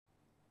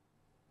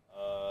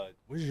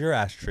Where's your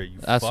ashtray? You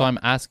That's fuck? what I'm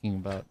asking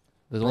about.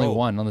 There's only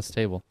one on this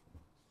table.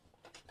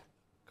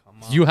 Come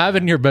on, You have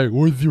it in your bag.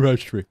 Where's your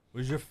ashtray?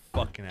 Where's your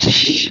fucking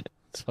ashtray?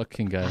 This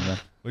fucking guy, man.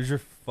 Where's your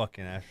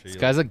fucking ashtray? This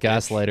guy's a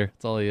gaslighter.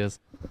 That's all he is.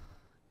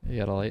 You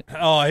got a light?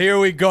 Oh, here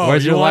we go.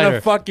 Where's you your want lighter?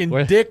 a fucking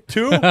dick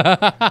too?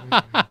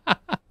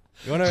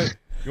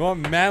 You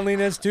want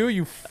manliness too?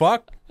 You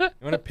fuck. You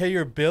want to pay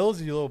your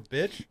bills, you little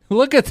bitch?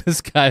 Look at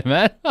this guy,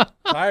 man.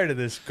 Tired of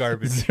this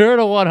garbage. 0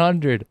 to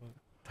 100.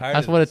 Tired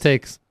That's of what this. it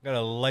takes.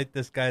 Gotta light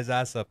this guy's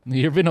ass up.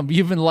 You've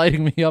been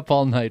lighting me up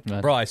all night,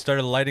 man. Bro, I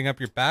started lighting up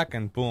your back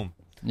and boom.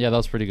 Yeah, that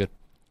was pretty good.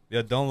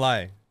 Yeah, don't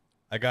lie.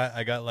 I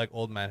got like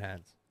old man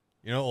hands.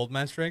 You know old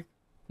man strength?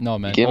 No,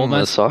 man. You gave him a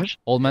massage?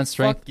 Old man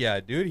strength. Fuck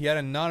yeah, dude. He had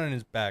a knot on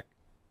his back.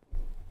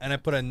 And I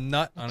put a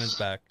nut on his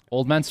back.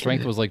 Old man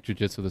strength was like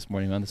jujitsu this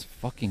morning, man. This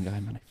fucking guy,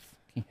 man. I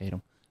fucking hate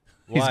him.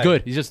 Why? He's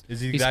good. He's just Is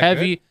he he's that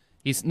heavy. good?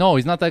 He's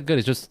not that good.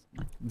 It's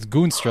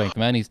goon strength,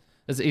 man. He's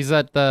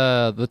at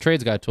the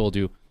trades guy told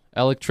you.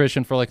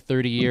 Electrician for like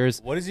 30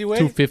 years. What does he weigh?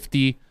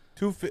 250.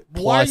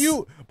 Why are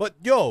you? But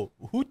yo,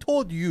 who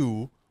told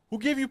you? Who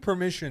gave you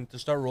permission to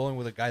start rolling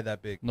with a guy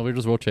that big? No, we were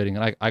just rotating,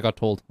 and I got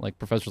told. Like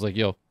professor's like,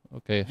 yo,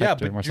 okay, Yeah,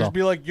 Hector, but Marcel. just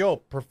be like, yo,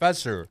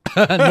 Professor.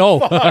 No,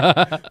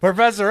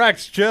 Professor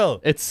X, chill.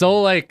 it's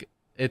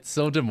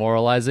so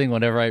demoralizing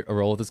whenever I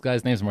roll with this guy.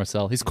 His name's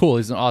Marcel. He's cool.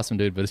 He's an awesome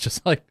dude, but it's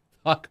just like,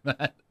 fuck,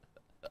 man.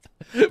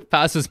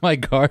 Passes my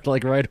guard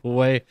like right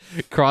away.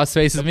 Cross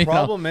faces me.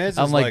 Problem is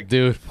I'm like, like,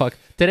 dude, fuck.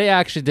 Today I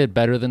actually did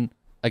better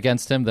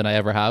against him than I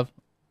ever have.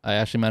 I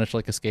actually managed to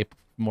like escape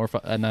more,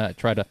 and I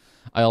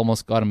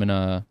almost got him in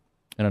an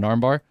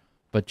armbar.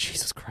 But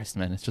Jesus Christ,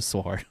 man, it's just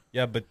so hard.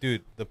 Yeah, but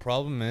dude, the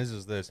problem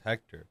is this,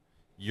 Hector.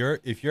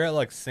 If you're at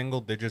like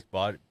single digits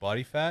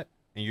body fat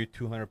and you're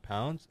 200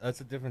 pounds,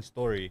 that's a different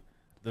story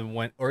than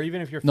when, or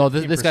even if you're 15%. No,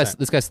 this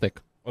guy's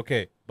thick.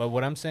 Okay, but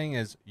what I'm saying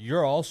is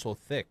you're also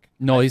thick.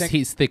 No,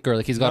 he's thicker.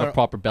 Like he's got a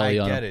proper belly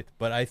on him. I get it,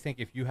 but I think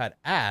if you had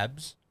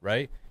abs,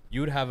 right,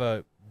 you would have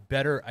a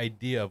better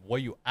idea of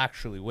what you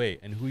actually weigh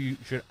and who you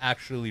should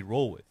actually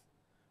roll with,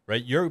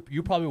 right? You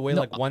probably weigh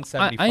like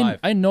 175.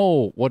 I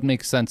know what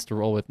makes sense to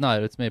roll with.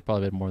 No, it's maybe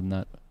probably a bit more than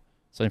that.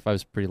 75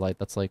 is pretty light.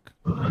 That's like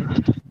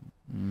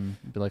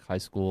be like high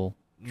school.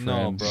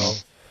 No, bro.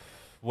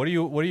 What do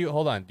you?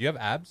 Hold on. Do you have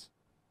abs?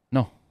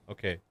 No.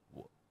 Okay.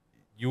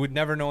 You would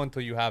never know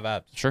until you have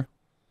abs. Sure.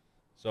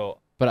 So,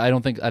 but I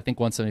think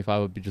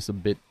 175 would be just a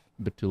bit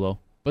too low,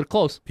 but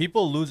close.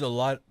 People lose a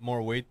lot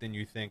more weight than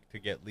you think to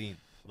get lean.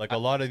 Like a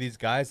lot of these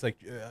guys, like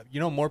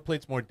more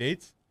plates, more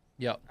dates.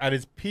 Yeah. At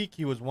his peak,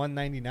 he was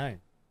 199,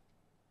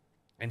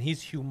 and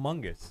he's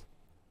humongous.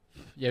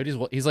 Yeah,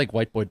 he's like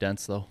white boy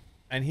dense though.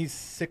 And he's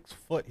 6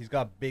 foot. He's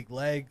got big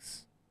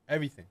legs,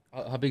 everything.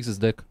 How big's his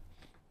dick?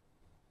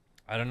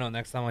 I don't know.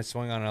 Next time I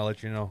swing on it, I'll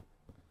let you know.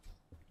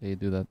 Yeah, you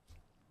do that.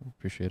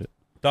 Appreciate it.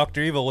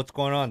 Dr. Evil, what's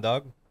going on,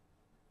 dog?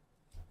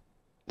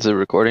 Is it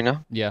recording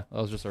now? Yeah,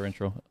 that was just our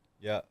intro.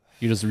 Yeah.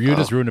 You just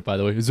ruined it, by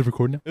the way. Is it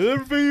recording now? Is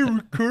everybody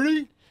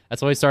recording?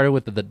 That's why we started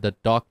with the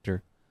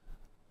doctor.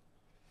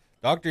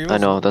 Dr. Evil. I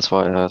know, that's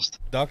why I asked.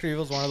 Dr.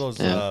 Evil's one of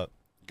those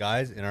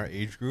guys in our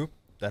age group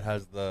that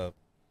has the...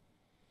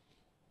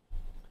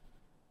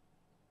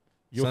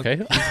 You okay?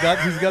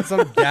 He's got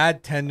some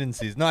dad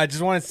tendencies. No, I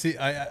just want to see.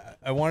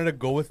 I wanted to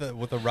go with a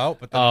route,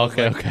 but then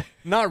okay.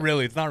 Not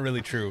really. It's not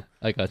really true.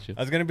 I got you.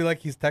 I was gonna be like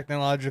he's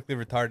technologically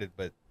retarded,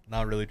 but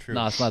not really true.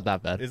 No, it's not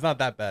that bad. It's not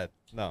that bad.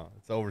 No,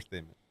 it's an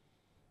overstatement.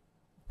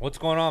 What's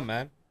going on,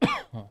 man?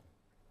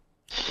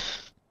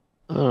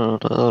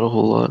 Not a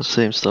whole lot.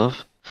 Same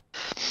stuff.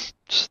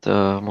 Just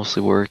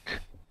mostly work.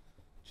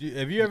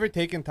 Have you ever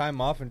taken time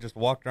off and just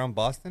walked around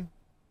Boston?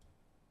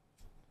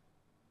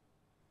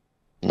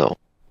 No.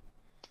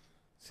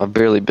 I've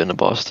barely been to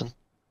Boston.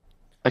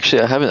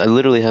 Actually, I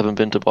literally haven't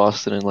been to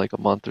Boston in like a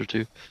month or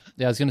two.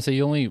 Yeah, I was gonna say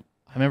I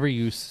remember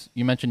you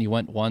mentioned you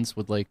went once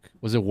with like,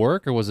 was it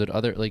work or was it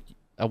other, like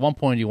at one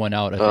point you went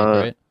out, I think,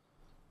 right?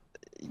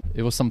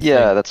 It was something.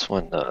 Yeah, that's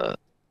when.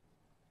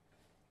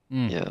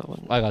 Yeah,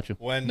 I got you.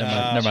 When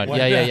never mind.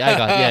 Yeah, I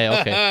got. Yeah,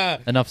 okay.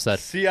 Enough said.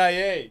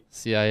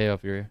 CIA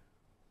up here.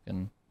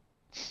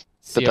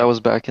 But that was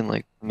back in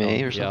like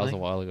May or something. Yeah, that was a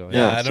while ago.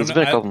 Yeah, so it's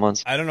been a couple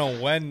months. I don't know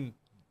when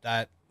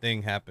that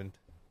thing happened.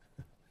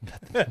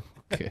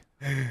 Okay.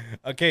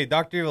 Okay,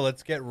 Dr. Evil,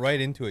 let's get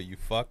right into it, you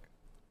fuck.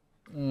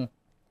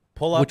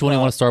 Pull up. Which one do you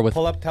want to start with?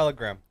 Pull up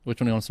Telegram. Which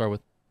one do you want to start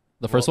with?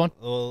 The first one?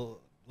 Well,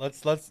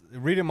 let's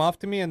read him off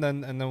to me, and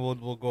then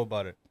we'll go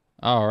about it.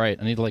 All right.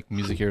 I need like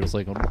music here. Just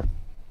like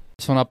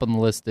this one up on the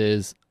list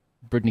is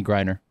BRITTNey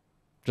Griner.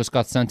 Just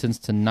got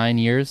sentenced to 9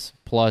 years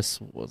plus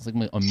what's like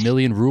 $1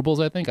 million rubles.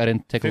 I think I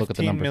didn't take a look at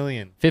the number.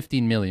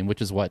 15 million,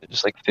 which is what?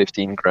 Just like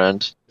 15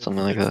 grand,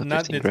 something like that. It's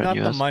not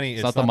the money.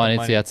 It's not the money.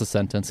 It's a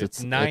sentence.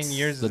 It's 9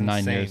 years. The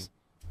 9 years.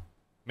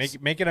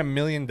 Make it $1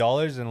 million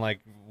in like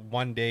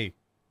 1 day.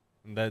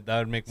 That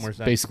would make more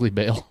sense. Basically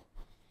bail.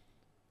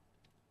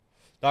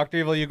 Dr.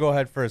 Evil, you go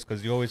ahead first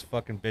because you always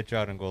fucking bitch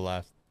out and go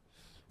last.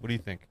 What do you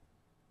think?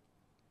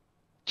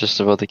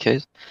 Just about the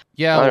case?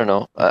 Yeah. I don't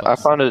know. I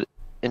found it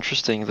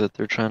interesting that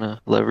they're trying to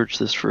leverage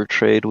this for a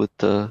trade with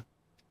the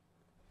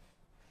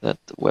that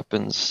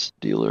weapons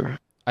dealer.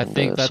 I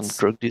think some that's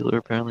drug dealer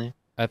apparently.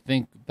 I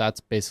think that's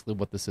basically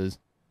what this is.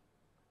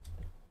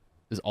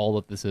 Is all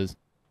that this is.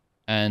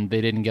 And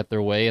they didn't get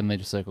their way, and they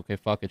just like, okay,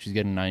 fuck it, she's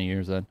getting 9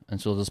 years then, and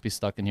she'll just be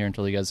stuck in here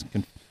until you guys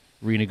can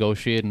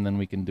renegotiate, and then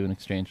we can do an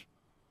exchange.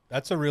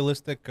 That's a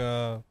realistic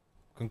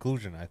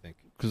conclusion, I think.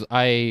 Because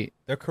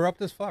they're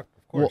corrupt as fuck,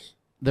 of course. Well,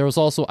 there was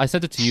also, I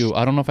sent it to you.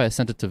 I don't know if I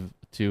sent it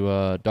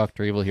to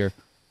Dr. Evil here.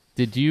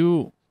 Did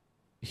you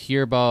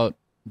hear about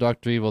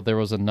Dr. Evil? There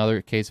was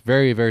another case,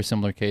 very, very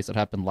similar case that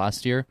happened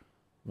last year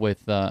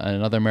with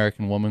another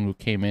American woman who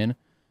came in,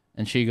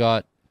 and she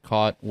got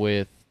caught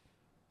with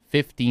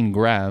 15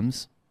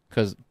 grams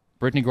because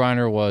Brittney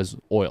Griner was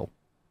oil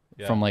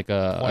from like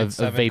a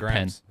vape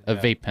grams. pen, a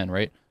vape pen,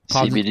 right?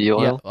 CBD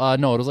oil? Yeah,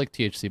 no, it was like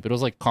THC, but it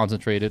was like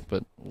concentrated,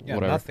 but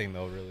whatever. Nothing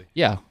though, really.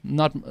 Yeah,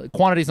 not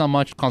quantity's not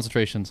much,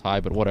 concentration's high,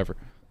 but whatever.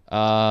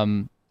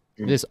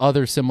 This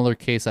other similar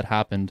case that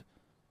happened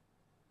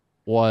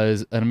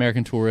was an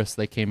American tourist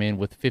that came in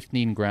with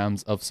 15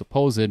 grams of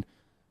supposed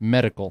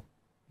medical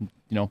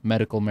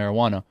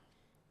marijuana.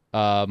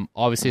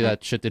 Obviously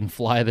that shit didn't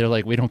fly. They're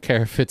like, we don't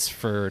care if it's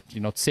for,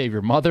 to save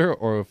your mother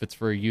or if it's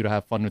for you to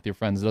have fun with your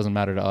friends. It doesn't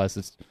matter to us.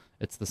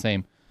 It's the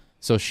same.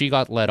 So she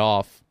got let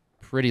off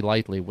pretty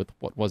lightly with,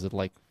 what was it,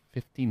 like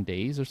 15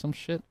 days or some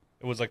shit?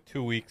 It was like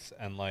 2 weeks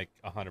and like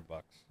 $100.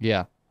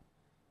 Yeah.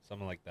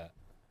 Something like that.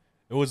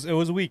 It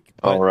was weak.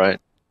 Oh, right.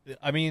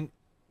 I mean,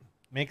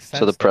 makes sense.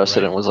 So the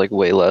precedent right? was like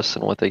way less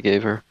than what they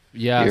gave her.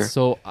 Yeah, here.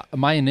 So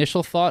my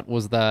initial thought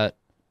was that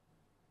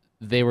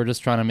they were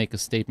just trying to make a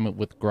statement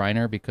with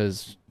Griner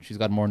because she's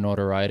got more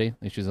notoriety.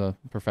 Like, she's a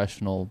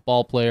professional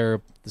ball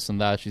player, this and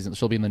that.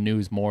 She'll be in the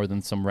news more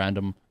than some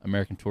random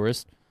American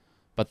tourist.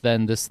 But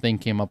then this thing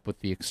came up with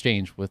the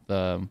exchange with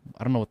I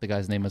don't know what the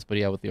guy's name is, but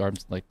yeah, with the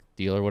arms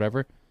deal or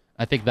whatever.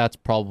 I think that's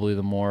probably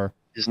the more.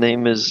 His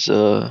name is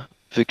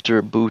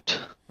Victor Bout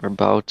or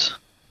Bout.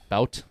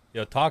 Bout.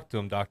 Yo, talk to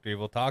him, Dr.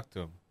 Evil. Talk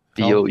to him.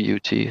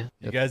 B-O-U-T.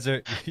 You guys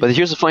are. But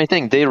here's the funny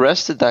thing: they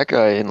arrested that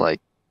guy in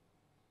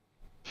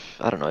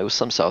I don't know, it was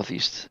some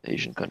Southeast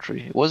Asian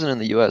country. It wasn't in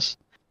the U.S.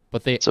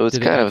 But did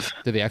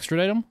they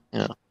extradite him?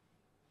 Yeah.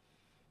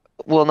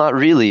 Well, not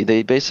really.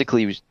 They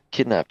basically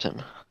kidnapped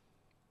him.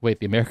 Wait,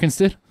 the Americans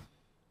did?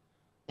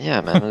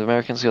 Yeah, man. The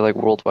Americans got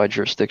worldwide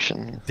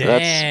jurisdiction. Damn,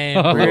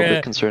 that's a little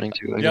bit concerning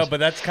too. I guess. But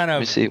that's kind of.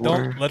 Let's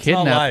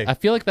kidnap. not lie. I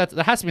feel like that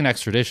has to be an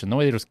extradition. No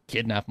way they just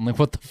kidnap him. Like,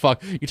 what the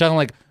fuck? You're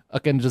talking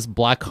fucking just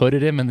black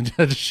hooded him and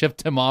then just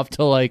shipped him off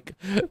to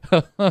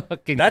that's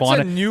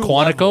a new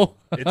Quantico. Level.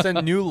 It's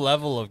a new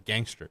level of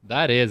gangster.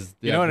 That is.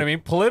 You know what I mean?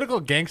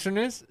 Political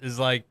gangsterness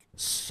is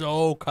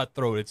so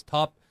cutthroat. It's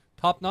top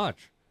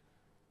notch.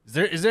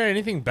 Is there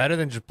anything better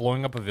than just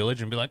blowing up a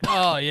village and be like,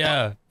 oh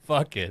yeah,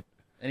 fuck it?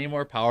 Any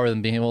more power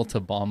than being able to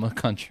bomb a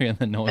country and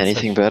then no one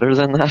anything better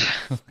than that?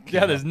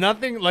 Yeah, there's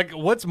nothing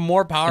what's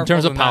more powerful in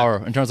terms of than power.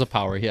 that? In terms of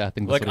power, yeah, I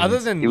think that's other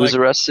than he was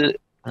arrested.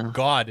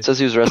 God. It says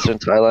he was arrested in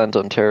Thailand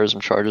on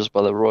terrorism charges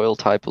by the Royal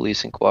Thai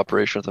Police in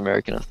cooperation with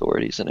American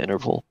authorities in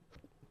Interpol.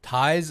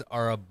 Thais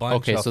are a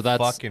bunch of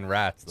fucking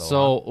rats, though.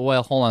 So,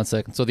 well, hold on a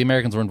second. So the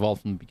Americans were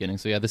involved from the beginning.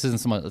 So yeah, this isn't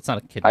so much. It's not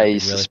a kidnapping. I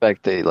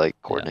suspect they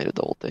coordinated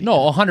the whole thing.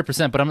 No,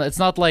 100%. But it's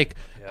not like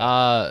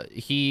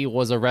he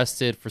was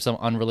arrested for some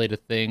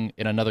unrelated thing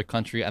in another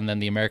country, and then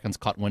the Americans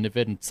caught wind of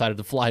it and decided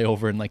to fly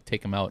over and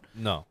take him out.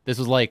 No, this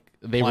was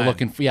they were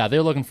looking for. Yeah, they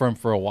were looking for him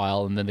for a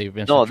while, and then they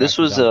eventually. No, this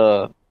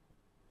was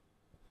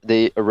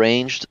they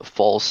arranged a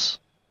false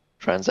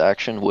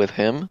transaction with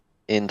him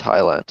in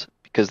Thailand.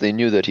 Because they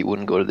knew that he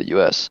wouldn't go to the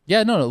U.S.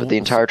 Yeah, no. But the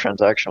entire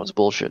transaction was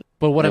bullshit.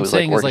 But what I'm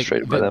saying is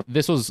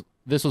this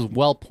was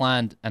well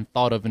planned and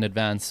thought of in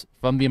advance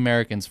from the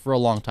Americans for a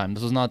long time.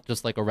 This was not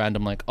just a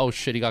random oh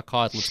shit, he got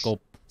caught, let's go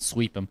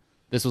sweep him.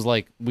 This was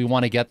we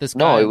want to get this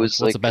guy. No, it was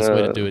what's the best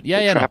way to do it?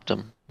 Yeah, trapped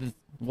him.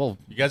 Well,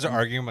 you guys are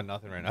arguing about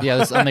nothing right now.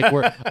 Yeah,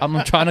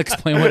 I'm trying to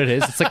explain what it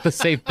is. It's the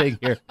same thing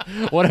here.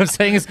 What I'm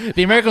saying is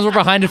the Americans were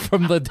behind it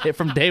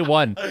from day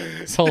one.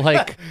 So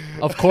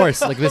of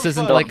course, this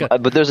isn't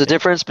But there's a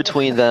difference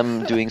between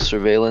them doing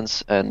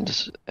surveillance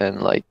and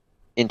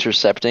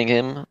intercepting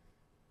him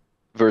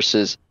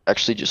versus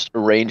actually just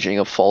arranging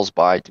a false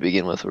buy to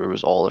begin with, where it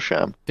was all a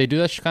sham. They do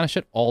that kind of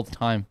shit all the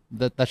time.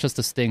 That's just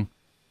a sting.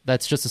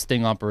 That's just a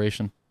sting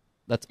operation.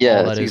 That's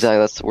exactly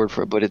that's the word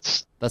for it. But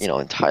it's in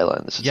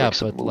Thailand. This is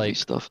some movie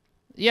stuff.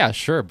 Yeah,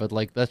 sure, but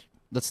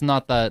that's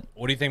not that.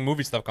 What do you think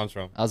movie stuff comes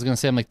from? I was gonna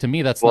say, to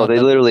me that's. Well, they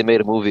literally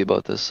made a movie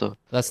about this, so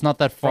that's not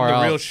that far from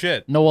the out. Real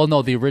shit. No, well,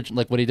 no, the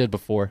original, what he did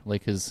before,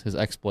 his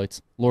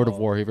exploits. Lord of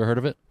War. Have you ever heard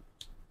of it?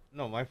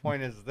 No, my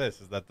point is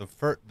that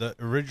the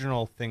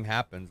original thing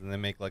happens and they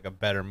make a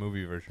better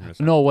movie version or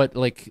something. No,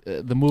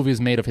 the movie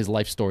is made of his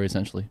life story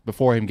essentially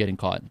before him getting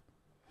caught.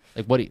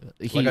 Like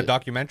a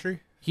documentary.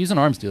 He's an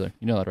arms dealer,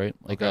 you know that, right?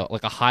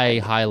 A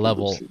high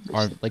level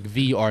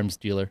the arms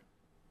dealer,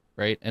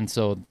 right? And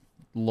so,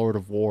 Lord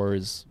of War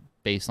is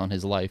based on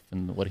his life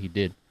and what he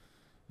did.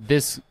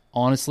 This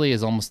honestly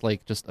is almost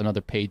just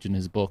another page in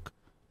his book,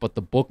 but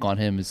the book on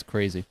him is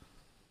crazy.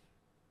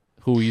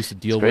 Who he used to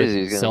deal with,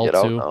 He's sell get to,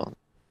 out now.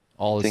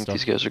 all I this think stuff.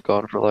 these guys are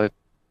gone for life.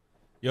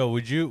 Yo,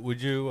 would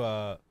you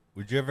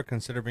ever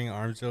consider being an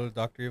arms dealer,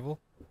 Dr. Evil?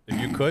 If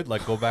you could,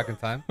 like, go back in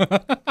time?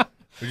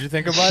 Would you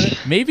think about it?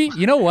 Maybe.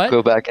 You know what?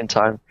 Go back in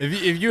time.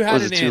 If you had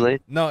Was an it too in.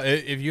 late? No,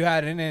 if you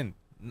had an in.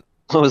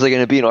 What, was I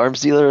going to be an arms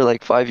dealer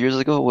like 5 years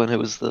ago when it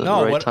was the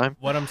No, right time?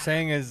 what I'm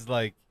saying is,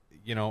 like,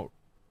 you know,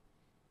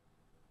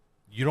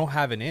 you don't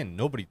have an in.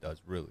 Nobody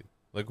does, really.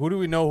 Like, who do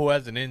we know who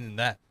has an in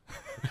that?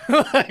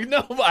 Like,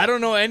 no, I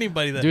don't know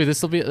anybody that. Dude,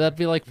 that'd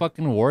be like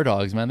fucking War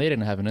Dogs, man. They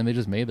didn't have an in. They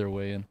just made their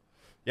way in.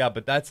 Yeah,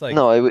 but that's like.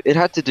 No, it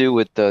had to do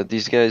with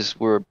these guys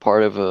were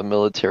part of a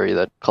military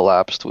that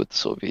collapsed with the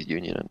Soviet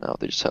Union, and now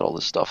they just had all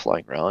this stuff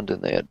lying around,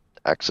 and they had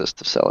access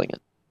to selling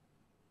it.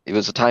 It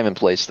was a time and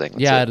place thing.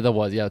 Yeah, that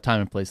was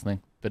time and place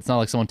thing. But it's not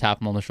like someone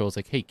tapped them on the shoulder. It's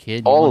like, hey,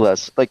 kid. All of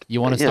that's like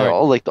you want to start?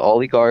 All like the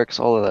oligarchs,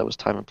 all of that was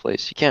time and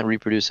place. You can't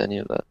reproduce any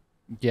of that.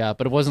 Yeah,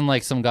 but it wasn't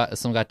like some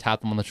guy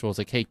tapped them on the shoulder. It's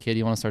like, hey, kid,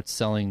 you want to start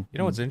selling? You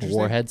know what's interesting?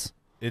 Warheads.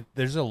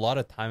 There's a lot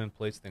of time and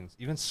place things,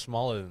 even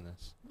smaller than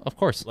this. Of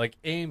course. Like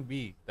A and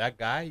B, that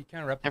guy, you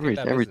can't replicate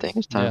that everything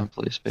business. is time and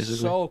place, basically.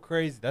 So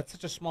crazy. That's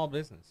such a small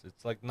business.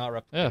 It's like not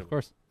replicable. Yeah, of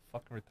course.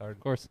 Fucking retarded. Of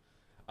course.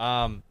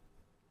 I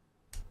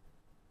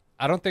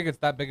don't think it's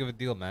that big of a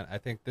deal, man. I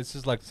think this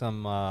is like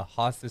some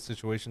hostage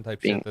situation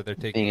type shit that they're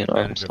taking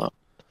advantage of.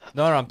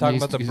 No, I'm talking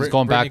about the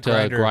going back to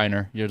Griner.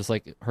 Griner. You're just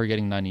like her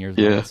getting 9 years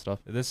and all that stuff.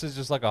 This is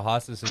just like a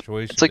hostage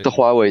situation. It's like the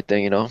Huawei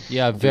thing, you know?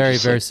 Yeah, very,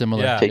 very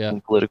similar. Yeah.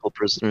 Taking political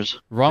prisoners.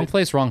 Wrong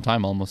place, wrong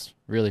time almost,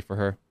 really, for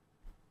her.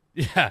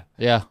 Yeah.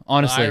 Yeah,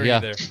 honestly, yeah.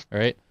 There.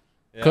 Right?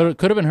 Yeah.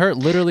 Could have been her.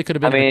 Literally could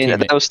have been her teammate.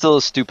 That was still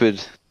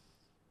stupid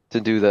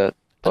to do that.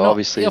 No,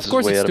 obviously, of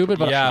course it's stupid,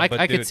 but yeah,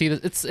 I could see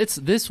this. It's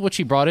this what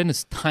she brought in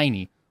is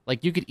tiny.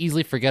 Like you could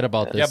easily forget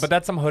about this. Yeah, but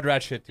that's some hood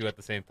rat shit too at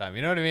the same time.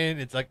 You know what I mean?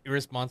 It's like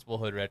irresponsible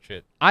hood rat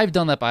shit. I've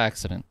done that by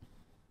accident.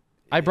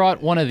 I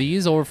brought one of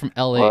these over from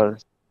LA.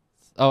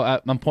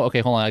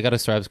 Okay, hold on. I got to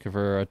strive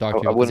for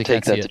Dr. I wouldn't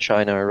take that to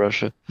China or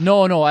Russia.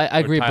 No, I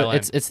agree, Thailand.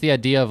 but it's the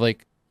idea of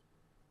like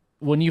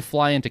when you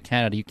fly into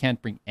Canada, you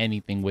can't bring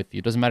anything with you.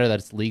 It doesn't matter that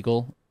it's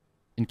legal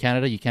in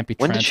Canada. You can't be.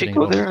 When did she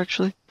go there?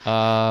 Actually,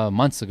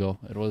 months ago.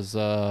 It was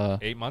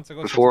 8 months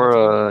ago.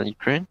 Before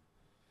Ukraine.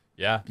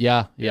 Yeah.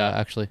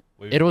 Actually,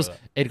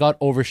 it got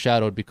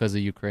overshadowed because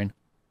of Ukraine.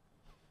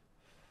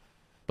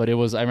 But it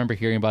was. I remember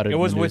hearing about it. It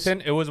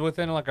was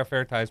within like a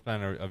fair time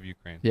span of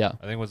Ukraine. Yeah,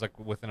 I think it was like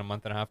within a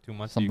month and a half, 2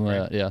 months. Something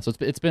like that. Yeah, so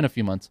it's been a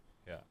few months.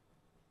 Yeah,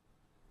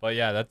 but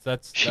yeah,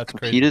 that's She crazy.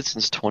 competed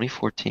since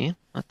 2014.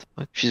 What the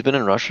fuck? She's been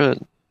in Russia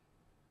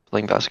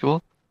playing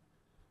basketball.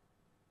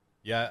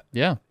 Yeah.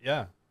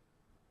 I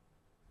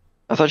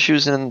thought she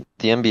was in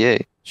the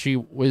NBA. She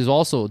was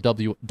also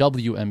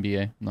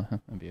WNBA, no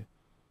NBA.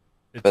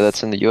 But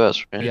that's in the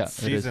U.S., right? Yeah, It's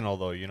seasonal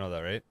though. You know that,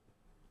 right?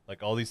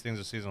 Like all these things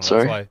are seasonal.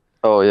 Sorry? That's why.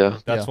 Oh yeah.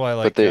 That's why But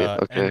like they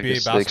NBA so they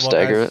basketball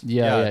stagger guys, it.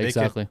 Yeah,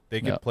 exactly.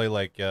 They could play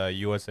like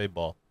USA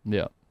ball.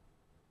 Yeah.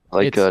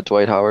 Like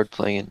Dwight Howard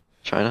playing in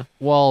China.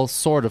 Well,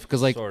 sort of,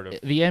 because like Sort of.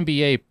 the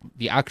NBA,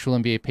 the actual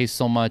NBA pays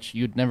so much,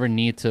 you'd never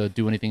need to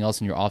do anything else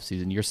in your off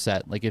season. You're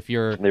set. Like if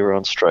you're They were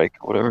on strike,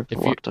 whatever.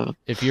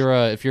 if you're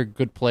a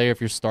good player,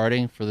 if you're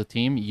starting for the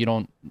team, you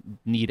don't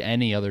need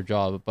any other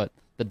job. But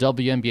the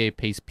WNBA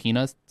pays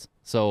peanuts,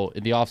 so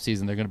in the off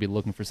season they're going to be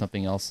looking for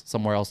something else,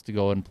 somewhere else to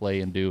go and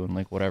play and do and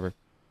like whatever.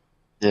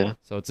 Yeah.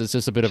 So it's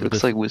just a bit of a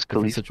looks like Wiz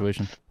different Khalifa.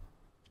 situation.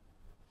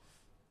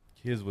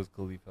 He is Wiz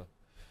Khalifa.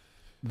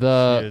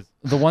 The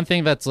one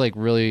thing that's like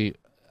really,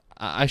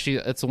 actually,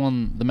 it's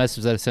the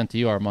message that I sent to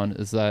you, Armand,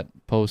 is that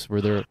post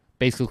where they're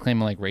basically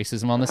claiming like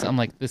racism on this. I'm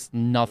like, this is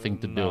nothing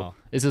to do. No.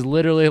 This is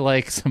literally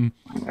like some.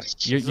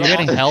 You're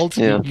getting held.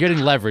 Yeah. You're getting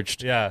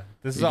leveraged. Yeah,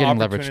 this is You're an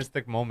getting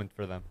opportunistic moment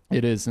for them.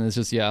 It is, and it's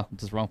just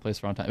just wrong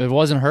place, wrong time. If it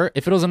wasn't her,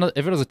 if it was a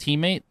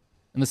teammate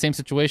in the same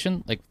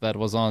situation, like that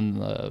was on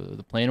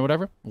the plane or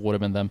whatever, would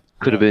have been them.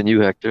 Could have been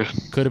you, Hector.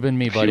 Could have been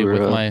me, buddy,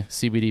 with my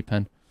CBD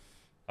pen.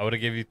 I would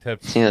have gave you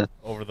tips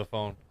over the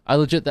phone. I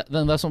legit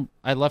that's when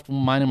I left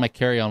mine in my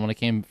carry-on when I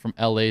came from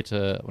LA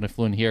to when I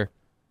flew in here.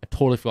 I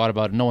totally forgot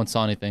about it. No one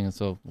saw anything, and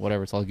so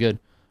whatever, it's all good.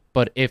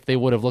 But if they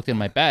would have looked in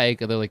my bag,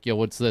 they're like, "Yo,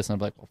 what's this?" And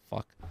I'm like, "Oh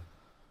fuck."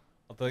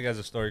 I'll tell you guys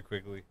a story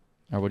quickly.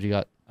 Or what you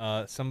got?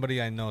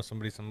 Somebody I know,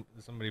 somebody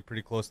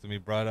pretty close to me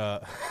brought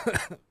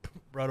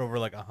over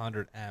like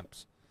 100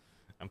 amps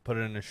and put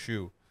it in a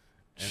shoe,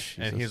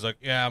 and he's like,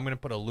 "Yeah, I'm gonna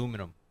put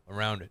aluminum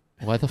around it."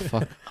 Why the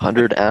fuck?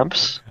 100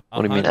 amps?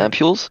 What do you mean,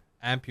 ampules?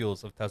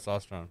 Ampules of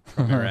testosterone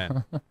from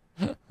Iran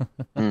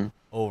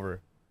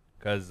over,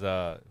 because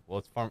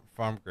it's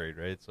farm grade,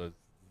 right? So it's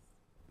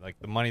like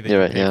the money that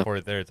you pay for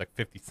it there, it's like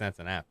 50 cents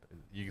an amp.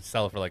 You can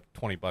sell it for like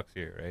 $20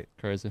 here, right?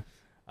 Crazy.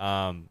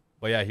 But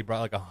yeah, he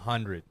brought like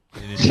 100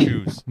 in his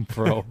shoes,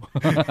 bro.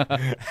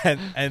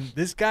 and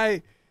this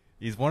guy,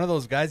 he's one of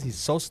those guys. He's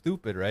so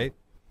stupid, right?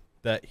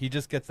 That he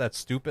just gets that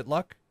stupid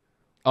luck.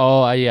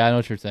 Oh yeah, I know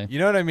what you're saying. You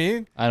know what I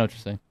mean? I know what you're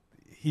saying.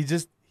 He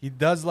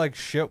does like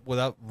shit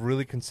without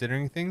really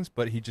considering things,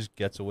 but he just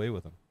gets away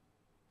with them.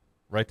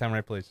 Right time,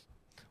 right place.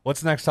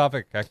 What's the next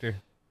topic, Hector?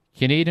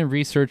 Canadian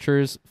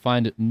researchers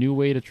find new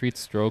way to treat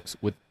strokes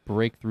with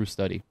breakthrough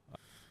study.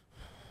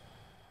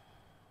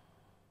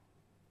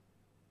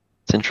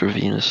 It's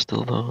intravenous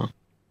still, though.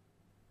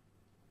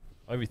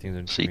 Everything's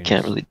intravenous. So you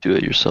can't really do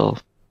it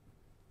yourself.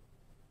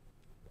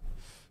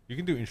 You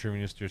can do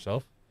intravenous to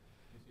yourself.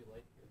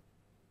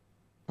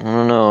 I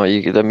don't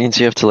know. That means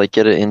you have to like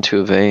get it into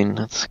a vein.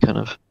 That's kind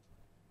of.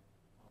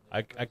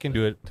 I can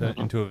do it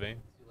into a vein.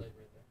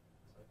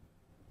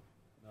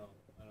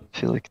 I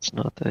feel like it's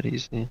not that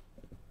easy.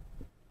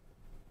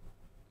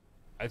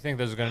 I think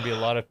there's going to be a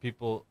lot of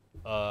people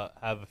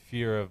have a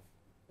fear of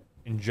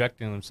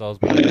injecting themselves,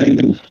 but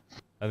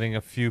I think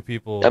a few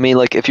people. I mean,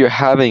 like if you're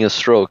having a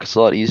stroke, it's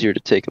a lot easier to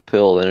take a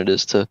pill than it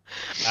is to,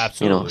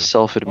 Absolutely.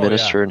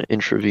 self-administer an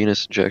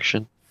intravenous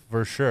injection.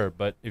 For sure,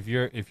 but if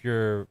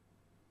you're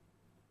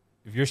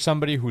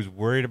somebody who's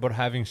worried about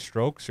having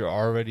strokes, you're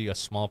already a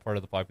small part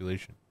of the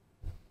population.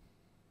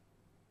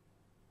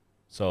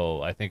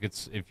 So I think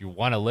if you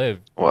want to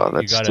live, wow,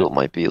 that still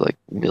might be like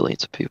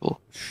millions of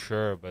people.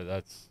 Sure, but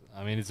it's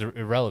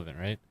irrelevant,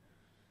 right?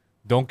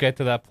 Don't get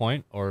to that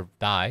point or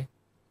die,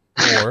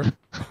 or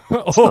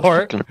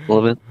or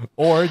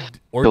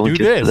don't do get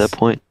this to that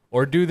point.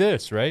 or do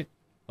this, right?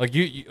 Like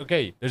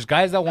okay, there's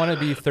guys that want to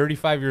be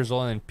 35 years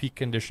old and in peak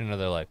condition of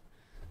their life,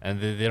 and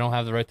they don't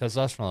have the right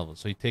testosterone level,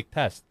 so you take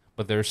tests,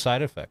 but there are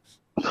side effects,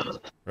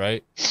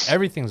 right?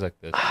 Everything's like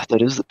this.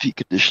 That is the peak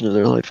condition of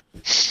their life.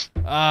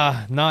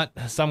 Not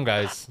some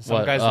guys.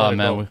 Some guys let it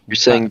go. You're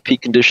saying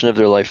peak condition of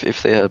their life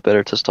if they have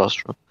better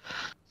testosterone.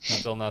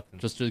 Still nothing.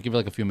 Just give it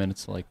like a few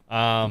minutes, like.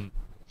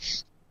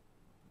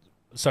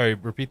 Sorry,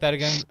 repeat that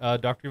again,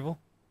 Dr. Evil.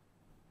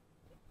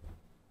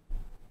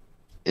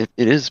 It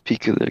is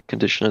peak of the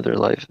condition of their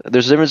life.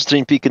 There's a difference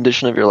between peak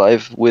condition of your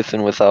life with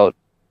and without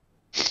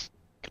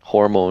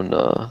hormone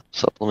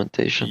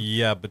supplementation.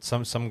 Yeah, but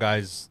some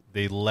guys,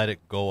 they let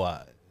it go.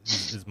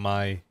 Is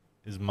my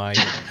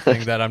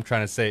thing that I'm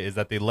trying to say is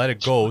that they let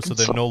it go, so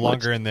they're no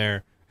longer in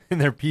their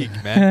peak,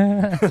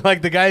 man.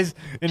 Like the guy's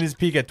in his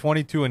peak at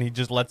 22 and he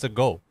just lets it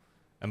go,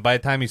 and by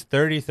the time he's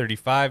 30,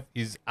 35,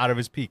 he's out of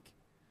his peak.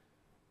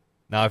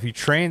 Now, if he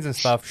trains and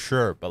stuff,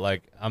 sure, but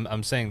like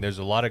I'm saying, there's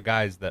a lot of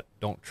guys that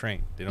don't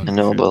train. They don't. I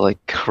know, but like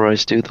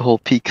Christ, dude, the whole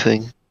peak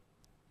thing.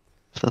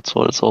 That's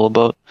what it's all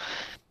about.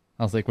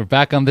 I was like, we're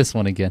back on this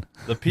one again.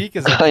 The peak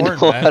is important, I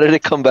know. man. How did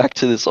it come back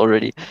to this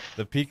already?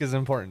 The peak is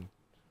important.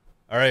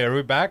 All right, are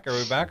we back? Are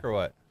we back or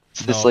what?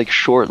 It's this like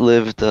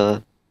short-lived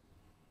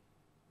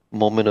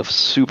moment of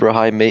super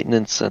high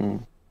maintenance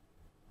and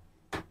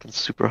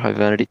super high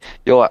vanity.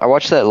 Yo, I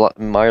watched that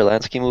Meyer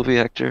Lansky movie,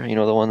 Hector. You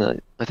know, the one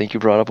that I think you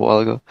brought up a while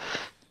ago.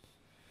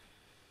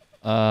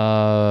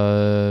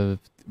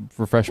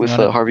 Refresh me with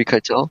on it. Harvey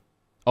Keitel.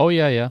 Oh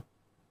yeah. Yeah,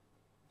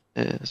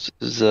 it's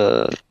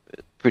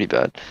pretty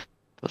bad,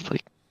 but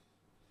like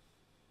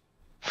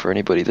for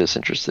anybody that's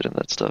interested in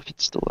that stuff, you'd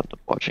still end up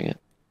watching it.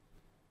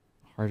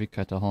 Harvey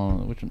Keitel, hold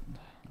on, which one?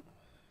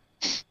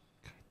 Did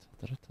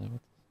I tell you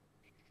what?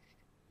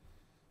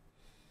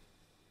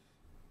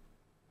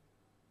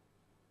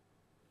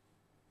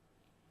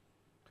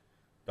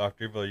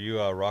 Dr. Evil, are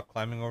you rock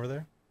climbing over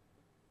there?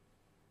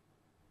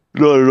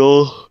 Not at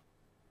all.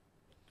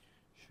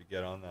 Should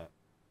get on that.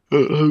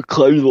 I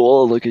climbed the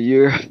wall in like a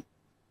year.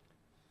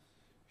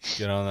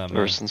 Get on that,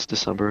 man. Or since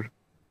December.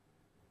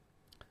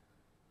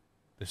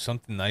 There's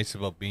something nice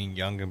about being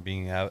young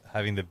and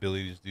having the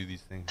ability to do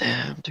these things.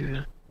 Damn,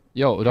 dude.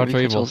 Yo, Dr.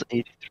 Evil.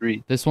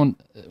 83. This one,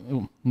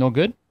 no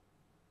good?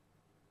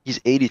 He's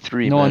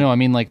 83, No, man. I know. I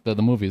mean, like, the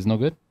movie is no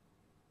good?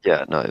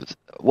 Yeah, no.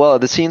 Well,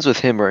 the scenes with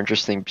him are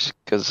interesting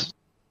because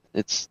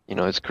it's,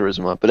 his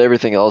charisma. But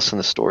everything else in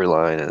the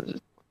storyline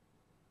is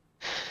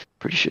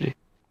pretty shitty.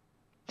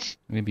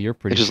 Maybe you're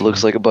pretty It just shitty.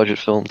 looks like a budget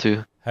film,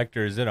 too.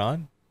 Hector, is it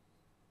on?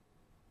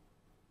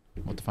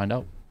 What to find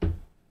out?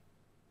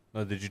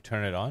 No, did you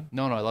turn it on?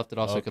 No, I left it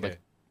off so I could, like,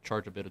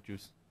 charge a bit of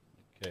juice.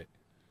 Okay.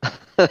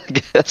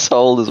 Guess how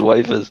old his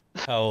wife is.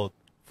 How old?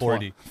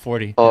 40.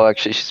 40. Oh,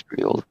 actually, she's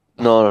pretty old.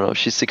 No.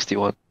 She's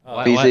 61.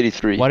 He's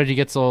 83. Why did you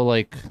get so,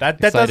 like,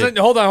 That excited? doesn't...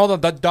 Hold on.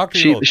 Dr.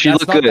 Evil, She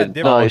looked good.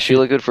 No, she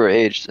looked good for her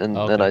age. And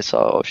Okay. then I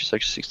saw, she's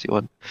actually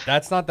 61.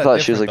 That's not that I thought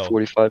different, she was like though.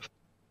 45.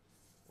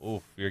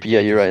 Oof, But yeah,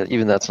 you're right.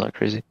 Even that's not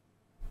crazy.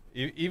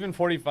 Even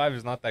 45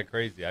 is not that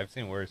crazy. I've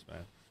seen worse,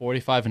 man.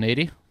 45 and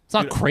 80? It's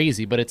not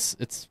crazy, but it's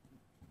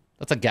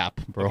that's a gap,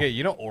 bro. Okay,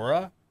 you know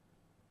Aura?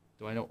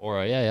 Do I know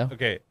Aura? Yeah.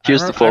 Okay.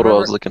 Here's the photo I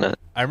was looking at.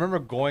 I remember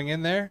going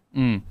in there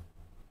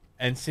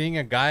and seeing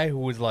a guy who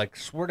was like,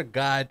 swear to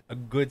God, a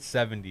good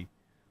 70,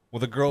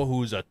 with a girl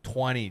who's a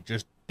 20,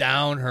 just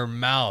down her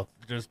mouth,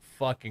 just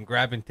fucking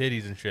grabbing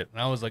titties and shit.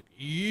 And I was like,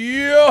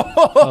 yo!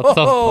 What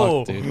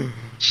the fuck, dude?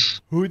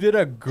 Who did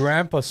a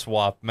grandpa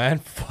swap, man?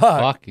 Fuck.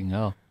 Fucking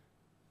hell.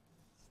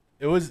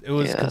 It was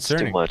Yeah, that's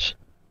concerning. too much.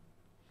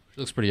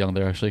 She looks pretty young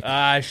there, actually.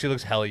 She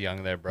looks hella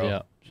young there, bro.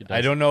 Yeah, she does.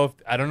 I don't know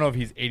if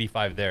he's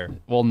 85 there.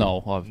 Well, no.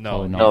 No.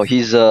 Probably not. No,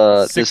 he's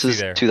this 60 is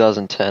there.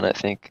 2010, I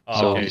think. Oh,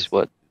 So okay. he's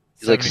what?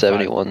 He's like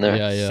 71 there.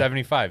 Yeah.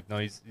 75. No,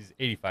 he's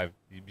 85.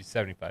 He'd be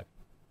 75.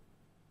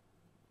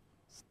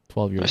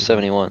 12 years. Or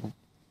 71.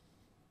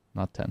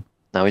 Not 10.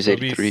 Now he's So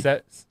it'd be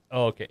 83.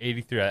 okay,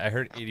 83. I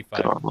heard 85.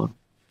 Good hormone.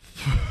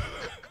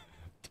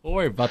 Don't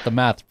worry about the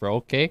math, bro,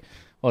 okay?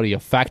 What are you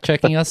fact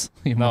checking us?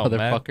 You No,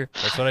 motherfucker. man.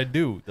 That's what I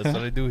do. That's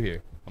what I do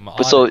here. I'm an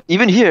But so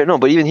even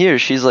here,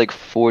 she's like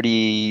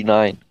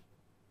 49.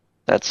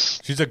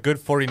 She's a good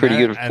 49. Pretty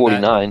good at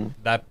 49.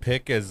 That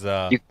pick is.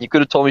 You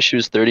could have told me she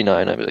was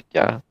 39. I'd be like,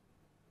 yeah.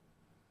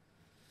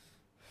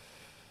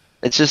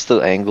 It's just the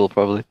angle,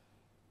 probably.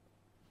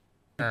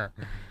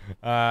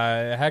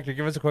 Hector,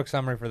 give us a quick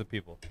summary for the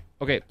people.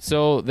 Okay,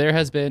 so there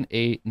has been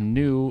a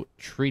new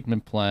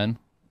treatment plan,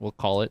 we'll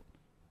call it,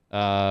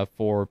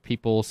 for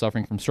people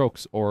suffering from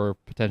strokes or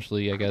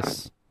potentially, I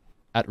guess,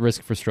 at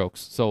risk for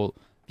strokes. So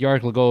the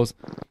article goes,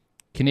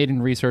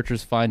 Canadian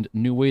researchers find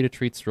new way to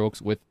treat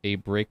strokes with a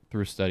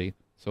breakthrough study.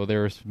 So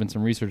there's been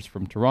some research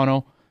from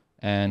Toronto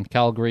and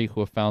Calgary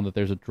who have found that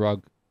there's a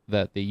drug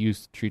that they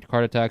use to treat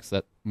heart attacks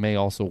that may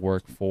also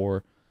work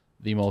for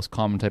the most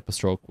common type of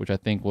stroke, which I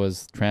think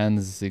was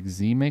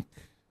tranexamic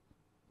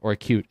or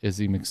acute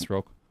ischemic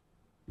stroke.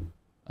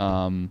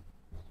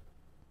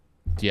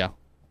 Yeah.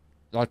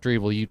 Dr.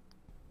 Evil, you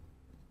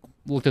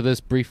looked at this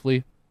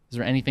briefly. Is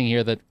there anything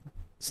here that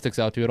sticks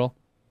out to you at all?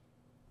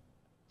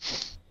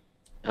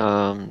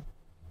 No,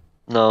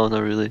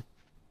 not really.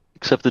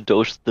 Except the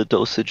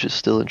dosage is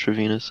still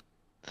intravenous.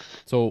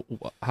 So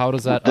how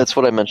does that... That's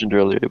what I mentioned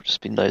earlier. It would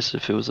just be nice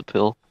if it was a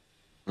pill.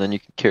 And then you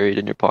can carry it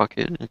in your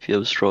pocket. And if you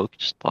have a stroke,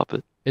 just pop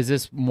it. Is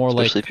this more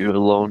especially if you're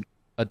alone?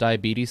 A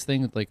diabetes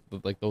thing? Like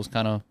those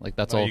kind of... Like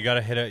that's all... You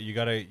gotta hit it. You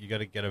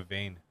gotta get a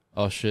vein.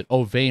 Oh, shit.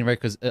 Oh, vein, right?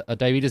 Because a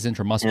diabetes is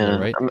intramuscular,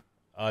 right?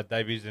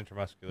 Diabetes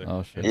intramuscular.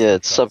 Oh, shit. Yeah,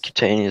 it's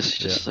subcutaneous.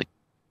 Just like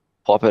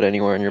pop it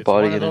anywhere in your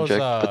body and inject.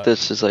 But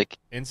this is like...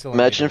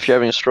 Imagine if you're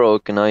having a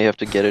stroke and now you have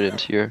to get it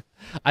into your...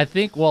 I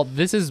think, well,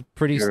 this is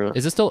pretty...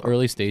 Is this still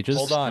early stages?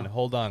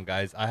 Hold on,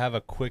 guys. I have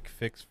a quick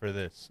fix for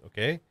this,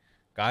 okay?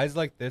 Guys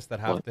like this that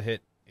have to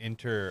hit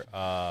intravenous,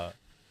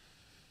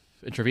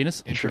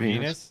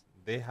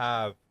 they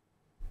have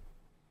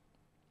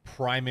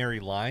primary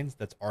lines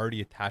that's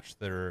already attached to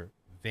their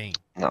vein.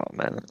 No,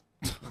 man.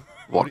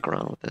 Walk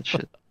around with that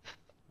shit.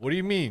 What do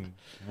you mean,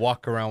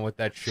 walk around with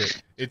that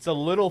shit? It's a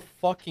little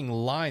fucking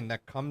line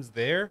that comes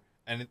there,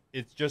 and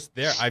it's just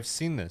there. I've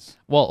seen this.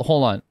 Well,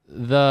 hold on.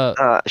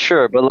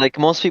 Sure, but like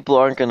most people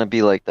aren't going to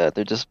be like that.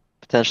 They're just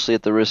potentially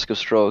at the risk of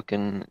stroke,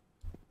 and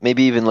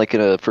maybe even like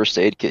in a first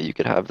aid kit, you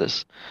could have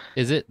this.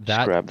 Is it that?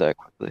 Just grab that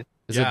quickly.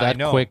 Is it that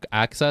quick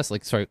access?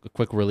 Like, sorry,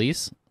 quick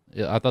release?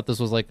 I thought this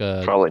was like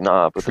a... Probably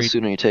not, but the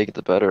sooner you take it,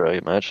 the better, I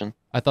imagine.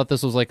 I thought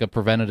this was like a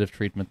preventative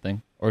treatment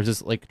thing. Or is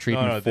this like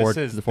treatment for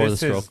the stroke?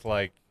 This is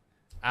like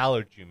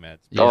allergy meds.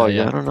 Yeah,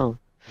 I don't know.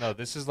 No,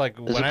 this is like,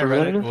 when I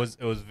read it, it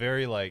was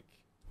very like...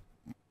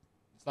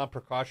 It's not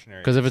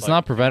precautionary. Because if it's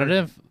not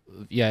preventative,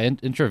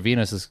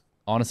 intravenous is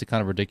honestly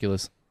kind of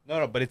ridiculous.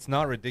 No, but it's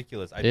not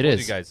ridiculous. I told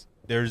you guys,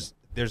 there's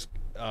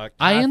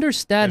I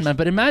understand, man,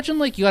 but imagine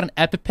like you got an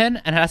EpiPen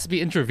and it has to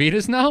be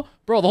intravenous now,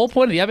 bro. The whole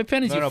point of the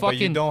EpiPen is but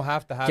you don't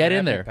have to have get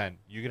an in EpiPen. there.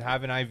 You could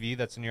have an IV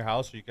that's in your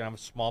house, or you can have a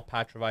small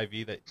patch of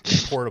IV that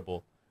is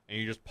portable, and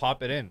you just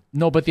pop it in.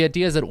 No, but the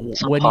idea is that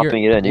when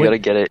popping it in, you got to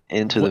get it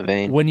into the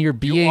vein. When you're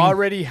being, you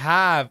already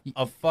have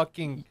a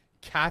fucking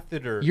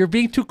catheter. You're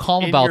being too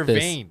calm about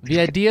this. Vein.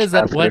 The idea is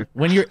that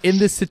when you're in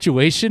this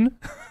situation.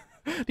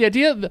 The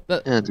idea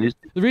that dude.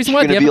 The reason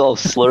why you're gonna be all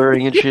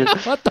slurring and shit.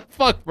 What the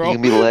fuck, bro? You're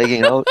gonna be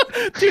lagging out.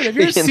 Dude, have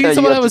you ever seen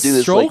someone have a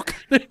stroke?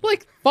 They're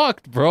like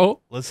fucked, bro.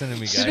 Listen to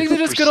me, guys. You think they're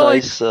just gonna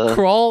like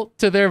crawl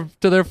to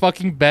their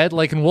fucking bed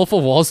like in Wolf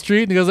of Wall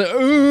Street and he goes like,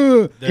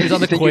 ugh. He's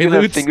on the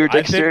Quaaludes. Finger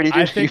dexterity,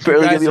 you're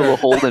barely gonna be able to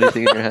hold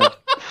anything in your hand.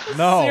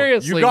 No,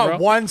 seriously, you got bro.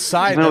 one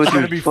side that's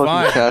gonna be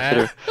fine,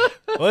 man.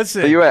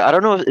 Listen, but you're right. I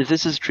don't know if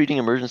this is treating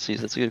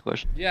emergencies. That's a good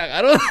question. Yeah,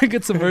 I don't think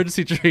it's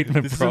emergency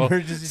treatment, bro.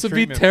 This would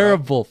be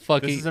terrible.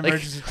 Fucking. This is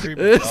emergency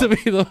treatment. This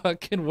would be the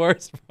fucking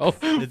worst, bro.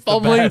 It's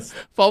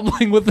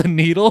fumbling with the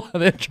needle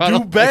and then trying to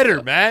do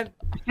better, man.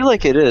 I feel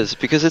like it is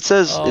because it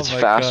says it's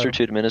faster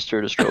to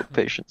administer to stroke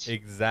patients.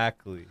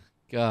 Exactly.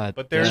 God.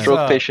 But there's a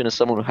stroke patient is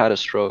someone who had a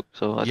stroke,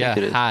 so I think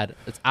it is.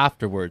 It's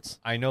afterwards.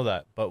 I know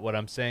that, but what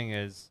I'm saying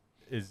is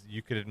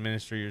you could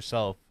administer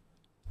yourself.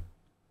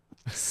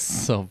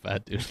 So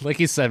bad, dude.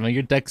 Like you said, man,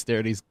 your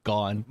dexterity's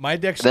gone. My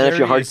dexterity. Then if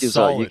your heart gives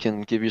solid. out, you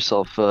can give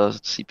yourself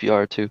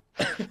CPR too.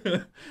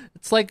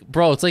 It's like,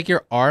 bro, it's like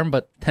your arm,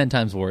 but 10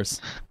 times worse.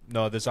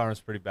 No, this arm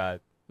is pretty bad.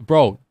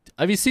 Bro,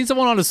 have you seen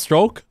someone on a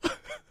stroke?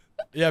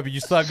 Yeah, but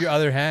you still have your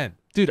other hand.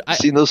 Dude, I've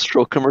seen those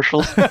stroke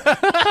commercials?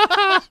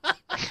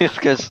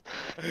 Because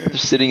they're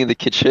sitting in the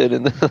kitchen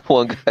and the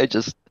one guy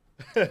just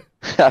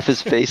half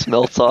his face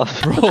melts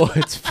off. Bro,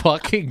 it's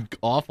fucking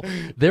awful.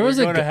 There was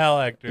going to hell,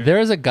 Hector. There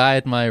was a guy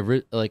at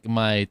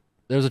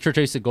there was a church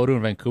I used to go to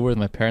in Vancouver with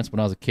my parents when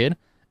I was a kid,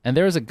 and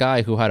there was a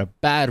guy who had a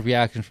bad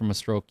reaction from a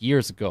stroke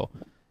years ago.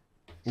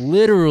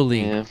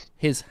 Literally,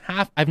 his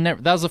half.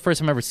 That was the first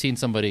time I've ever seen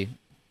somebody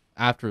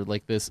after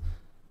like this.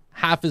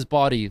 Half his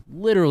body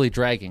literally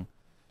dragging,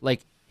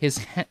 like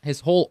his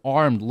whole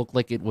arm looked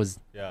like it was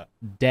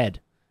dead,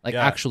 like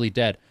actually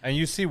dead. And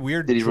you see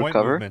weird Did he joint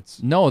recover?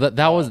 movements. No,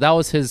 that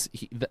was his.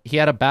 He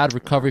had a bad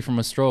recovery from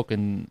a stroke,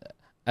 and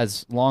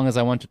as long as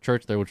I went to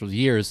church there, which was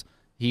years,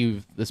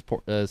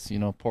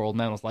 poor old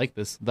man was like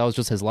this. That was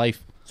just his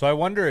life. So I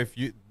wonder if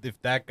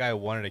that guy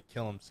wanted to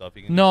kill himself,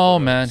 he can no, just go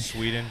to man.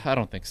 Sweden. I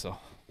don't think so.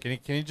 Can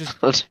he just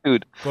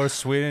Dude. go to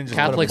Sweden? And just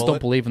Catholics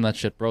don't believe in that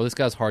shit, bro. This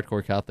guy's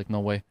hardcore Catholic.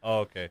 No way. Oh,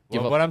 okay.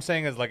 Well, what I'm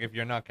saying is, like, if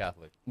you're not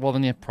Catholic. Well,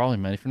 then yeah, probably,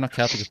 man. If you're not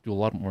Catholic, you do a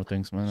lot more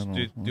things, man. I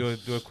don't know.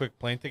 Do a quick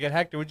plane ticket.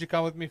 Hector, would you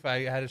come with me if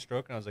I had a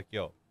stroke? And I was like,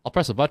 yo. I'll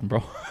press a button,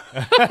 bro.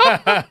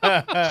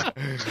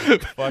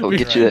 We'll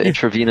get you that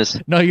intravenous.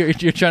 No, you're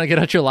trying to get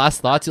out your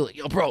last thoughts. You're like,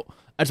 yo, bro,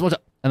 I just want to,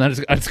 and I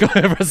just go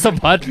and press the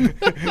button.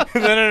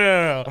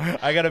 No.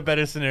 I got a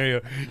better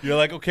scenario. You're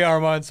like, okay,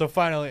 Armand. So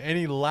finally,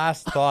 any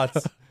last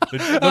thoughts? The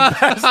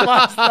best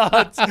last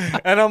thoughts.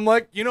 And I'm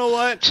like, you know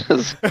what?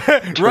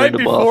 Right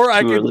before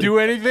I could do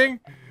anything,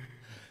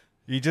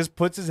 he just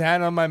puts his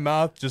hand on my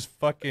mouth, just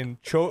fucking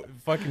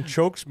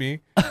chokes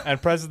me,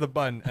 and presses the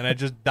button, and I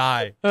just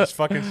die, just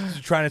fucking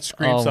trying to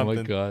scream something.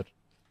 Oh my god!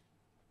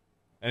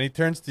 And he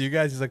turns to you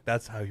guys. He's like,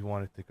 "That's how you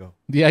want it to go."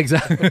 Yeah,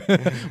 exactly.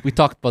 We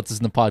talked about this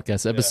in the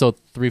podcast, episode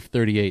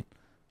 338.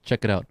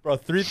 Check it out, bro.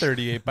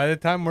 338. By the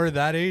time we're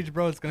that age,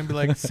 bro, it's gonna be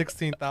like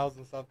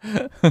 16,000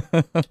 something.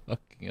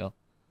 Fucking hell.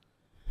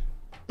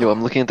 Yo,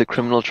 I'm looking at the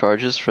criminal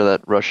charges for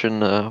that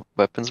Russian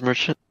weapons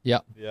merchant.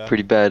 Yeah.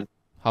 Pretty bad.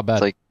 How bad?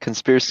 It's like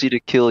conspiracy to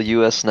kill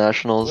U.S.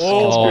 nationals,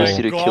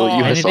 conspiracy to kill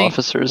U.S.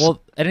 officers,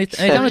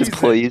 anytime it's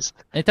employees,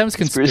 anytime it's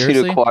conspiracy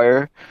to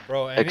acquire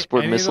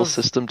export missile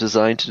system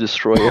designed to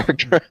destroy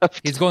aircraft.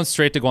 He's going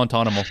straight to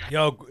Guantanamo.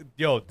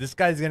 Yo, this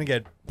guy's gonna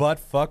get butt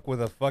fucked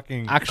with a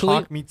fucking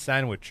cock meat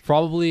sandwich.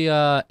 Probably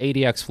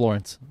ADX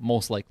Florence,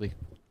 most likely.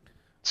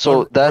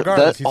 So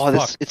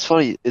it's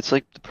funny. It's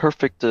like the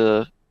perfect.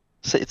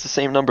 It's the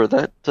same number.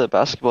 That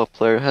basketball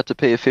player had to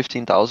pay a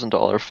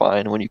 $15,000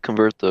 fine when you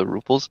convert the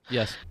rubles.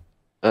 Yes.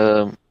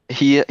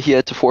 He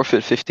had to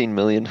forfeit 15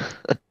 million.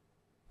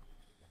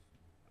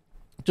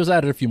 Just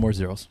added a few more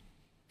zeros.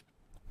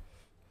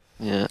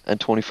 Yeah, and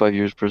 25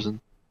 years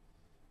prison.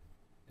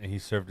 And he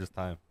served his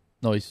time.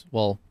 No, he's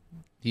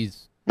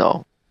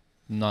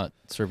not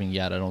serving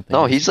yet. I don't think.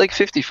 No, he's like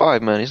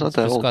 55, man. He's not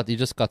that old. He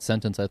just got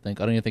sentenced. I think.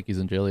 I don't even think he's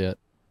in jail yet.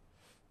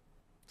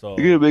 So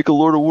you're gonna make a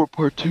Lord of War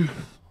Part 2.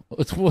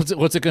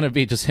 What's it gonna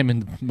be? Just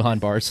him behind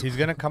bars. He's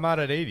gonna come out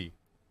at 80.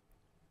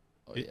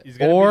 He's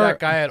gonna be that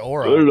guy at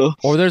Aura. I don't know.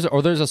 Or there's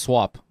a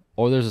swap.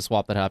 Or there's a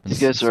swap that happens.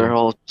 These guys are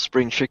all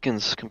spring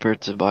chickens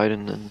compared to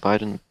Biden, and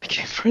Biden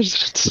became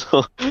president.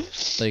 So,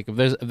 like,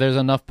 if there's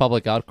enough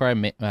public outcry,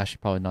 actually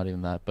probably not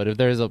even that. But if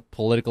there's a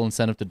political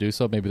incentive to do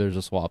so, maybe there's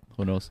a swap.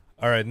 Who knows?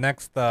 All right,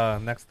 next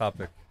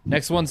topic.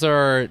 Next ones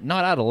are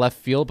not out of left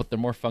field, but they're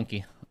more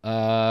funky.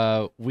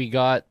 We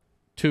got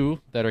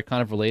two that are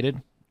kind of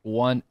related.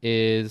 One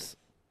is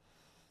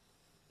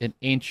an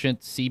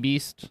ancient sea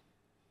beast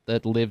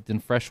that lived in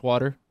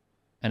freshwater,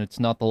 and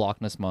it's not the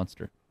Loch Ness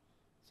Monster.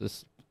 It's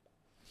this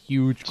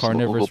huge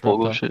carnivorous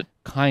reptile. Shit.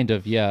 Kind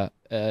of, yeah.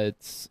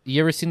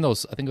 You ever seen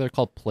those? I think they're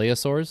called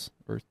plesiosaurs.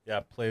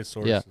 Yeah,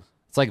 plesiosaurs. Yeah,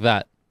 it's like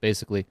that,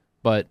 basically.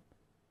 But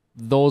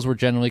those were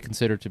generally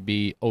considered to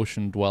be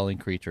ocean-dwelling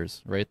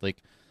creatures, right?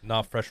 Like,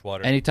 not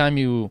freshwater. Anytime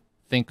you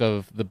think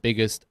of the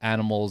biggest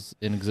animals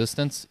in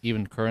existence,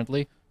 even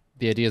currently,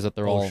 the idea is that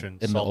they're all in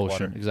the ocean.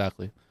 Water.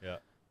 Exactly. Yeah.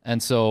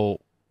 And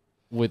so,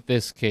 with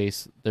this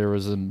case, there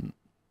was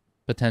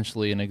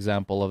potentially an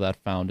example of that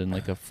found in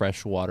like a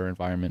freshwater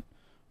environment,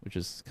 which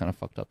is kind of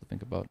fucked up to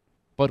think about,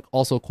 but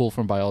also cool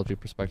from biology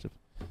perspective.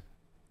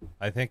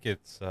 I think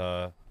it's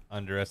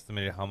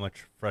underestimated how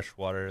much fresh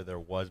water there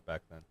was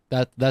back then.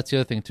 That's the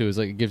other thing too, is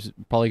like it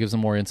probably gives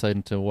them more insight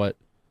into what,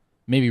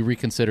 maybe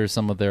reconsider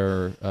some of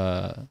their.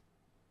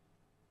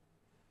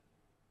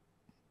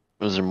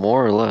 Was there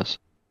more or less?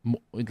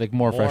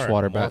 More fresh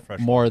water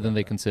more than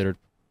they considered.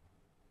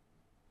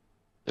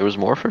 There was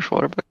more fresh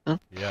water back then?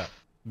 Yeah.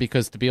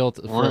 Because to be able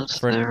to...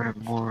 there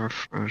more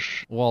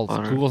fresh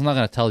water? Google's not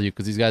going to tell you,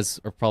 because these guys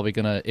are probably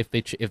going to... If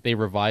they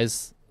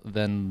revise,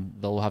 then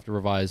they'll have to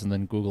revise, and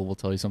then Google will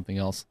tell you something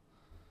else.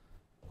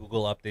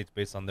 Google updates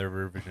based on their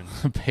revisions.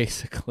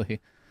 Basically.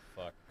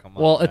 Fuck, come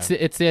on, well, man.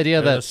 it's the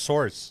idea that... the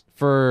source.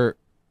 For,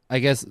 I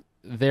guess,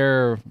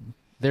 their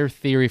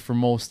theory for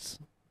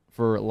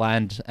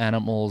land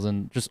animals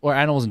or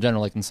animals in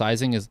general, like in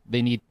sizing, is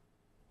they need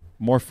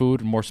more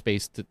food and more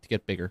space to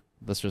get bigger.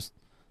 That's just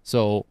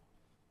so.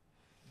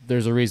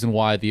 There's a reason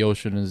why the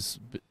ocean is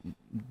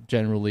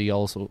generally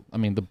also. I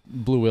mean, the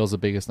blue whale is the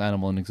biggest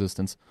animal in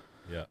existence.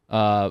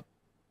 Yeah.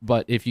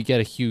 But if you get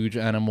a huge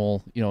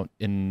animal,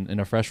 in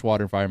a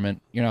freshwater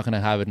environment, you're not going to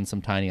have it in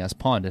some tiny ass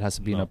pond. It has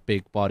to be in a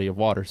big body of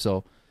water.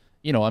 So,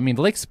 I mean,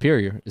 Lake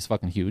Superior is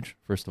fucking huge.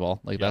 First of all,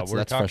 that's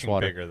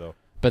freshwater. Bigger though.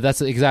 But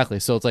that's exactly.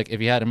 So it's like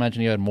if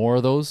imagine you had more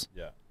of those,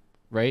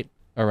 right,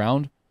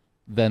 around,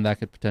 then that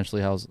could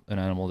potentially house an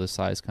animal this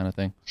size, kind of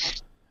thing.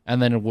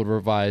 And then it would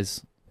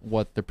revise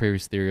what the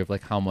previous theory of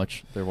like how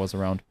much there was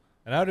around.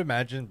 And I would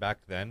imagine back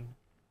then,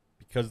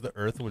 because the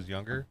Earth was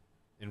younger,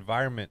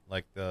 environment,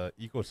 like the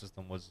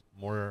ecosystem was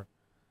more,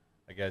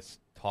 I guess,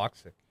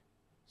 toxic.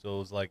 So it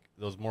was like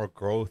there was more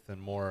growth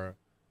and more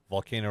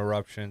volcano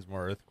eruptions,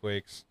 more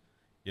earthquakes,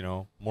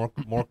 more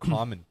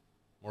common,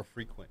 more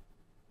frequent.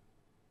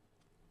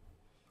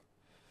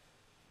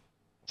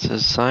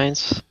 says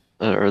science,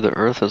 or the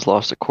Earth has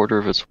lost a quarter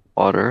of its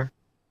water.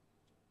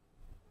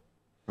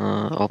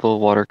 Although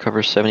water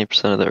covers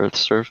 70% of the Earth's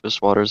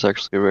surface, water is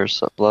actually a rare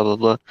blah blah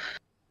blah.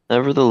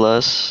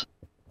 Nevertheless,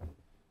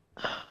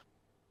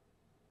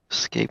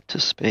 escape to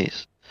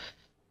space.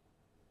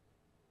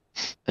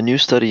 A new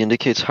study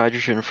indicates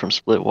hydrogen from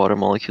split water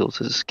molecules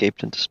has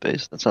escaped into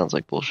space. That sounds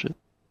like bullshit.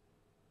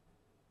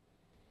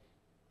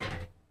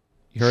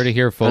 You heard it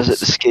here, folks. How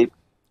does it escape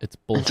it's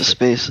bullshit. into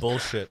space?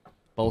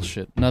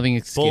 Bullshit. Nothing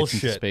escapes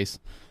into space.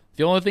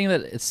 The only thing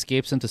that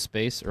escapes into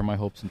space are my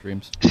hopes and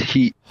dreams.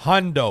 Heat.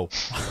 Hundo.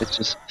 It's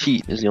just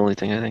heat is the only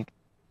thing, I think.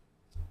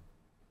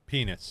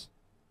 Penis.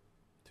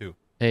 2.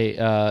 Hey,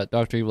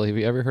 Dr. Evil, have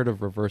you ever heard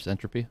of reverse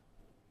entropy?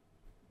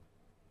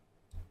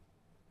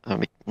 I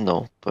mean,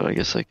 no, but I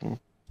guess I can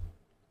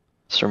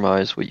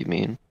surmise what you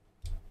mean.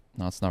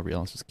 No, it's not real.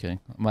 I was just kidding.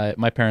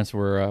 My parents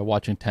were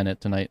watching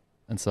Tenet tonight,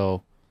 and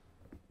so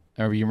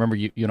I remember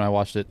you and I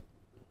watched it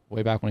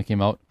way back when it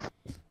came out.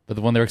 But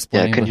the one they were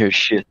explaining. Yeah, I couldn't hear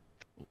shit.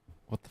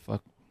 What the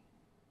fuck?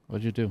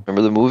 What'd you do?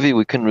 Remember the movie?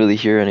 We couldn't really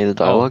hear any of the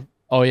dialogue.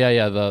 Oh yeah.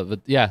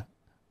 Yeah.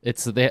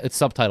 It's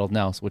subtitled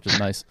now, which is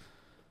nice.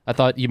 I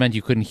thought you meant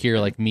you couldn't hear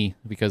like me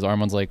because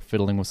Armand's like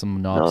fiddling with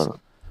some knobs.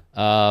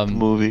 No.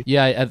 Movie.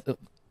 Yeah.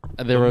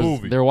 They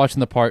were watching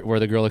the part where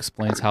the girl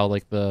explains how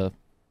like the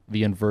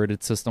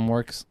inverted system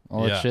works,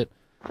 all that shit,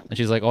 and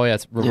she's like, "Oh yeah,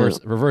 it's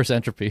reverse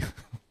entropy."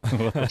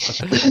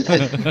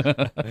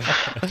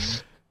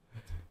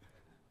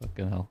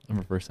 Fucking hell,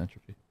 reverse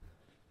entropy.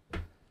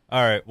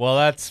 All right, well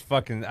that's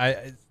fucking.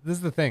 This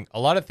is the thing. A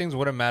lot of things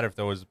wouldn't matter if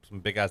there was some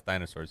big ass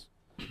dinosaurs.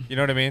 You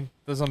know what I mean?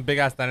 There's some big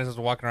ass dinosaurs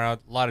walking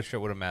around. A lot of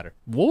shit wouldn't matter.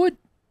 What would?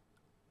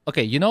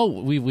 Okay, you know,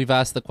 we've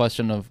asked the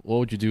question of what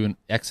would you do in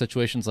X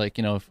situations, like,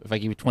 you know, if I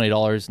give you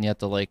 $20 and you have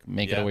to like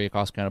make it away your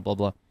cost, kind of blah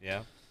blah.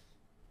 Yeah.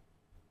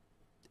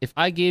 If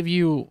I gave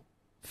you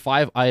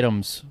 5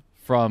 items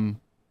from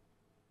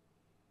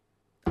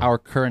our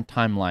current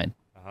timeline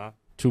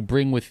to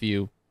bring with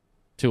you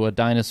to a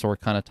dinosaur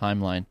kind of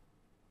timeline.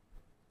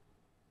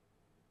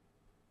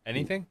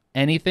 Anything?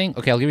 Anything?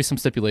 Okay, I'll give you some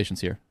stipulations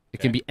here. It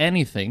can be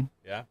anything.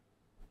 Yeah.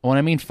 When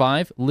I mean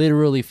 5,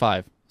 literally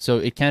 5. So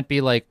it can't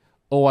be like,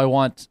 oh, I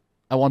want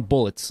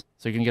bullets,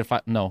 so you're gonna get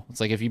 5. No, it's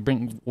like if you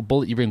bring a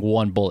bullet, you bring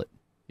 1 bullet.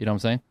 You know what I'm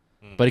saying?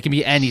 But it can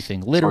be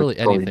anything, literally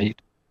anything.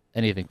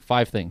 Anything.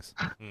 5 things.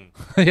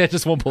 Yeah,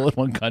 just 1 bullet,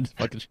 1 gun. Just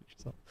fucking shoot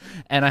yourself.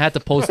 And I had to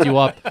post you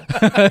up.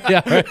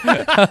 Yeah, right.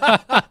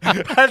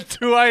 Had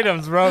 2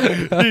 items, bro.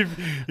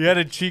 You had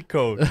a cheat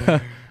code.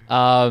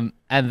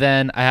 And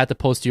then I had to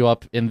post you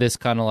up in this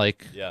kind of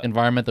like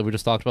environment that we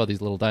just talked about,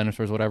 these little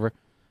dinosaurs, whatever.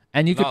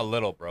 And you not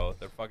little, bro.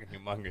 They're fucking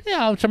humongous.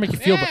 Yeah, I'm trying to make you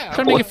feel. Trying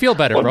to make you feel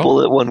better, 1 bro.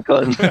 1 bullet, 1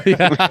 gun.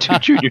 2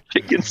 junior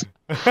chickens.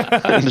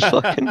 And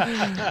fucking.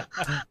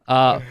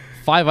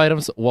 5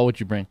 items. What would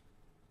you bring?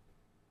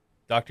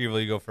 Dr. Evil,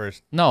 you go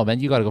first. No, man,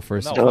 you gotta go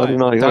first. No,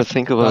 I gotta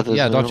think about this.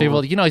 Yeah, Dr.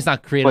 Evil, you know he's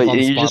not creative. Wait, on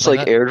the you spot just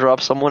like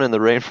airdrop someone in the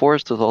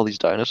rainforest with all these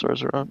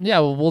dinosaurs around? Yeah,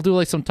 we'll do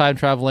like some time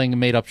traveling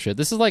made up shit.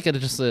 This is like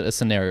just a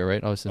scenario,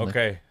 right? Obviously.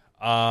 Okay.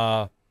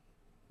 Well,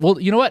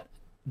 you know what?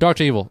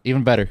 Dr. Evil,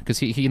 even better, because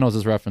he knows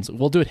his reference.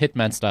 We'll do it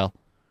Hitman style,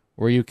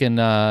 where you can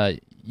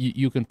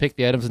you can pick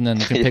the items and then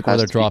you can pick where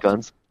they're dropped.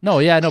 Guns. No,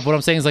 yeah, no. But what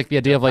I'm saying is like the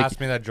idea of like pass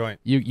me that joint.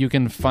 You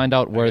can find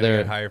out where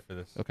they're higher for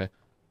this. Okay.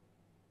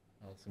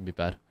 Oh, it's gonna be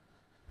bad.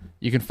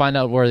 You can find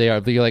out where they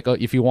are. But you're like, oh,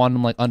 if you want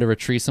them like under a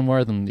tree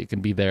somewhere, then it can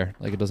be there.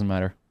 Like it doesn't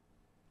matter.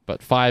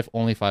 But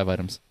only 5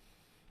 items.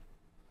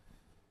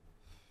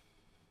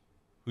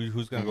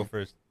 Who's gonna go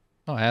first?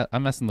 Oh,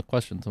 I'm asking the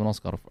question. Someone else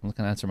got. I'm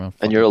gonna answer my own.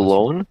 And you're question.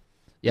 alone?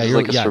 Yeah,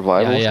 you're like a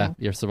survival. Yeah,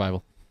 you're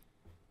survival.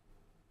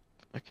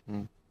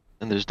 And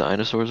there's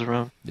dinosaurs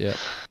around. Yeah.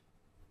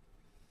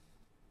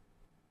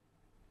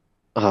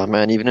 Oh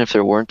man, even if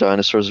there weren't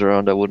dinosaurs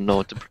around, I wouldn't know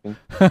what to bring.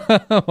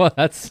 Well,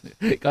 that's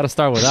gotta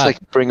start with Just that.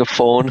 like bring a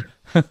phone.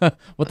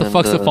 What the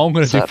fuck's the phone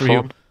gonna do for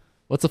you? Phone.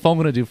 What's the phone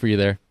gonna do for you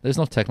there? There's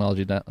no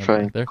technology there. Try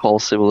and call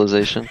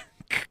civilization.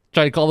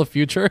 Try to call the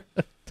future.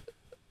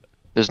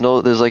 There's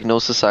like no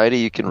society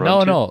you can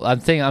run to. No.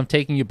 I'm saying I'm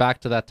taking you back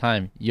to that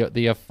time. You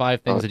have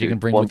 5 things that you can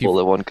bring with you. 1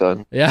 bullet, 1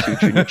 gun. Yeah. 2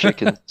 junior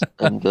chickens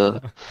and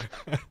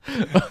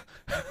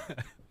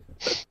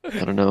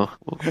I don't know.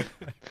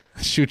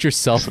 Shoot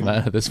yourself,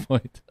 man. At this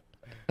point.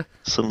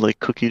 Some like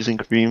cookies and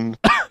cream.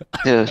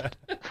 Yeah.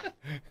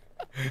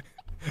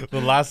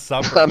 The Last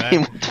Supper. I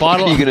mean, what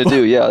are you gonna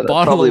do? Yeah, that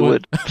probably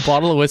would.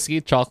 Bottle of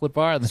whiskey, chocolate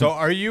bar. And then so,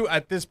 are you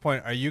at this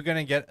point? Are you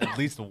gonna get at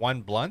least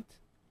 1 blunt?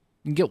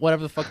 you can get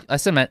whatever the fuck. I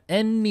said, man,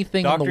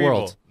 anything Dr. in the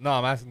world. Evil. No,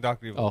 I'm asking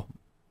Dr. Evil. Oh.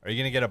 Are you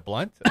gonna get a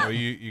blunt, or are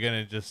you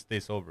gonna just stay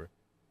sober?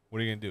 What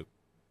are you gonna do?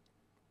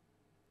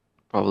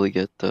 Probably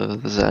get the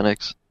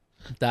Xanax.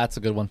 That's a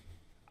good one.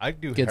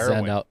 I'd do Get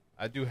heroin. Xan out.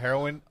 I'd do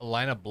heroin, a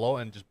line of blow,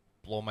 and just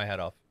blow my head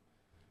off.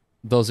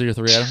 Those are your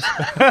 3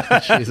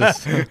 items?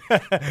 Jesus.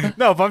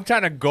 No, if I'm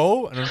trying to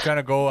go and I'm trying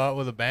to go out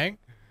with a bang,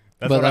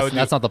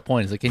 that's not the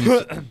point. Is it? Can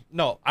you?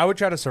 No, I would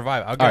try to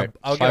survive.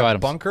 I'll get a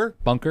bunker.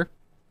 Bunker.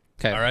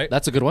 Okay. All right.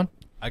 That's a good one.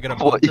 I get a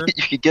bunker.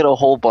 You could get a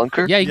whole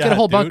bunker? Yeah, you can get a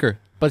whole dude. bunker.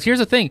 But here's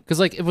the thing, because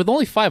like with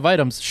only 5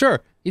 items,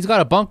 sure, he's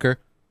got a bunker.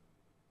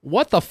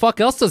 What the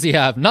fuck else does he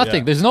have?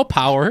 Nothing. Yeah. There's no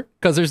power,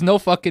 because there's no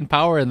fucking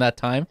power in that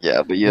time.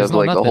 Yeah, but you have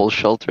like a whole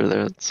shelter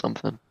there. That's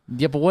something.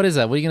 Yeah, but what is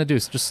that? What are you gonna do?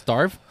 Just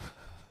starve?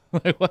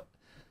 Like what?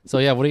 So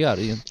yeah, what do you got?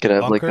 You could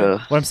have like a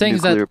what I'm saying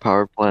is that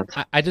power plant.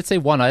 I did say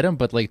 1 item,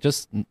 but like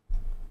just that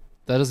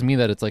doesn't mean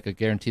that it's like a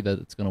guarantee that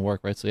it's gonna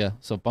work, right? So yeah,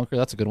 so bunker,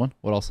 that's a good one.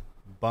 What else?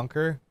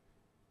 Bunker.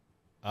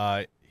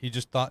 He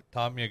just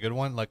taught me a good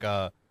one, like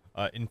a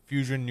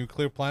infusion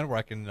nuclear plant where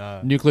I can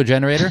nuclear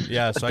generator.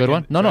 Yeah, so good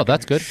one. No,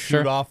 that's good.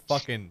 Shoot off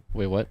fucking.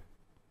 Wait, what?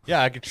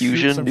 Yeah, I could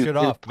shoot some shit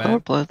off, man.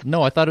 Plant?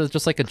 No, I thought it was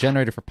just like a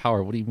generator for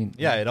power. What do you mean?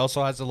 Yeah, it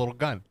also has a little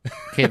gun.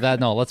 Okay,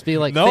 let's be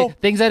like no?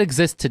 Things that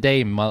exist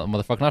today,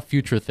 motherfucker, not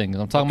future things.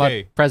 I'm talking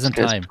about present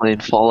time. Playing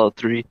Fallout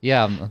 3.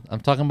 Yeah,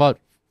 I'm talking about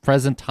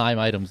present time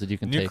items that you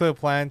can take. Nuclear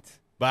plant,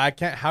 but I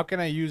can't. How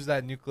can I use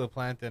that nuclear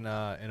plant in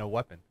a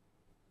weapon?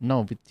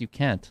 No, but you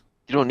can't.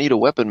 You don't need a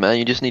weapon, man.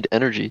 You just need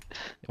energy.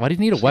 Why do you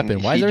need a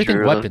weapon? Why is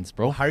everything weapons,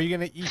 bro? How are you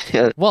gonna eat?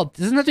 Yeah. Well,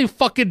 doesn't that do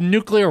fucking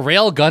nuclear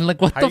railgun? Like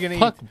what the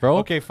fuck, bro?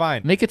 Okay,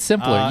 fine. Make it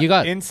simpler. You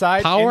got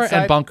power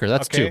and bunker.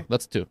 That's two.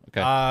 That's two.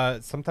 Okay.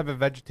 Some type of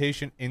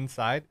vegetation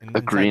inside. A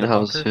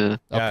greenhouse. Yeah.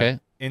 Okay.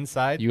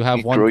 Inside. You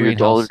have one grow greenhouse.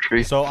 Your Dollar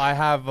Tree. So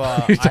I'm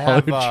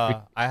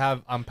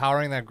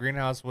powering that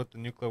greenhouse with the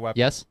nuclear weapon.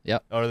 Yes. Yeah.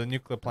 Or the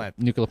nuclear plant.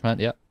 Nuclear plant.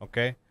 Yeah.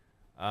 Okay.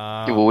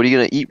 Yeah, well, what are you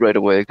gonna eat right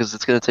away? Because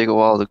it's gonna take a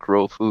while to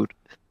grow food.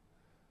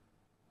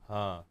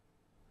 A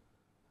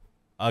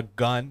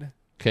gun.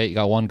 Okay, you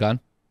got 1 gun.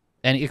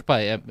 And you can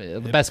buy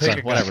the best gun,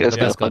 whatever. The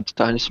best gun.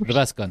 The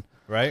best gun.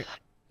 Right?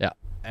 Yeah.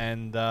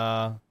 And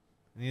I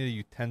need a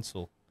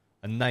utensil.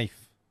 A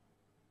knife.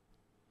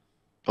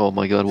 Oh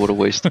my god, what a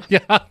waste.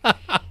 Yeah.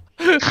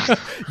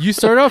 You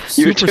start off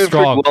super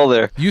strong. Well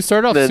there. You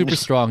start off super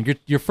strong.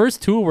 Your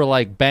first 2 were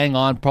like bang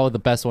on, probably the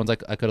best ones I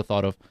could have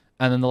thought of.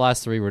 And then the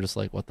last 3 were just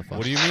like, what the fuck?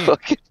 What do you mean?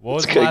 What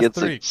was the last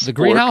 3? The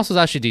greenhouse was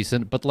actually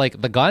decent, but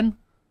like the gun?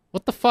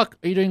 What the fuck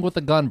are you doing with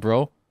the gun,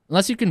 bro?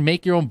 Unless you can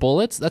make your own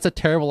bullets, that's a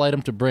terrible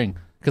item to bring.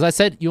 Because I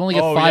said you only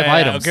get 5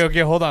 items.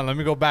 Okay, hold on. Let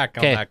me go back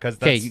on that.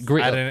 Okay,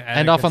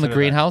 end off on the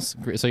greenhouse.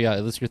 So yeah,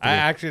 that's your 3. I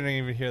actually didn't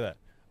even hear that.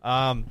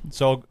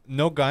 So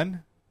no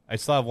gun. I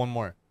still have 1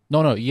 more.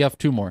 No, you have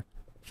 2 more.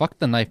 Fuck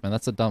the knife, man.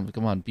 That's a dumb.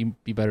 Come on,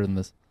 be better than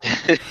this.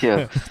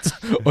 Yeah.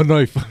 A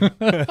knife.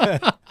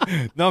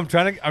 No, I'm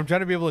trying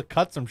to be able to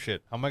cut some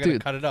shit. How am I gonna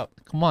cut it up?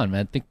 Come on,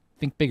 man. Think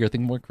bigger.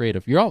 Think more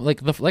creative. You're all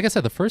like I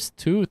said, the first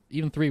 2,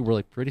 even 3 were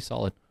like pretty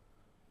solid.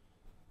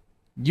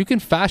 You can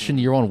fashion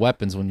your own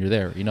weapons when you're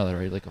there. You know that,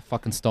 right? Like a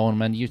fucking stone,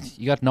 man. You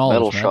got knowledge,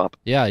 Metal man. shop.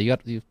 Yeah, you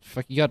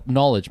got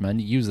knowledge, man.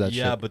 You use that shit.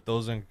 Yeah, but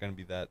those aren't gonna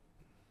be that.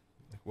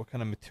 Like, what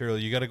kind of material?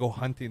 You gotta go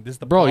hunting. This is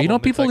the bro. problem. You know,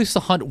 people used to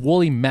hunt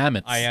woolly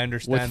mammoths. I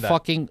understand with that.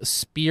 Fucking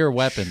spear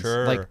weapons,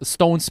 sure. like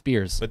stone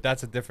spears. But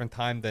that's a different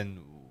time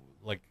than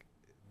like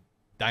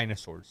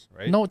dinosaurs,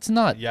 right? No, it's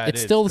not. Yeah,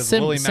 it's still the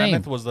same. Woolly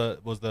mammoth was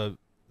the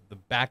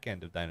back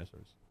end of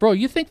dinosaurs. Bro,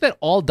 you think that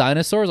all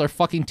dinosaurs are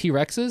fucking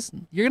T-Rexes?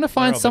 You're gonna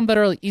find some that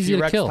are like, easy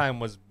to kill. T-Rex time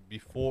was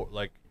before,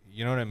 like,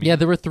 you know what I mean? Yeah,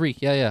 there were 3.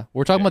 Yeah.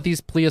 We're talking about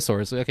these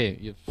plesiosaurs.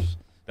 Okay,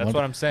 that's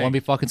what I'm saying. Want to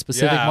be fucking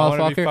specific, yeah,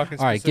 motherfucker?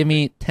 All right, give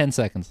me 10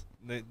 seconds.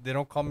 They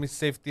don't call me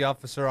safety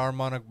officer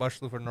Armand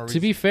Akbashlu for no reason. To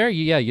be fair,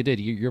 you did.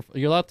 You're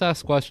allowed to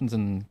ask questions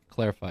and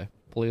clarify.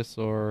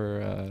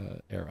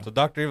 Plesiosaur era. So,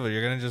 Dr. Evil,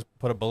 you're gonna just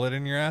put a bullet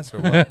in your ass or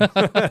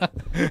what?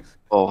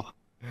 Oh,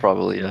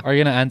 probably, yeah. Are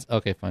you gonna answer?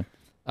 Okay, fine.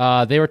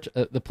 They were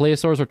the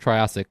plesiosaurs were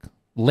Triassic,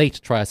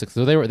 late Triassic.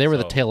 So they were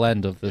the tail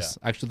end of this.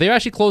 Yeah. Actually, they're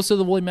actually closer to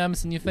the woolly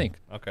mammoths than you think.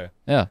 Okay.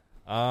 Yeah.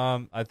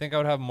 I think I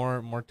would have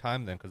more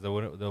time then because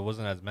there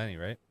wasn't as many,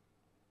 right?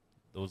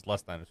 There was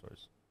less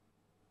dinosaurs.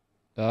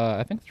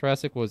 I think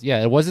Triassic was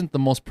it wasn't the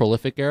most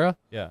prolific era.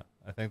 Yeah,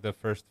 I think the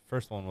first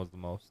one was the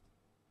most.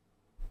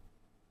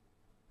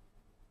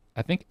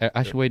 I think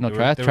actually wait, no,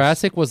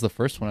 Triassic was the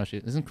first one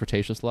actually. Isn't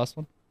Cretaceous the last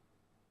one?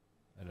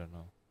 I don't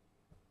know.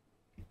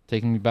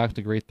 Taking me back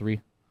to grade 3.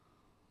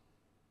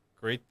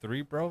 Grade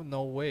 3, bro?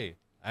 No way.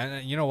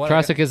 And you know what?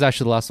 Jurassic is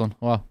actually the last one.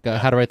 Wow,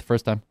 had it right the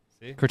first time.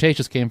 See?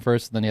 Cretaceous came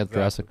first, then you had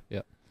Jurassic.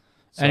 Yeah.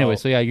 So, anyway,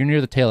 so yeah, you're near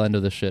the tail end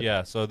of this shit.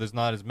 Yeah, so there's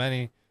not as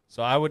many.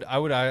 So I would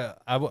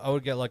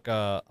get like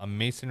a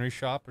masonry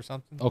shop or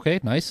something. Okay,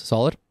 nice,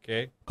 solid.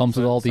 Okay. Comes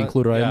with all the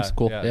included items.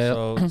 Cool.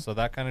 Yeah. So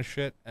that kind of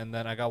shit, and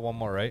then I got 1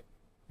 more, right?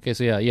 Okay,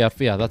 so yeah,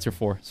 that's your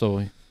 4.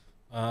 So.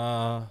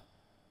 Hold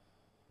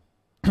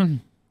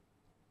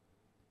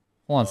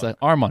on a sec.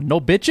 Armand,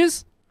 no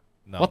bitches?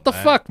 No. What the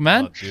fuck,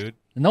 man? No, dude.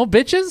 No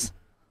bitches?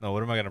 No,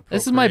 what am I gonna?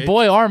 This is my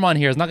boy Armand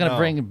here. He's not gonna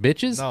bring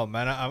bitches. No,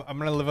 man. I'm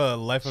gonna live a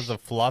life as a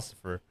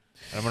philosopher,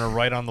 and I'm gonna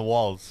write on the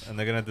walls, and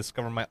they're gonna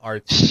discover my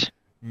art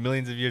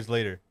millions of years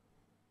later.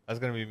 That's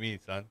gonna be me,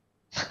 son.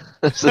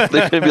 So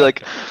they're gonna be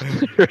like,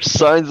 there are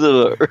signs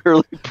of an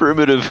early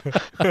primitive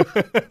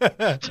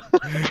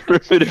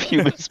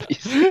human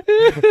species.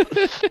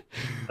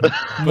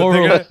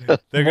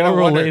 They're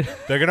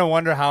gonna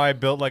wonder how I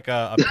built like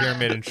a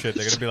pyramid and shit.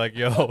 They're gonna be like,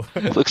 yo,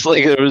 looks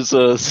like there was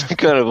some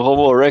kind of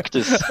Homo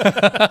erectus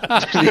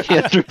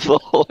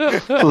Neanderthal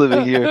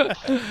living here.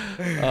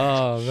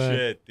 Oh man,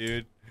 shit,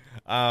 dude.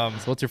 So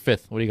what's your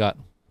fifth? What do you got?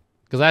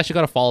 Because I actually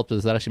got a follow up to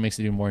this. That actually makes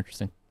it even more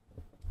interesting.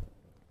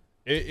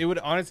 It would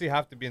honestly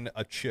have to be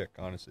a chick,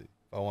 honestly.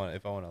 If I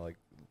want to like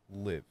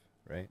live,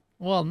 right?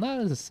 Well, not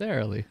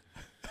necessarily.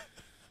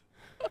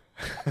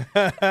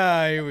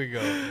 Here we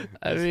go.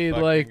 I mean,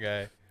 like,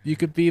 guy. you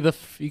could be the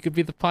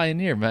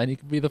pioneer, man. You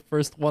could be the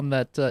first one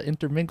that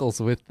intermingles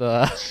with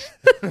the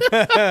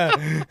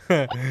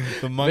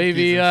monkeys.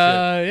 Maybe,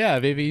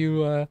 maybe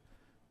you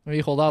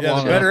maybe hold out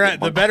long.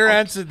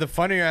 The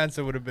funnier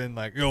answer would have been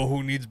like, "Yo,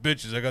 who needs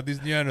bitches? I got these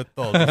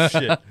Neanderthals and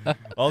shit.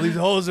 All these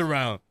hoes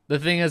around." The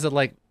thing is that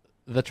like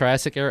the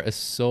Triassic era is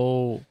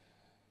so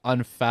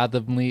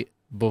unfathomably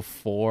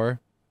before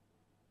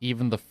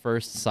even the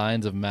first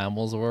signs of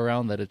mammals were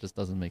around that it just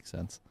doesn't make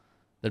sense.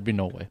 There'd be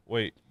no way.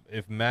 Wait,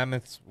 if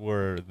mammoths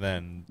were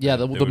then... Yeah,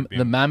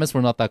 the mammoths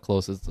were not that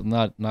close. It's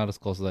not as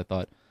close as I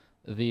thought.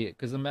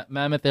 Because the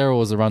mammoth era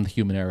was around the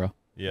human era.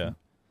 Yeah.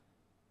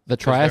 The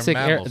Triassic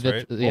era...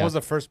 Right? What was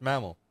the first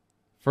mammal?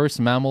 First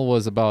mammal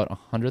was about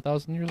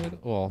 100,000 years ago?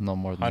 Well, no,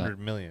 more than 100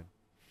 million.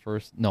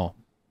 First... No.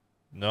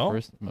 No?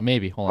 First,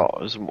 maybe. Hold on. Oh,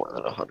 it was more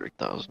than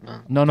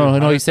 100,000.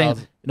 No. He's saying...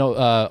 No,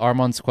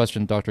 Armand's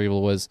question, Dr.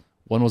 Evil, was...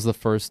 When was the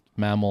first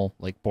mammal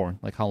like born?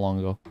 Like how long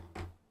ago?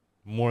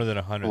 More than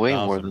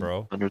 100,000,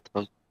 bro.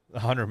 100,000.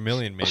 100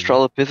 million, maybe.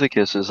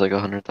 Australopithecus is like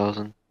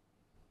 100,000.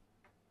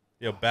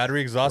 Yo,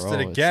 battery exhausted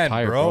again,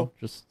 tired, bro.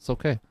 Just it's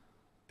okay.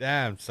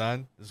 Damn,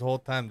 son. This whole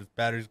time, this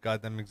battery's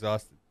goddamn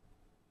exhausted.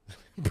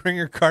 Bring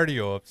your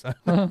cardio up, son.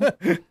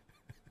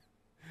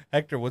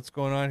 Hector, what's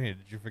going on here?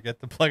 Did you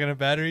forget to plug in a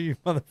battery, you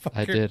motherfucker?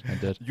 I did.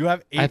 You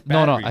have 8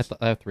 batteries. No,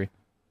 I have 3.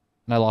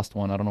 And I lost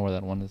one. I don't know where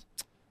that one is.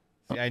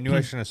 See, I knew I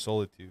shouldn't have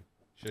sold it to you.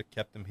 Should have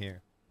kept them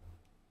here.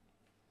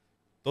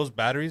 Those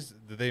batteries,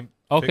 did they...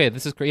 Okay,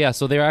 this is great. Yeah,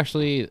 so they're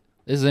actually...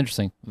 This is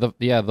interesting.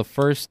 The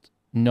first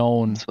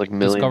known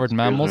discovered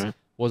mammals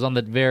was on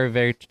the very,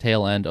 very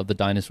tail end of the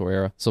dinosaur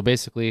era. So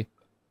basically,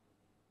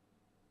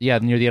 yeah,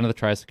 near the end of the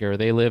Triassic era.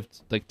 They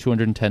lived like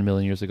 210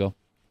 million years ago.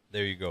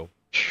 There you go.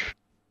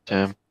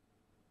 Damn.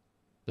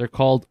 They're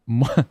called...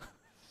 the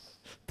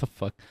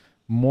fuck?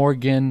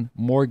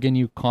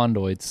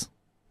 Morganucondoids.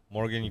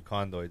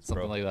 Morganucondoids, bro.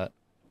 Something like that.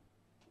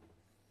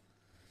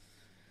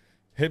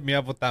 Hit me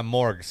up with that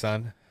morgue,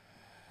 son.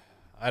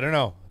 I don't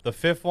know. The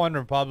fifth one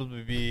would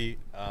probably be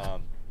a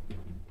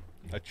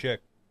chick.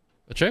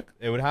 A chick?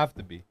 It would have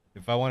to be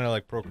if I want to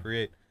like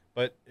procreate.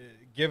 But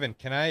given,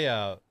 can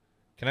I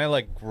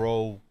like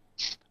grow?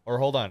 Or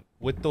hold on,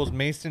 with those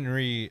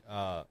masonry.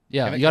 Yeah,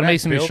 you got a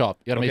masonry shop.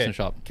 You got a masonry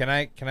shop. Can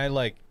I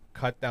like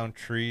cut down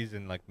trees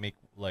and like make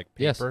like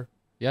paper?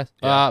 Yes.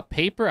 Yeah.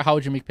 Paper. How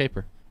would you make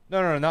paper?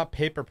 No, not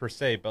paper per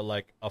se, but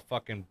like a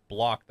fucking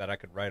block that I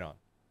could write on.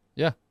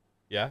 Yeah.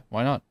 Yeah?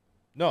 Why not?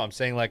 No, I'm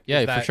saying like...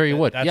 Yeah, for sure you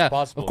would. That's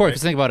possible, of course. Right?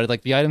 Just think about it.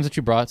 Like the items that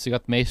you brought, so you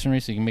got the masonry,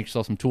 so you can make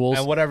yourself some tools.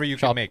 And whatever you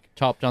can make.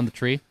 Chop down the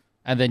tree.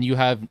 And then you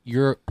have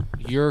your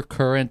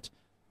current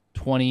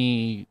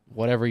 20,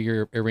 whatever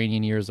your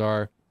Iranian years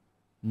are,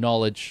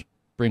 knowledge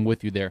bring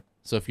with you there.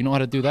 So if you know how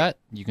to do that,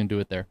 you can do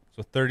it there.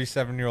 So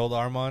 37-year-old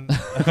Armand?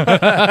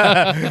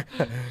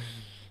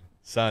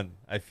 Son,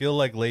 I feel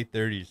like late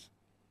 30s.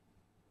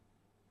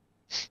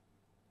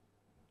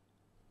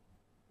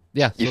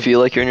 Yeah. You feel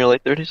like you're in your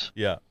late 30s?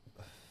 Yeah.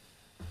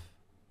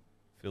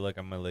 Feel like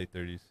I'm in my late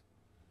 30s.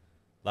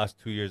 Last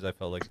 2 years I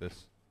felt like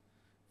this.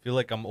 Feel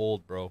like I'm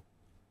old, bro.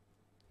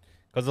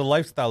 Because the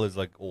lifestyle is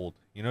like old.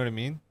 You know what I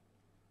mean?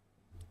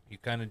 You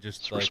kind of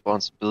just like...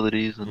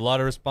 responsibilities. A lot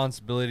of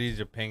responsibilities.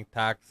 You're paying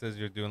taxes.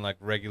 You're doing like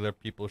regular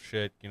people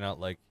shit. You're not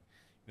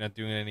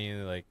doing any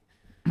like,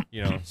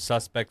 you know,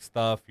 suspect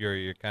stuff.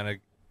 You're kind of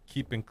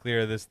keeping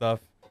clear of this stuff.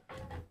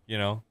 You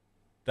know?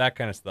 That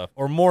kind of stuff.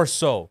 Or more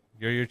so.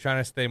 You're trying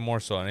to stay more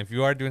so. And if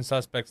you are doing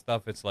suspect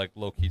stuff, it's like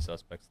low-key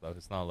suspect stuff.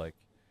 It's not like,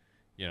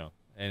 you know,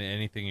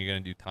 anything you're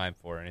going to do time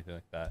for or anything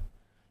like that.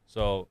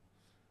 So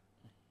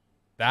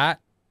that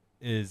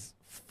is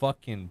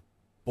fucking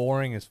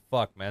boring as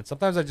fuck, man.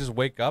 Sometimes I just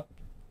wake up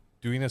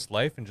doing this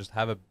life and just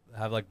have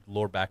like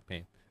lower back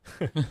pain.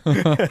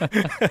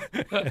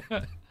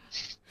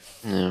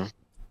 Yeah.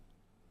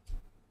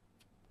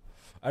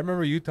 I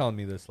remember you telling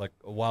me this like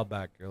a while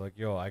back. You're like,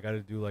 yo, I got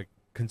to do like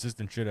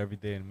consistent shit every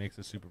day and it makes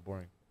it super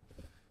boring.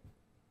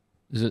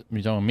 Is it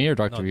you talking me or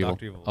Dr. Evil?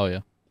 Dr. Evil. Oh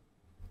yeah.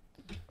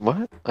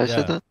 What? I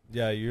said that?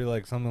 Yeah, you're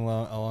like something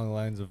along the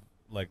lines of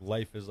like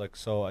life is like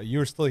so. You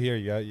were still here.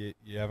 You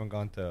haven't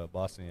gone to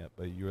Boston yet,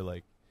 but you were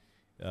like,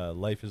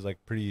 life is like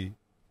pretty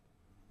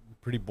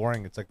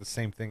boring. It's like the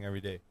same thing every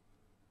day.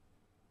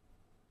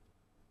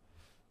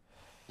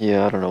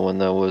 Yeah, I don't know when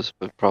that was,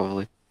 but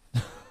probably.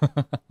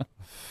 It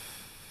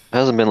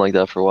hasn't been like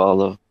that for a while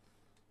though.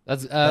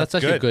 That's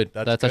actually good.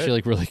 That's actually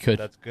like really good.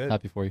 That's good.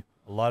 Happy for you.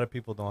 A lot of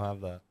people don't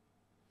have that,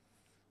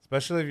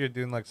 especially if you're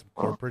doing like some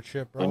corporate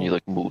shit, bro. When you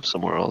like move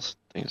somewhere else,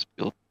 things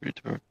feel pretty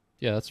different.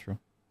 Yeah, that's true.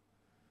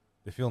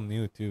 They feel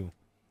new too.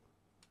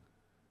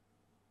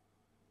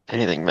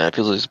 Anything, man. It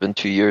feels like it's been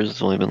 2 years.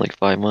 It's only been like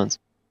 5 months.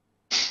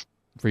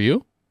 For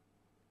you?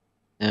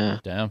 Yeah.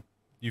 Damn.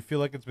 You feel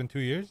like it's been 2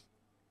 years?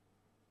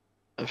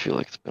 I feel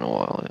like it's been a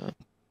while, yeah.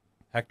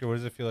 Hector, what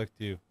does it feel like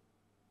to you?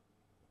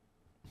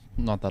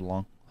 Not that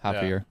long. Half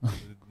a year.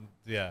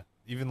 Yeah,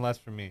 even less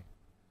for me.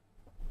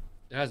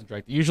 It hasn't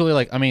dragged. Usually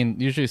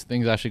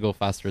things actually go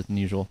faster than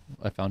usual,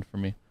 I found for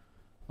me.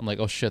 I'm like,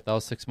 oh shit, that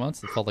was 6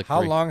 months? It felt like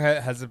How 3. long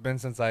has it been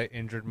since I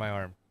injured my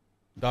arm?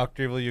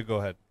 Dr. Evil, you go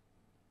ahead.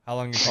 How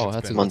long you think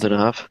it's been? Month and a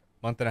half.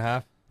 Month and a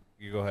half?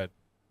 You go ahead.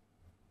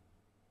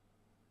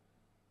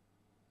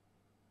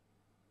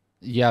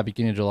 Yeah,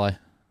 beginning of July.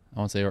 I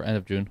want to say, or end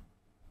of June.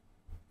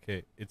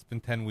 Okay, it's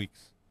been 10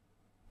 weeks.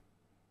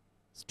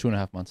 It's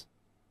 2.5 months.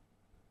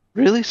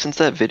 Really? Since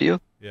that video?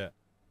 Yeah.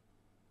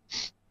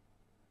 It's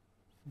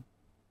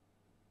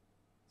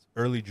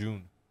early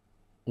June.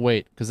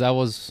 Wait, because that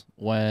was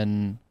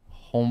when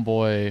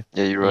Homeboy...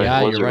 Yeah, you're right.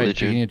 Yeah, it was you're early right.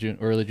 June. Beginning of June,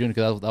 early June,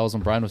 because that was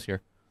when Brian was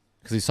here.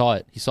 Because he saw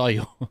it. He saw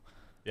you.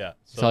 Yeah.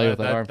 So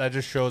that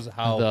just shows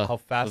how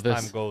fast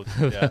time goes.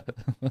 Yeah.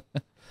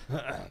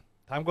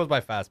 Time goes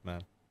by fast,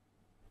 man.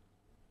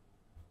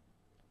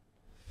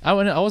 I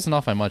wasn't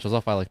off by much. I was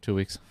off by like 2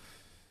 weeks.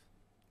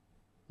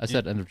 I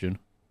said end of June.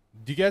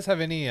 Do you guys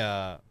have any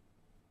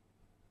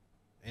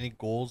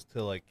goals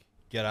to like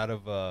get out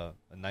of a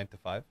 9 to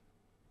 5?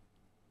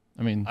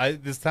 I mean,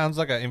 this sounds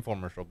like an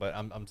infomercial, but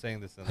I'm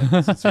saying this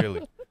like,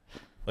 sincerely.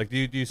 Like, do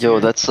you?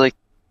 Yo, that's like.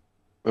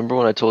 Remember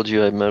when I told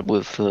you I met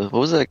with what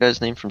was that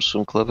guy's name from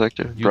Swim Club,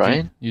 Hector?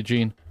 Brian?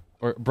 Eugene.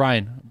 Or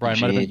Brian. Brian.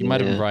 You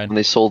might have been Brian.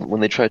 When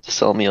they tried to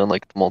sell me on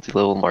like the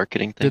multi-level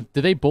marketing thing.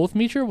 Did they both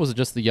meet you, or was it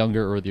just the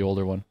younger or the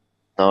older one?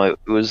 No, it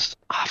was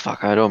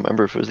fuck, I don't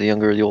remember if it was the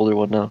younger or the older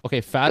one now.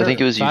 Okay, fatter. I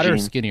think it was fatter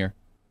Eugene. or skinnier?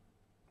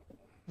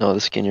 No,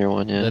 the skinnier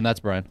one, yeah. Then that's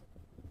Brian.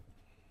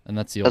 And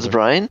that's the older. That's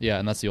Brian? Yeah,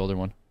 and that's the older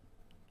one.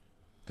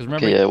 Because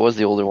remember, okay, yeah, it was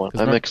the older one.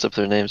 I mixed up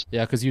their names.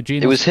 Yeah, because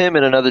Eugene. It was him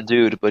and another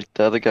dude, but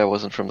the other guy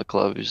wasn't from the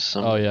club. He was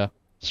some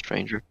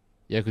stranger.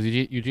 Yeah, because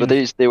Eugene.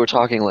 But they were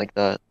talking like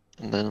that,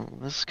 and then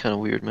this is kind of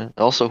weird, man.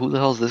 Also, who the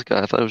hell is this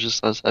guy? I thought it was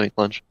just us having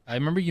lunch. I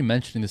remember you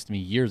mentioning this to me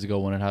years ago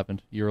when it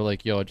happened. You were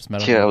like, "Yo, I just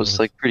met him." Yeah, I was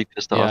like pretty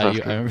pissed off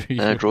after. I remember.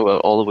 And I drove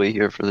out all the way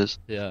here for this.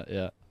 Yeah,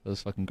 it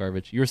was fucking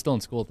garbage. You were still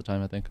in school at the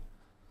time, I think.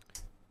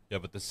 Yeah,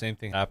 but the same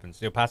thing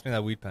happens. Yo, pass me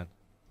that weed pen.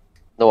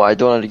 No, I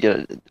don't have to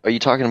get it. Are you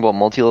talking about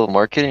multi-level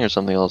marketing or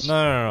something else?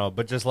 No.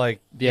 But just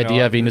like the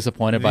idea of being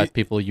disappointed by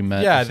people you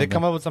met. Yeah, they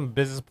come up with some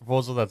business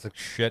proposal that's like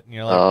shit, and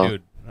you're like,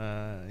 dude,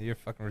 you're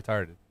fucking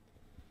retarded.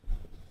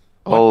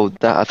 Oh,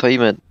 that I thought you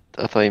meant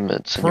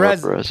Senor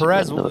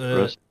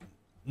Perez.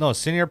 No,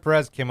 Senor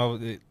Perez came up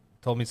with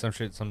told me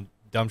some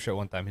dumb shit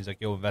one time. He's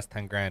like, yo, invest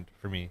 10 grand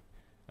for me,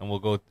 and we'll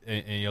go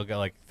and you'll get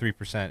like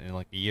 3% in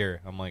like a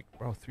year. I'm like,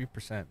 bro,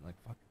 3%, like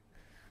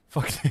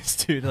fuck this,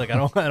 dude. Like I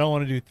don't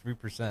want to do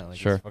 3%.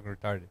 Like it's fucking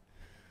retarded.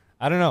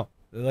 I don't know,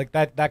 like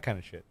that kind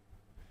of shit.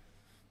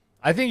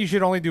 I think you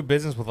should only do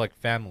business with like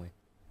family,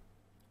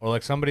 or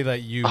like somebody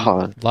that you. A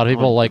lot of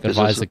people like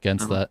advise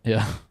against that.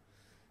 Yeah.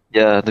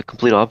 Yeah, the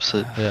complete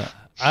opposite. Yeah.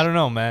 I don't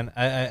know, man.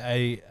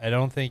 I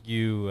don't think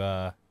you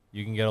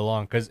can get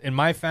along, because in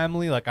my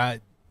family, like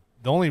the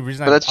only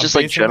reason. But that's just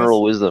like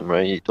general wisdom,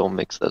 right? You don't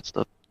mix that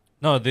stuff.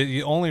 No,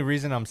 the only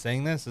reason I'm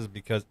saying this is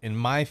because in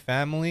my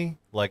family,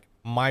 like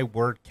my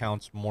word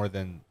counts more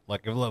than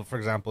like if, for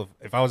example,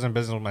 if I was in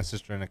business with my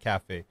sister in a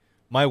cafe,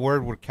 my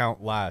word would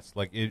count last.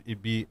 Like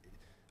it'd be,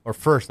 or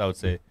first, I would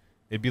say.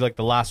 It'd be like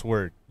the last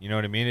word. You know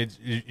what I mean?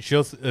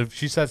 If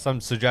she says some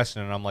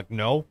suggestion and I'm like,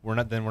 no, we're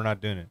not, then we're not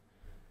doing it.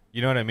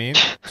 You know what I mean?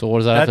 So what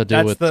does that have to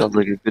do with? Sounds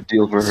like a good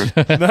deal for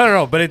her.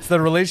 No, but it's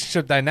the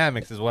relationship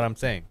dynamics is what I'm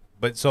saying.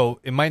 But so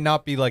it might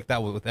not be like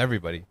that with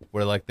everybody,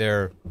 where like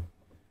they're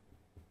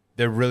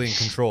really in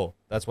control.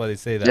 That's why they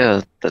say that.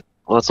 Yeah,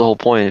 that's the whole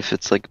point. If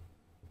it's like,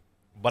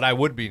 but I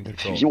would be in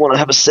control. If you want to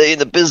have a say in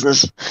the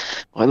business,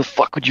 why the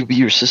fuck would you be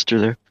your sister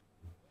there?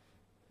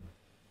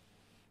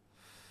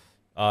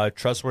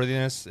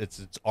 Trustworthiness.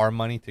 It's our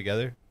money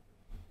together.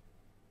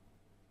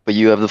 But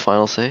you have the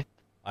final say?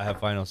 I have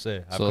final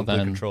say. I have so complete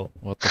then, control.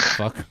 What the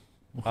fuck?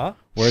 Huh?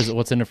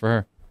 What's in it for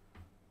her?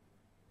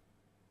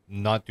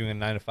 Not doing a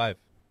 9 to 5.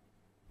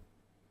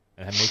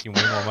 And making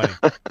way more money.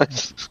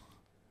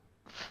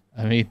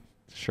 I mean,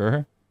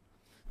 sure.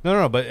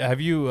 No, but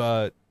have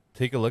you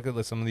take a look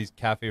at some of these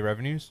cafe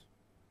revenues?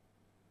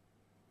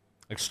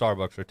 Like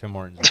Starbucks or Tim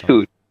Hortons. Or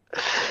dude,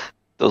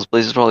 those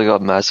places probably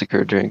got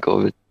massacred during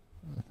COVID.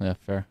 Yeah,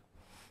 fair.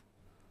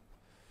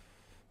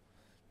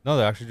 No,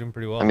 they're actually doing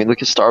pretty well. I mean,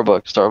 look at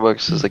Starbucks.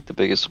 Starbucks is like the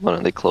biggest one,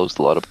 and they closed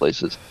a lot of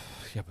places.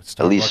 Yeah, but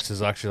Starbucks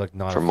is actually like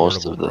not for affordable,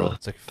 most of bro.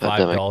 It's like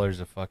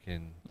 $5 a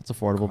fucking. That's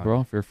affordable,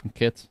 bro. If you're from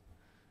Kits.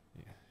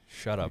 Yeah.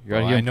 Shut up, bro.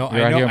 I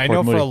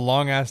know for a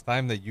long ass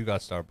time that you got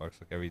Starbucks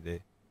like every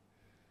day.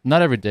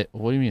 Not every day.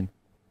 What do you mean?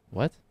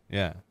 What?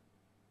 Yeah.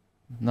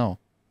 No.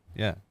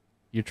 Yeah.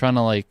 You're trying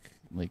to like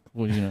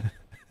well,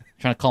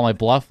 trying to call my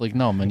bluff. Like,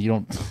 no, man, you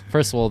don't.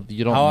 First of all,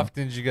 you don't. How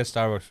often did you get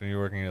Starbucks when you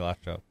were working your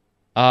last job?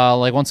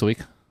 Like once a week.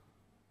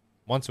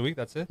 Once a week,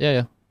 that's it?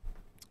 Yeah.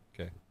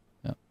 Okay.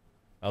 Yeah.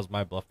 That was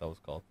my bluff that was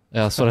called.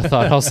 Yeah, that's what I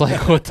thought. I was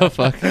like, what the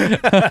fuck?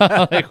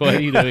 Like, what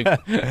are you doing?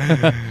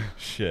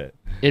 Shit.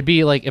 It'd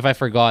be like if I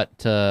forgot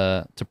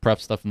to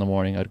prep stuff in the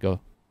morning, I'd go.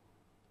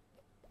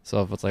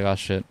 So if it's like, oh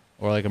shit,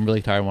 or like I'm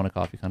really tired, I want a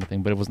coffee kind of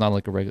thing. But it was not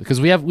like a regular,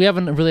 because we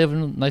haven't really have a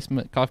nice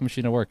coffee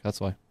machine at work.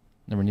 That's why.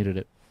 Never needed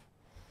it.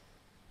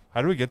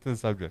 How do we get to the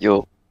subject?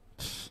 Yo,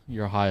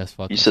 you're high as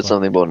fuck. you said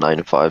something about 9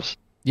 to 5s.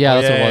 Yeah,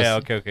 that's what it was.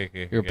 Yeah,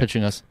 okay. You're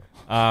pitching us.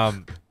 No,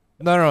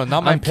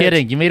 not my I'm pitch.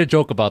 kidding. You made a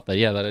joke about that.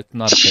 Yeah, that it's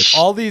not a pitch.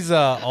 All these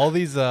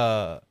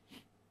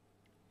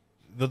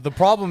the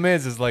problem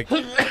is like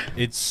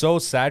it's so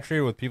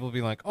saturated with people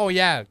being like, oh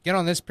yeah, get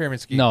on this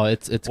pyramid scheme. No,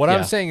 it's what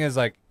I'm saying is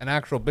like an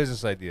actual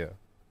business idea.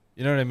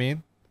 You know what I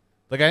mean?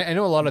 Like I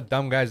know a lot of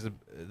dumb guys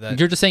that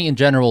you're just saying in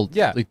general.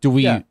 Yeah. Like, would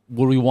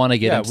we want to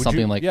get into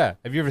something like? Yeah.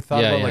 Have you ever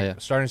thought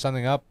about starting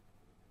something up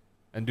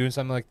and doing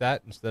something like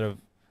that instead of?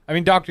 I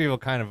mean, Dr. Evil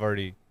kind of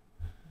already,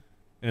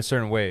 in a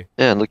certain way.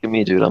 Yeah, and look at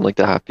me, dude. I'm like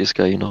the happiest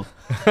guy you know.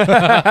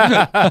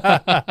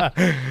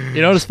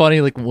 You know what's funny?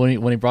 Like when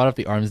he brought up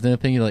the arms dinner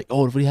thing, you're like,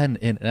 oh, if we hadn't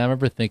in. And I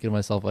remember thinking to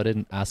myself, I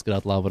didn't ask it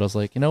out loud, but I was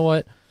like, you know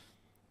what?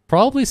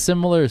 Probably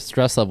similar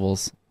stress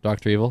levels,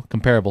 Dr. Evil,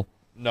 comparable.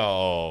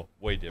 No,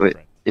 way different.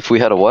 Wait, if we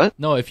had a what?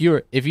 No, if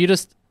you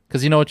just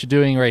because you know what you're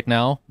doing right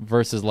now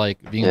versus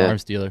like being an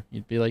arms dealer,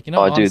 you'd be like, you know,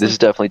 oh, honestly, dude, this is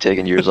definitely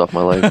taking years off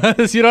my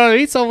life. You know what I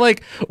mean? So I'm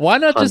like, why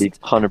not just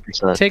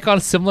 100%. take on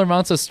similar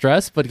amounts of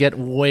stress but get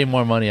way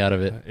more money out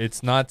of it?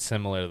 It's not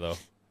similar though.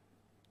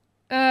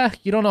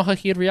 You don't know how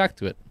he'd react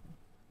to it.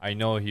 I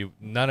know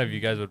none of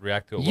you guys would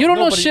react to it. You don't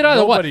know shit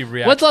either.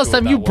 When's the last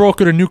time you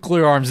brokered a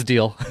nuclear arms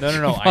deal?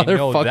 No. I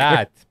know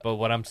that. But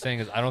what I'm saying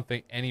is I don't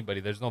think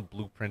there's no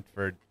blueprint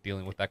for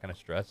dealing with that kind of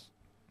stress.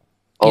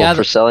 Oh, yeah,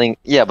 for selling?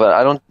 Yeah,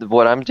 but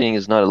what I'm doing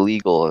is not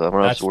illegal. I'm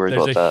not so worried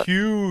about that. There's a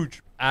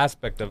huge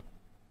aspect of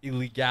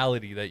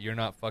illegality that you're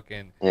not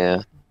fucking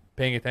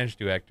paying attention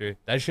to, Hector.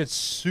 That shit's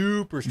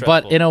super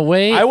stressful. But in a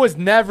way, I was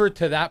never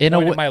to that point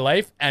in my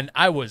life, and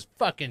I was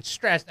fucking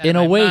stressed. In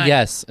a way,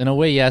 yes. In a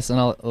way, yes. And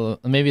I'll,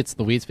 maybe it's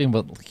the weed speaking,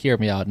 but hear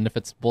me out. And if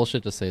it's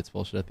bullshit, just say it's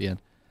bullshit at the end.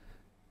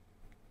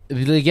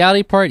 The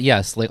legality part,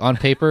 yes. Like on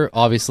paper,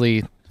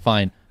 obviously,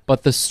 fine.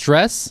 But the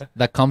stress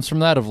that comes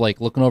from that of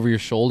like looking over your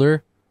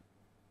shoulder,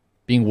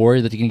 being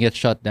worried that you can get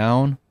shut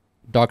down.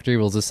 Dr.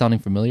 Evil, is this sounding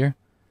familiar?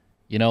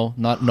 You know,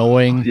 not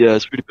knowing. Yeah,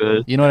 it's pretty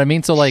bad. You know what I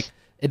mean? So like,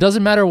 it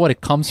doesn't matter what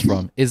it comes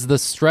from. Is the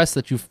stress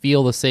that you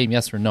feel the same,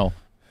 yes or no?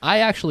 I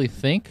actually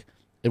think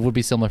it would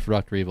be similar for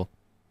Dr. Evil.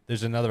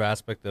 There's another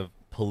aspect of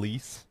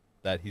police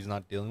that he's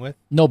not dealing with.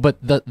 No, but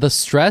the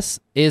stress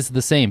is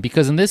the same.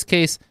 Because in this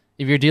case,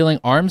 if you're dealing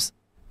arms,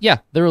 yeah,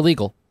 they're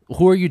illegal.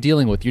 Who are you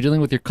dealing with? You're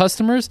dealing with your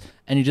customers,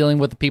 and you're dealing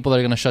with the people that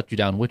are going to shut you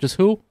down, which is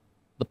who?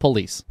 The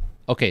police.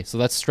 Okay, so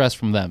that's stress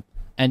from them.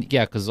 And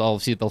yeah, because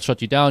obviously they'll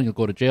shut you down, you'll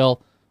go to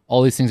jail,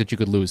 all these things that you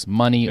could lose,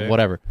 money,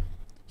 whatever.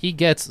 He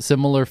gets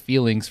similar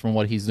feelings from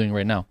what he's doing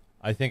right now.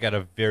 I think at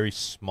a very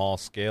small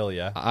scale,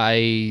 yeah.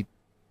 I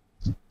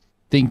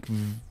think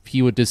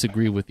he would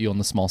disagree with you on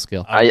the small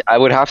scale. I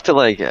would have to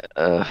like...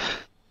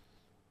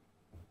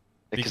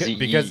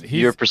 because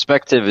your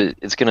perspective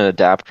is going to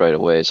adapt right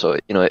away. So,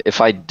 you know, if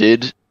I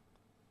did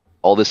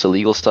all this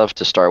illegal stuff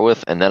to start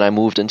with, and then I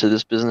moved into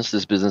this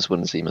business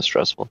wouldn't seem as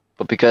stressful.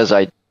 But because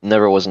I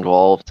never was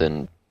involved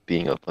in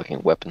being a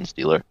fucking weapons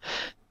dealer,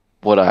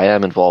 what I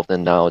am involved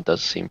in now, it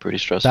does seem pretty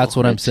stressful. That's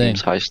what I'm saying.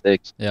 Seems high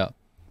stakes. Yeah.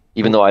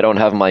 Even though I don't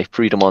have my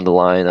freedom on the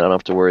line, I don't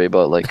have to worry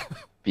about like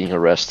being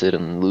arrested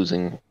and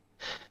losing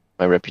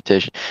my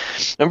reputation.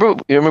 You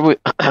remember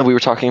we were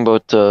talking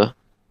about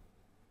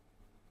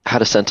how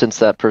to sentence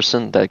that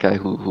guy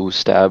who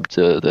stabbed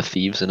the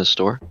thieves in a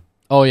store?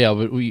 Oh yeah,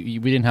 but we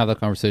didn't have that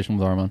conversation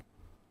with Armand.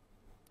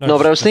 No,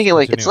 but I was thinking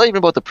like it's not even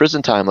about the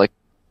prison time. Like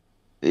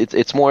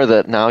it's more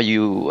that now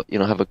you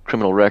have a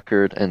criminal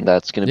record and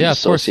that's going to be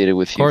associated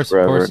with you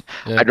forever.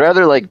 Yeah. I'd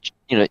rather like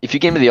if you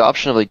gave me the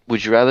option of like,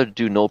 would you rather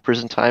do no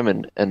prison time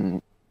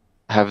and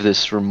have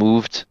this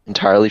removed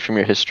entirely from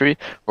your history,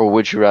 or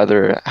would you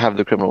rather have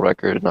the criminal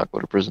record and not go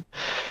to prison?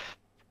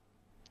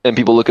 And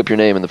people look up your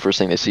name and the first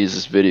thing they see is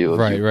this video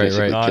of you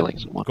basically killing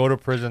someone. Go to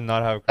prison,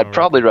 not have. I'd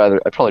probably rather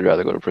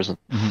go to prison.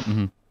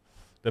 Mm-hmm.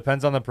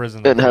 Depends on the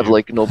prison. And have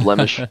like no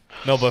blemish.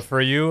 No, but for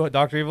you,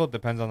 Dr. Evil, it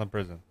depends on the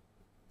prison.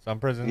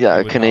 Some prison. Yeah,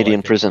 a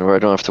Canadian prison where I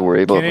don't have to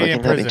worry about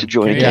having to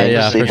join a gang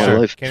to save my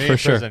life. Canadian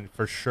prison,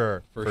 for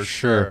sure.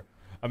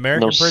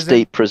 American prison.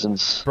 State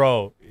prisons.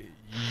 Bro,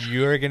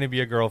 you're gonna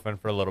be a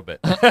girlfriend for a little bit.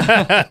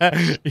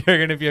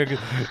 you're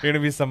gonna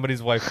be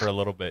somebody's wife for a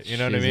little bit. You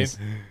know what I mean?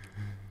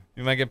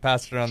 You might get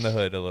passed around the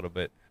hood a little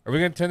bit. Are we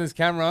going to turn this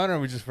camera on, or are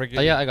we just forgetting?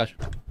 Oh, yeah, I got you.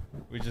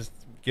 We just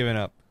giving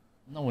up.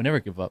 No, we never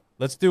give up.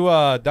 Let's do,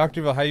 Dr.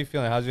 Evil, how you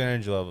feeling? How's your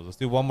energy levels? Let's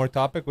do one more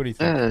topic. What do you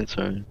think? Yeah, it's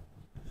all right.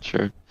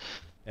 Sure.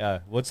 Yeah.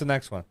 What's the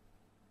next one?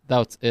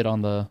 That's it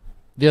on the...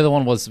 The other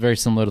one was very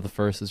similar to the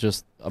first. It's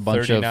just a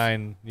bunch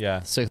 39,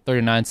 of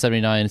 39,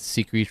 79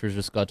 sea creatures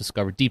just got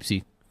discovered. Deep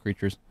sea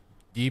creatures.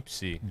 Deep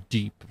sea.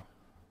 Deep.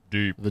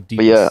 The deepest.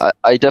 But yeah,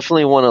 I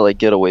definitely want to like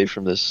get away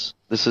from this.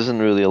 This isn't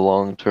really a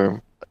long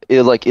term.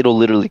 It'll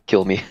literally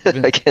kill me.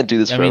 I can't do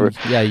this forever.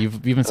 I mean,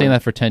 you've been saying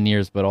that for 10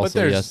 years, but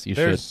also yes, you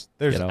should.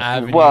 There's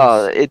avenues.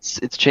 Well, it's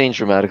changed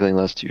dramatically in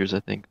the last 2 years. I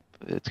think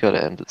it's got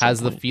to end.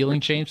 Has the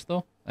feeling changed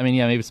though? I mean,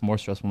 yeah, maybe it's more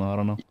stressful now. I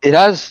don't know. It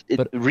has.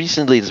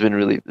 Recently, it's been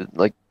really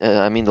like.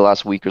 I mean, the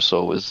last week or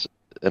so was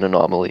an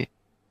anomaly,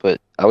 but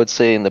I would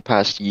say in the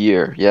past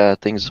year, yeah,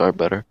 things are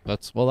better.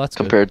 That's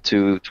compared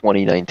good. to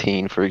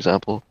 2019, for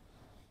example.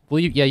 Well,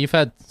 you've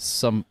had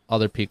some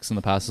other peaks in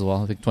the past as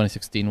well. I think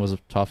 2016 was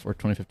tough, or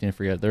 2015, I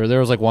forget. There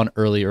was like one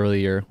early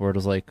year where it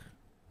was like,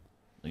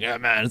 yeah,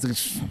 man.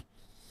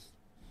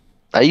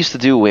 I used to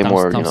do way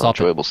more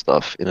enjoyable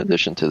stuff in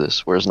addition to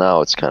this, whereas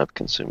now it's kind of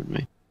consumed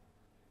me.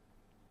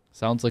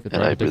 Sounds like a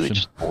and I really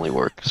just only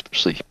work,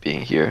 especially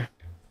being here.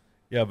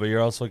 Yeah, but you're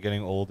also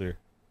getting older,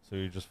 so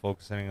you're just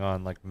focusing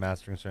on like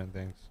mastering certain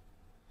things.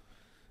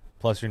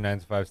 Plus, your 9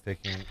 to 5 is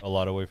taking a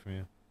lot away from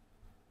you.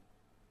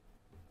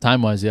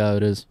 Time-wise, yeah,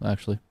 it is,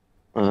 actually.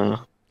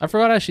 I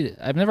forgot,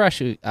 I've never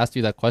actually asked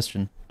you that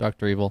question,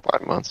 Dr. Evil.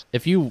 5 months.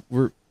 If you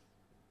were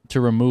to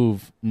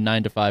remove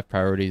 9 to 5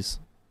 priorities,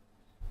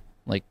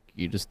 like,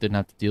 you just didn't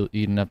have to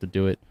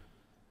do it.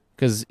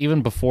 Because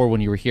even before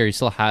when you were here, you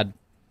still had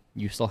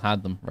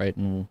them, right,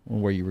 and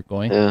where you were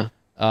going.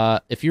 Yeah.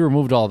 If you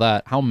removed all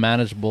that, how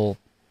manageable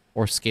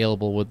or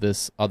scalable would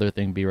this other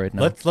thing be right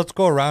now? Let's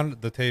go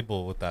around the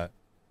table with that.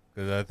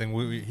 Because I think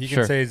he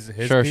can say his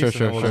piece,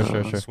 and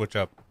then we'll switch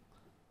up.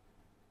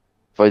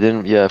 If I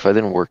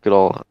didn't work at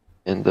all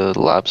in the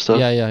lab stuff.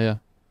 Yeah.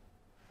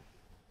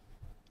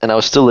 And I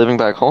was still living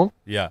back home.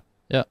 Yeah.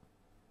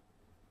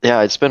 Yeah,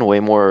 I'd spend way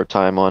more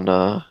time on,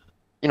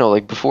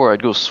 like before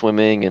I'd go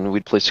swimming and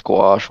we'd play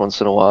squash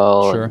once in a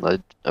while. Sure.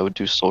 And I would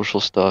do social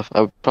stuff.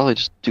 I would probably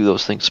just do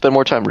those things. Spend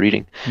more time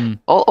reading.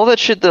 All that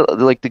shit,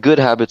 like the good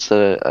habits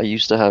that I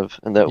used to have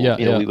and that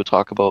we would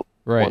talk about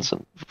once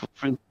and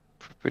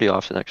pretty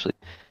often actually.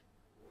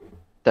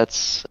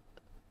 That's,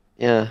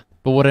 yeah.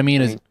 But what I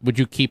mean is, would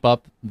you keep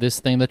up this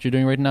thing that you're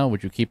doing right now?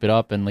 Would you keep it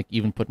up and like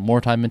even put more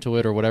time into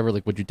it or whatever?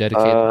 Like, would you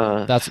dedicate?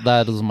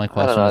 That is my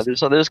question. I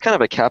don't know. There's kind of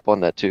a cap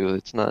on that too.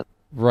 It's not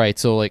right.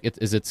 So like,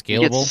 is it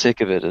scalable? You get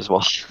sick of it as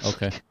well.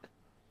 Okay.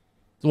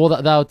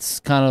 Well, that's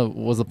kind of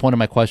was the point of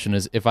my question.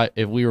 Is if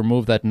we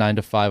remove that 9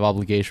 to 5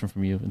 obligation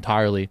from you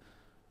entirely,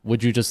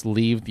 would you just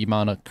leave the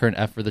amount of current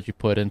effort that you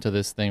put into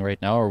this thing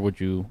right now, or would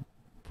you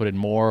put in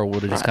more, or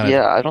would it just kind of?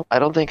 Yeah, I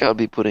don't think I would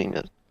be putting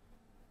it.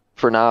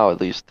 For now, at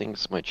least,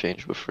 things might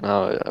change, but for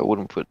now, I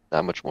wouldn't put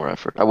that much more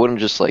effort. I wouldn't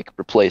just like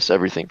replace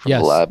everything from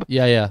the lab.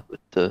 Yeah. But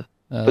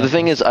the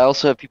thing is, I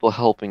also have people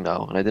helping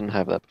now, and I didn't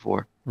have that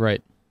before.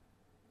 Right.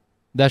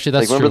 Actually,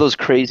 that's remember true. those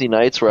crazy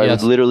nights where I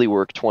would literally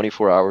work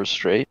 24 hours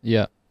straight?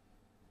 Yeah.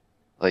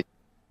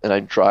 And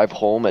I'd drive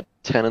home at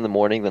 10 in the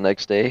morning the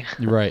next day.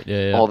 Right.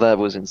 Yeah. All that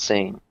was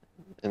insane,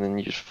 and then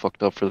you just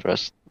fucked up for the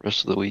rest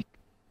of the week.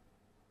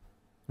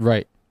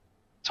 Right.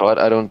 So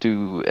I don't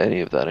do any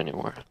of that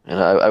anymore, and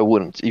I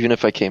wouldn't. Even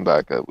if I came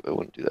back, I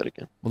wouldn't do that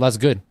again. Well, that's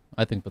good.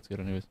 I think that's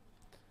good anyways.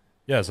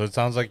 Yeah, so it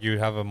sounds like you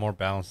have a more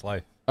balanced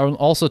life.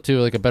 Also,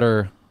 too, like a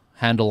better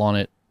handle on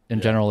it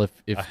in general. If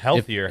a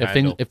healthier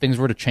handle. If things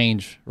were to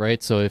change,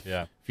 right? So if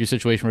your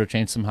situation were to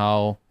change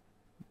somehow,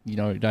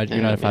 your 9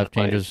 to 5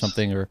 changes or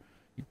something, or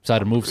you decide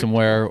to move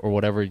somewhere or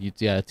whatever,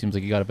 it seems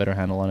like you got a better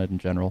handle on it in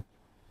general.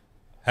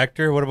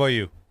 Hector, what about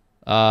you?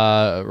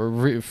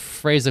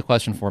 Phrase the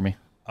question for me.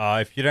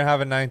 If you didn't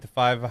have a 9 to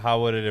 5,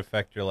 how would it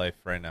affect your life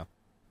right now?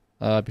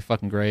 It'd be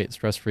fucking great,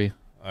 stress free.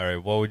 All right,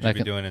 what would you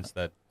be doing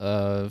instead?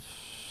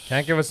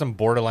 Can't give us some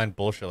borderline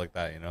bullshit like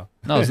that, No,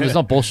 it's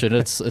not bullshit.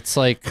 It's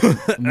like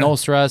no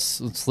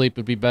stress. Sleep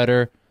would be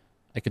better.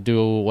 I could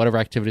do whatever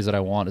activities that I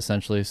want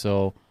essentially.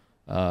 So,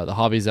 the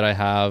hobbies that I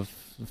have,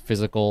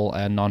 physical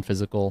and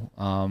non-physical.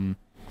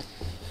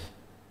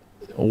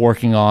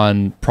 Working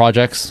on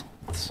projects.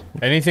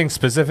 Anything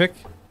specific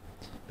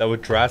that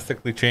would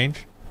drastically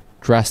change?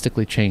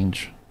 Drastically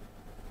change,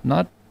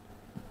 not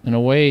in a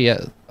way.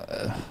 Yeah,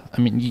 I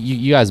mean,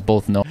 you guys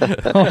both know.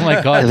 Oh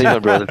my god! I think my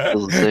brother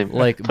feels the same.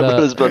 Like my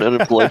brother's been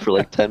unemployed for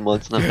like 10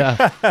 months now.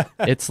 Yeah,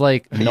 it's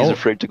like he's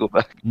afraid to go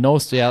back. No,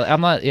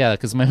 I'm not. Yeah,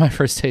 because my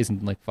first day's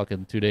in like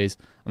fucking 2 days.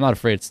 I'm not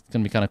afraid. It's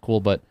gonna be kind of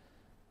cool, but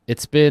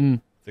it's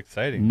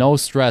exciting. No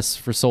stress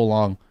for so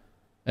long,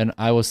 and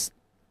I was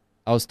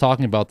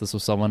talking about this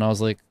with someone. I was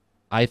like,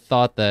 I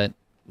thought that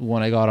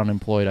when I got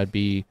unemployed, I'd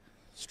be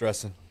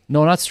stressing.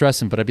 No, not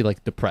stressing, but I'd be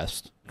like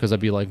depressed because I'd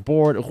be like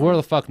bored. Who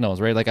the fuck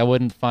knows, right? Like I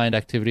wouldn't find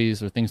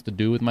activities or things to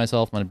do with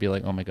myself, and I'd be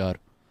like, oh my god.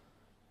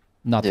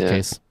 Not the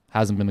case.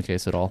 Hasn't been the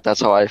case at all. That's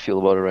how I feel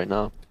about it right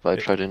now. If I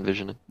try to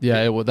envision it.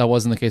 Yeah, that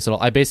wasn't the case at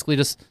all. I basically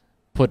just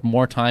put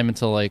more time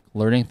into like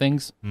learning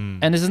things,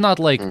 and this is not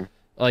like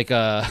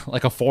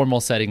a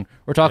formal setting.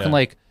 We're talking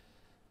like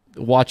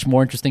watch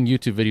more interesting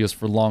YouTube videos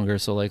for longer.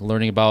 So like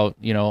learning about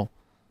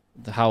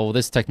how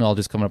this technology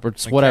is coming up, or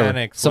just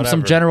Mechanics, whatever.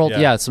 Some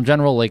general, some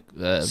general like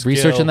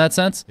research in that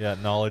sense. Yeah,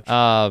 knowledge.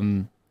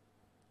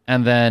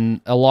 And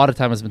then a lot of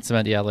time has been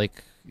spent,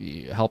 like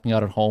helping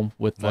out at home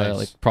with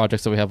like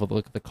projects that we have with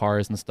like the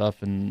cars and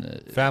stuff,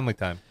 and family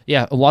time.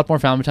 Yeah, a lot more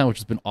family time, which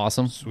has been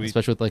awesome. Sweet.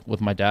 Especially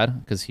with my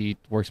dad, because he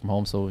works from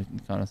home, so we can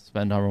kind of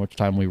spend however much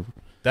time we.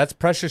 That's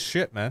precious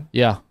shit, man.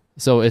 Yeah,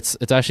 so it's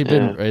actually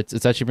been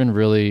it's actually been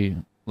really,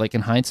 like,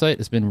 in hindsight,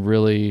 it's been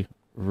really,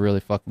 really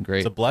fucking great.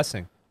 It's a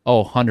blessing.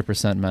 Oh,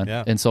 100%, man.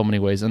 Yeah. In so many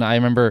ways. And I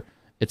remember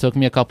it took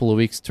me a couple of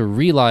weeks to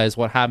realize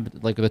what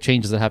happened, like the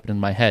changes that happened in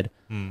my head.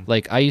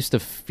 Like, I used to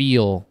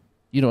feel,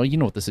 you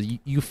know what this is.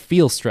 You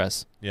feel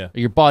stress. Yeah.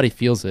 Your body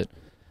feels it.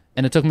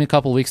 And it took me a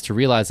couple of weeks to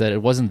realize that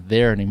it wasn't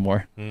there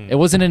anymore. It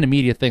wasn't an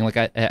immediate thing. Like,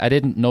 I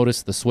didn't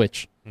notice the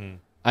switch.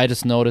 I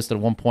just noticed at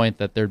one point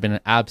that there had been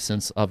an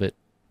absence of it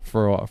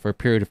for a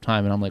period of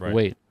time. And I'm like,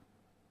 wait,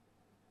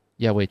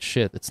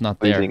 shit, it's not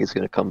there. Do you think it's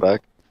going to come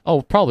back?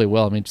 Oh, probably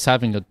will. I mean, just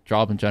having a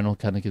job in general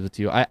kind of gives it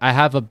to you. I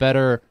have a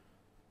better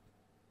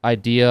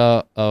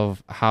idea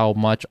of how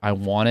much I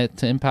want it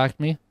to impact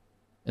me,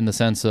 in the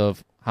sense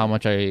of how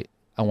much I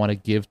want to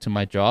give to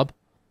my job.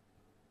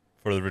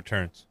 For the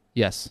returns.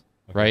 Yes,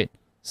 okay. Right?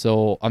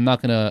 So I'm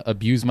not going to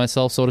abuse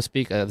myself, so to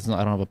speak. I don't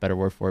have a better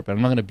word for it, but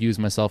I'm not going to abuse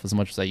myself as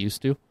much as I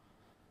used to.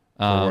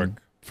 For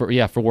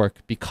work. For work,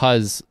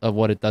 because of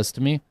what it does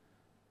to me,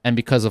 and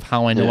because of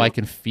how I know I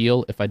can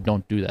feel if I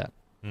don't do that,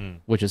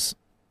 which is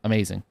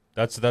amazing.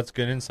 That's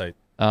good insight.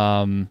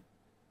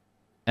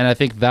 And I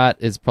think that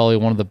is probably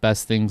one of the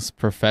best things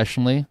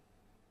professionally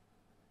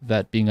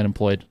that being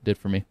unemployed did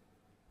for me.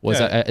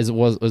 Was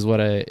what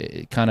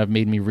it kind of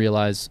made me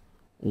realize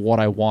what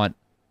I want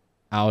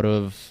out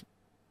of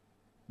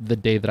the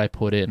day that I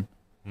put in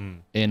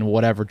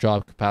whatever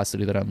job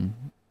capacity that I'm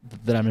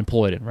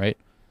employed in, right?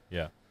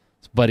 Yeah.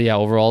 But yeah,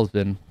 overall it's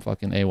been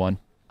fucking A1.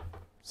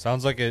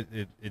 Sounds like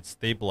it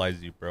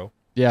stabilized you, bro.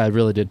 Yeah, it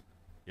really did.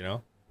 You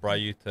know? Brought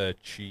you to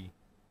chi.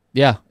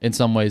 Yeah, in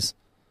some ways.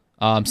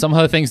 Some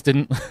other things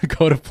didn't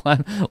go to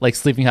plan, like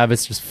sleeping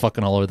habits just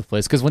fucking all over the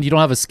place. Because when you don't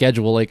have a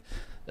schedule, like,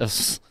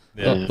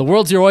 the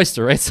world's your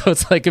oyster, right? So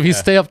it's like if you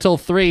stay up till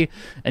 3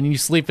 and you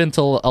sleep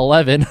until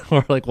 11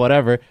 or like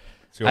whatever,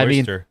 I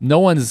mean, no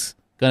one's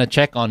gonna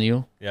check on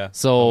you. Yeah.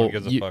 So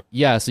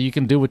so you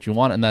can do what you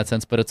want in that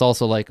sense, but it's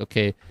also like,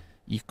 okay,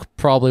 you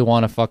probably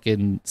want to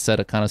fucking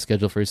set a kind of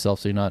schedule for yourself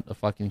so you're not a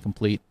fucking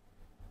complete,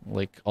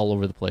 like, all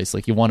over the place.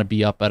 Like, you want to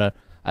be up at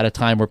a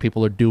time where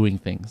people are doing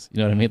things. You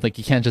know what I mean? Like,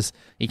 you can't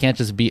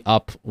just be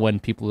up when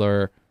people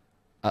are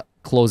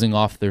closing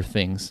off their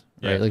things,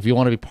 right? Like, if you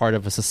want to be part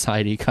of a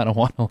society, you kind of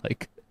want to,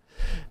 like,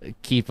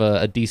 keep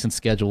a decent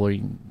schedule,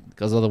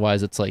 because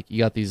otherwise it's like you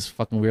got these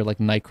fucking weird,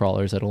 like, night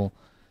crawlers that'll,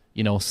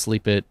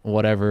 sleep at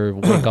whatever,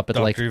 wake up at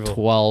like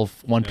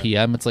 1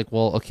 p.m. It's like,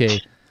 well,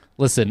 okay,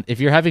 listen, if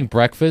you're having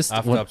breakfast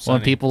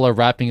when people are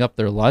wrapping up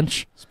their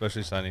lunch,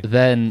 especially sunny,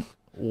 then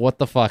what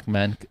the fuck,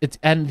 man?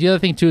 And the other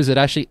thing too is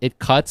it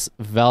cuts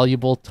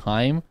valuable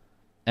time,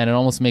 and it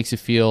almost makes you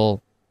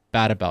feel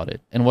bad about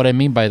it. And what I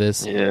mean by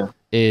this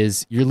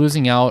is you're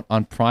losing out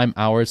on prime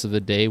hours of the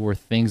day where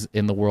things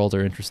in the world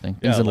are interesting,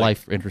 things in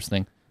life are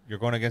interesting. You're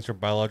going against your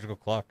biological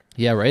clock.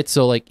 Yeah, right.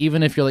 So like,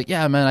 even if you're like,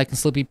 yeah, man, I can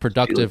still be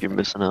productive. Feel like you're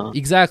missing out.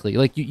 Exactly.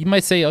 Like you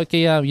might say,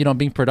 okay, yeah,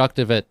 being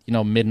productive at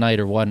midnight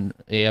or 1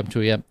 a.m.,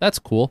 2 a.m. That's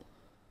cool,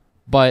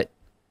 but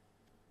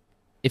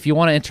if you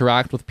want to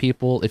interact with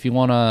people, if you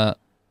want to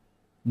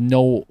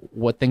know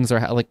what things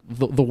are like,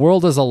 the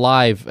world is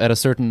alive at a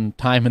certain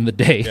time in the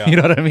day. You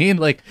know what I mean?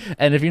 Like,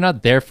 and if you're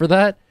not there for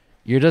that,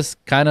 you're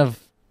just kind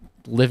of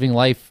living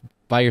life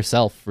by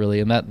yourself, really,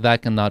 and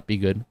that cannot be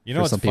good. You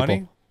know for some what's funny?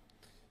 people.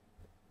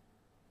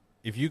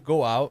 If you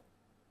go out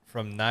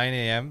from 9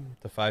 a.m.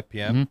 to 5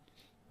 p.m.,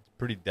 it's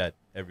pretty dead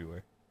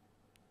everywhere.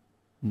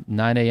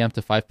 9 a.m.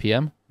 to 5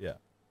 p.m.? Yeah.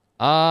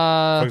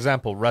 For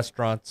example,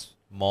 restaurants,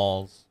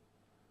 malls,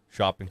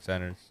 shopping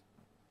centers.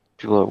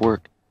 People at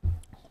work.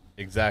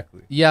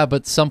 Exactly. Yeah,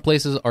 but some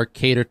places are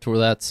catered to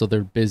that, so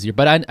they're busier.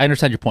 But I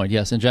understand your point.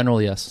 Yes, in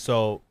general, yes.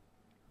 So,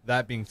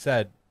 that being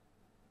said,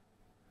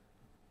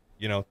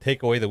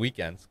 take away the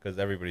weekends because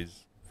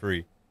everybody's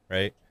free,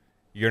 right?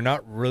 You're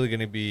not really going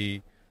to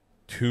be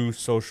too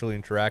socially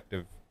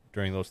interactive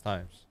during those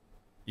times,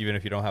 even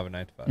if you don't have a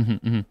 9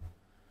 to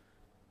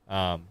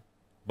 5.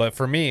 But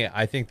for me,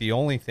 I think the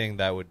only thing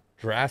that would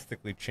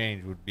drastically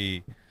change would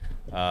be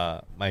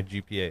my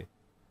GPA.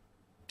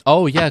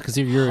 Oh yeah, because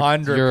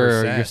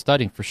you're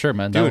studying for sure,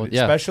 man. Dude,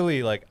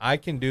 especially like I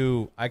can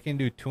do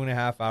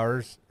 2.5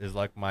 hours is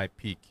like my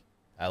peak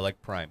at like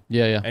prime.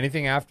 Yeah.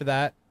 Anything after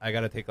that, I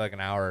gotta take like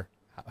an hour,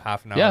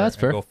 half an hour. Yeah, that's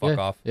fair. Go fuck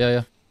off.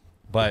 Yeah.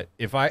 But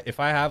if I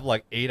have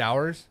like 8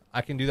 hours,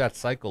 I can do that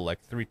cycle like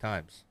 3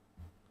 times.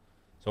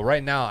 So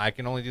right now I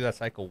can only do that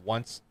cycle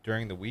once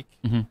during the week,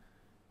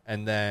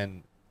 and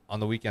then on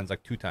the weekends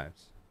like 2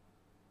 times.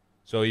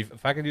 So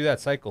if I can do that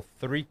cycle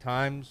 3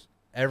 times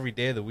every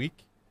day of the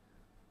week,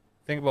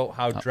 think about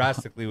how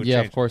drastically it would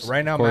change. Of course.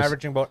 Right now I'm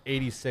averaging about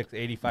 86,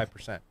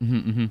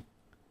 85%.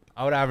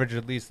 I would average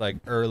at least like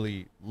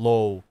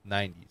low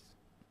 90s.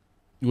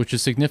 which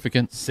is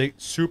significant.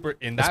 Super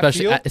in that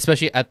field,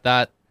 especially at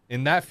that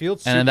in that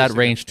field, and in that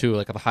range too,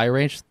 like at the high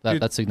range.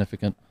 That's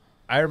significant.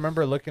 I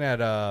remember looking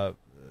at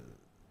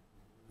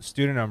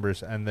student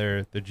numbers and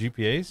their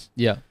GPAs.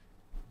 Yeah,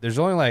 there's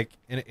only like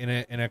in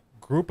a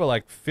group of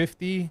like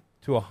 50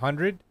 to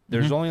 100,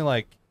 there's only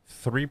like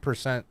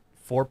 3%,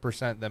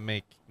 4% that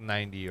make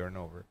 90 or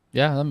over.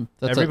 Yeah,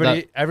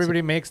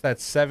 everybody makes that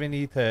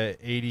 70 to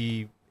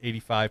 80,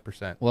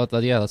 85%. Well,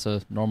 that's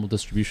a normal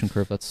distribution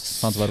curve. That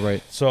sounds about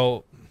right.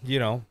 So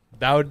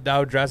that would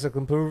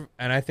drastically improve,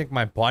 and I think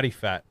my body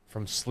fat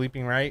from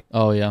sleeping right.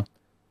 Oh yeah.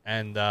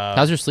 And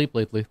how's your sleep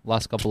lately?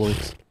 Last couple of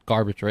weeks,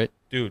 garbage, right?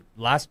 Dude,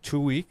 last 2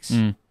 weeks.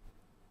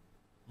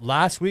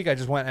 Last week I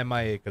just went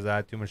MIA because I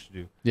had too much to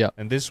do. Yeah.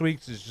 And this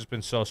week's has just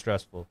been so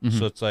stressful.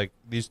 So it's like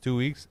these 2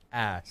 weeks,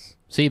 ass.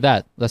 See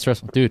that's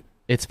stressful, dude.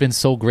 It's been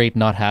so great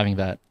not having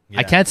that. Yeah.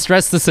 I can't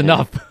stress this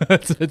enough.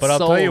 It's but I'll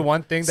tell you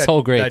one thing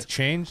that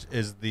changed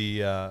is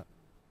the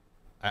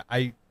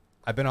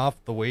I've been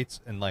off the weights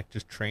and like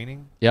just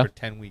training for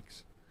 10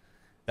 weeks.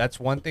 That's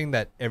one thing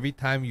that every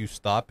time you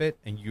stop it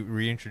and you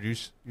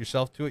reintroduce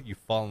yourself to it, you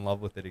fall in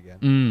love with it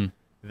again.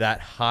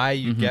 That high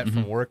you get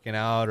from working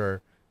out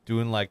or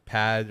doing like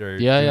pads or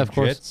of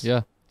course,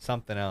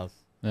 something else.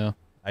 Yeah,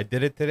 I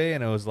did it today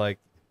and it was like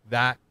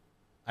that.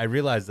 I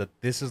realized that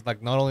this is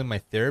like not only my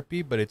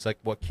therapy, but it's like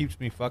what keeps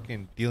me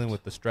fucking dealing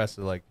with the stress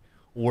of like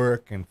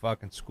work and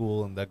fucking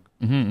school and the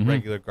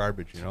regular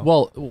garbage,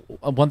 Well,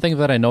 one thing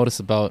that I notice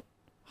about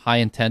high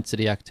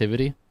intensity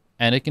activity,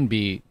 and it can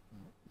be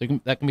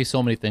that can be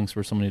so many things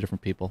for so many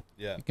different people.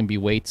 Yeah, it can be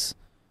weights,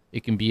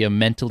 it can be a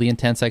mentally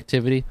intense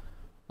activity,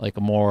 like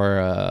a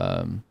more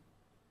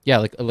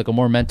like a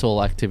more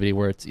mental activity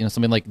where it's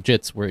something like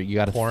jits where you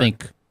got to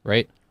think,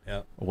 right?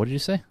 Yeah. What did you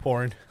say?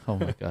 Porn. Oh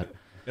my god.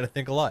 Got to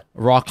think a lot.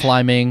 Rock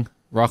climbing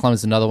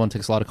is another one,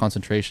 takes a lot of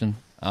concentration.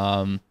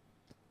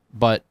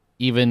 But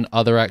even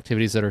other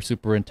activities that are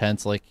super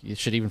intense, like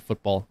even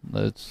football,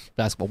 it's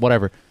basketball,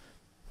 whatever.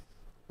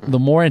 The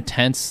more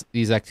intense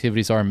these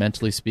activities are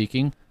mentally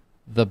speaking,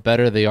 the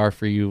better they are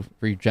for your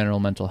general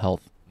mental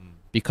health.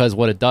 Because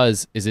what it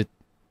does is it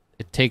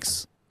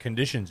takes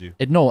conditions you.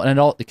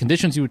 It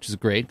conditions you, which is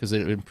great because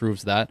it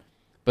improves that,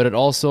 but it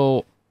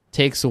also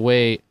takes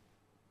away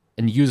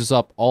and uses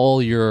up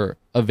all your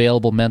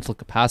available mental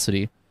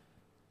capacity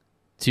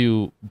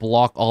to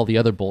block all the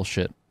other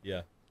bullshit.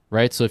 Yeah.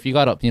 Right? So if you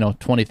got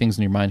 20 things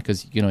in your mind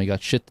because you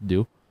got shit to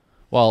do,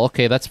 well,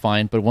 okay, that's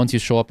fine, but once you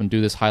show up and do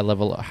this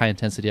high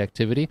intensity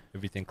activity,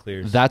 everything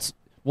clears.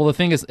 The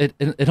thing is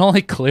it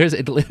only clears,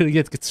 it literally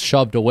gets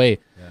shoved away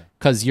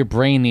because your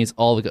brain needs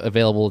all the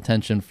available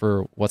attention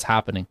for what's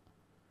happening.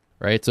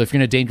 Right? So if you're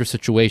in a dangerous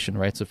situation,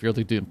 right? So if you're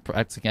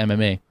practicing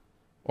MMA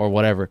or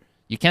whatever,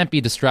 you can't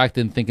be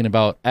distracted and thinking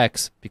about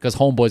X because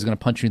homeboy's going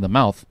to punch you in the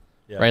mouth,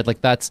 right?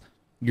 Like that's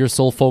your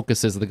sole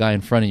focus is the guy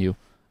in front of you.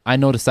 I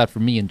noticed that for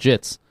me in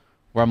jits,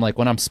 where I'm like,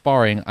 when I'm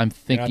sparring, I'm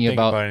thinking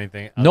about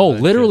anything. No,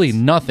 literally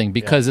nothing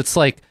because it's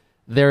like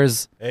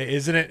there's. Hey,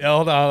 isn't it?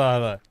 Hold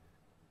on.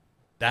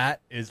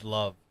 That is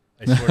love.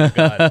 I swear to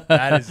God,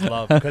 that is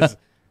love because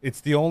it's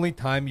the only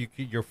time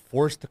you're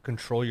forced to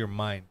control your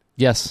mind.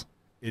 Yes.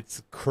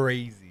 It's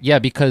crazy. Yeah,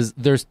 because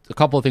there's a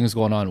couple of things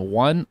going on.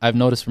 One, I've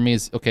noticed for me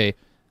is, okay,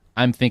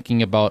 I'm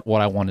thinking about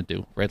what I want to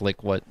do, right?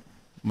 Like what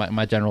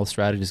my general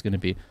strategy is going to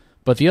be.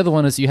 But the other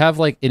one is you have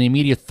like an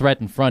immediate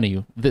threat in front of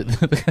you.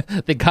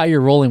 The guy you're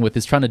rolling with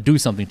is trying to do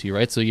something to you,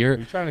 right? So you're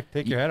trying to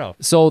take your head off.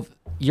 So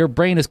your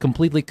brain is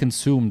completely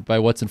consumed by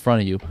what's in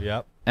front of you.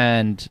 Yep.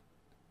 And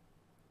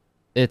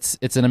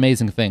it's an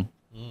amazing thing.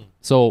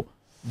 So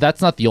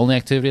that's not the only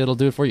activity that'll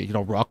do it for you.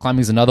 Rock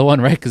climbing is another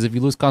one, right? Because if you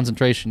lose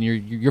concentration,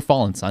 you're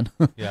falling, son.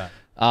 Yeah.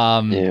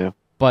 Yeah.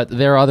 But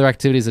there are other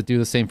activities that do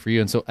the same for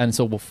you, and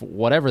so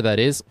whatever that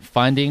is,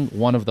 finding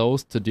one of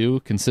those to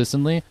do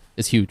consistently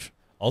is huge.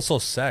 Also,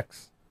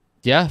 sex.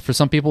 Yeah, for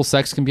some people,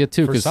 sex can be it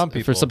too. For some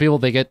people,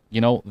 they get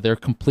they're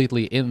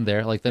completely in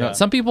there. Like they're not.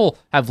 Some people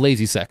have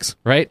lazy sex,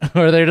 right?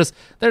 Or they're just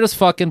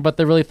fucking, but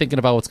they're really thinking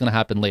about what's gonna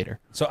happen later.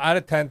 So out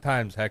of 10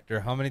 times,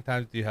 Hector, how many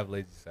times do you have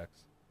lazy sex?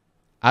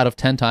 Out of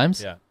 10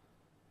 times? Yeah.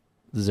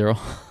 0.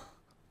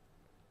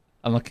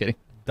 I'm not kidding.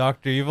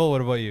 Dr. Evil, what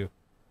about you?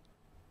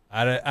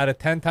 Out of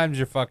 10 times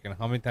you're fucking,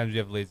 how many times do you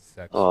have lazy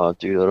sex? Oh,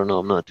 dude, I don't know.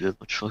 I'm not doing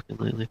much fucking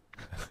lately.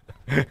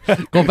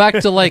 Go back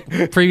to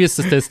like previous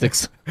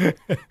statistics.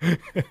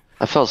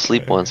 I fell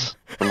asleep once.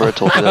 Remember I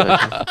told you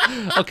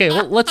that? Okay,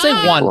 well, let's say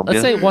one. Columbia.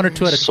 Let's say 1 or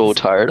 2 out of. So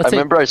tired. I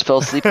remember I fell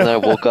asleep and then I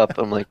woke up.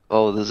 I'm like,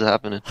 oh, this is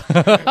happening.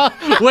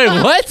 Wait,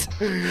 what?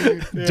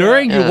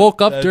 You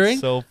woke up during?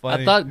 So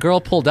funny. I thought girl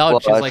pulled out. Well,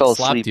 She was, I fell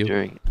slapped asleep you.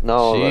 during.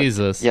 No.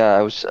 Jesus.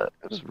 I was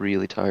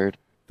really tired.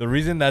 The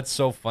reason that's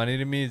so funny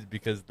to me is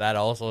because that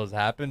also has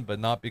happened, but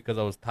not because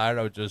I was tired.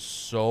 I was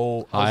just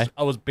so high.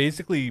 I was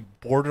basically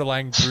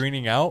borderline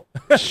greening out.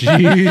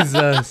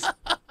 Jesus.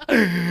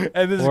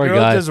 And this Poor girl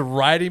guy. just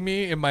riding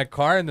me in my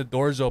car, and the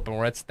door's open.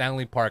 We're at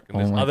Stanley Park, and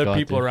there's other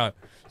people dude. around.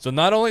 So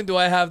not only do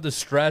I have the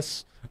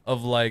stress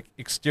of like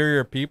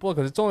exterior people,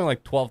 because it's only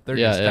like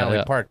 12:30 at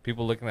Stanley Park,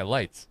 people looking at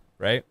lights,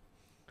 right?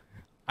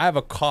 I have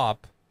a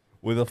cop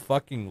with a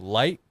fucking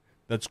light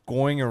that's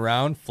going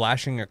around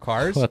flashing at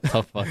cars. What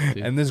the fuck, dude?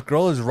 And this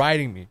girl is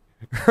riding me,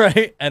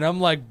 right? And I'm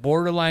like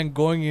borderline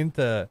going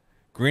into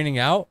greening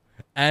out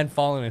and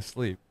falling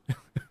asleep.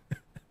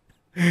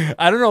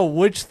 I don't know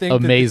which thing.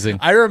 Amazing.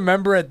 I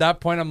remember at that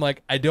point, I'm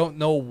like, I don't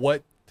know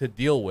what to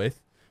deal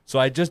with. So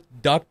I just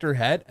ducked her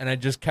head and I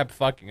just kept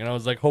fucking. And I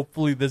was like,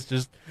 hopefully this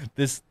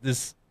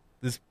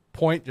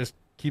point just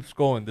keeps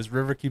going. This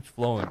river keeps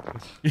flowing.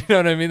 You know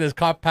what I mean? This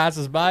cop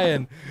passes by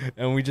and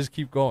we just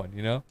keep going,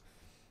 you know?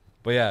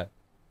 But yeah.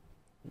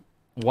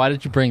 Why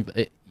did you bring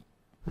it?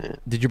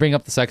 Did you bring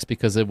up the sex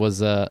because it was,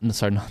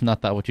 sorry,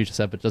 not that what you just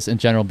said, but just in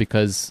general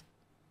because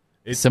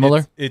it's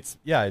similar? It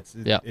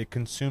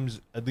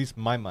consumes at least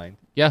my mind.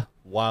 Yeah.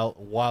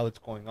 While it's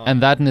going on.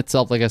 And that in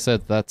itself, like I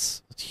said,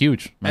 that's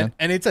huge, man.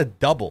 And it's a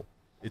double.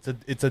 It's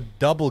a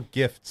double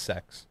gift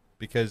sex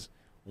because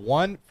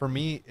one, for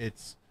me,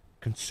 it's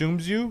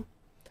consumes you,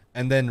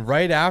 and then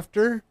right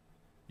after,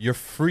 you're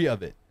free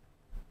of it.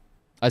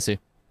 I see.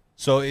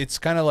 So it's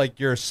kind of like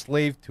you're a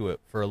slave to it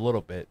for a little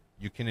bit.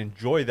 You can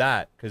enjoy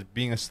that because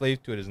being a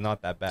slave to it is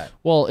not that bad.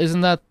 Well,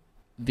 isn't that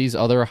these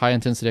other high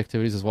intensity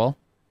activities as well?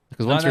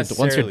 Because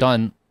once you're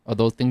done, are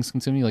those things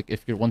consuming you? Like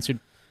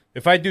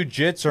if I do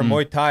jits or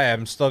Muay Thai,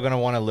 I'm still gonna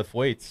want to lift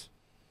weights.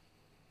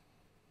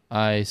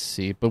 I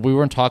see, but we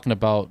weren't talking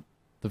about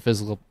the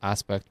physical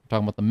aspect. We're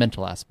talking about the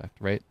mental aspect,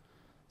 right?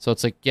 So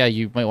it's like, yeah,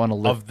 you might want to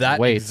lift of that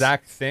weights.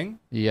 Exact thing.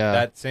 Yeah.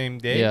 That same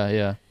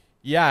day.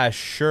 Yeah,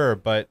 sure,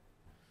 but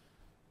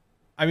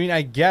I mean,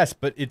 I guess,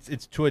 but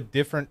it's to a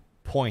different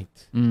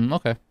point.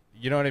 Okay.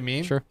 You know what I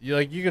mean? Sure.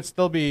 You could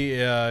still be,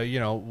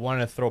 wanting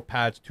to throw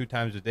pads 2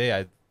 times a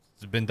day.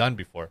 It's been done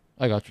before.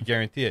 I got you.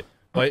 Guarantee it.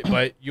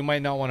 But you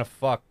might not want to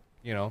fuck.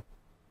 You know,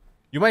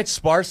 you might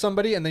spar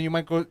somebody and then you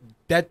might go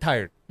dead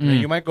tired. And then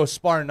you might go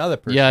spar another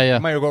person. Yeah. You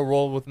might go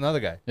roll with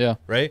another guy. Yeah.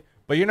 Right.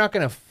 But you're not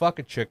gonna fuck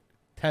a chick.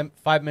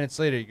 5 minutes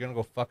later, you're gonna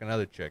go fuck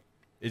another chick.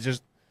 It's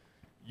just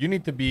you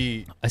need to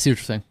be. I see what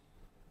you're saying.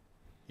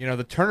 You know,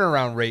 the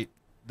turnaround rate.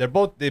 They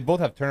both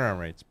have turnaround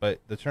rates, but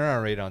the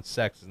turnaround rate on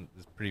sex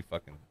is pretty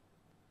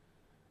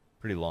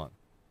long.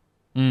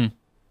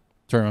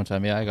 Turnaround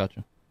time. Yeah, I got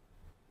you.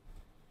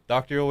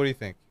 Dr. O, what do you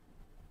think?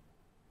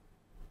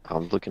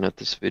 I'm looking at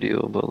this video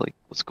about like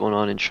what's going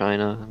on in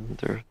China and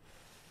their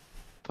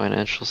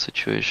financial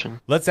situation.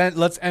 Let's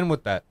end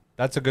with that.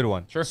 That's a good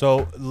one. Sure.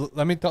 So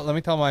let me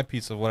tell my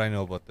piece of what I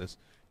know about this.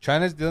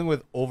 China's dealing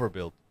with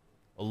overbuild,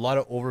 a lot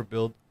of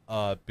overbuild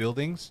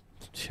buildings,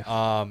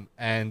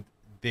 and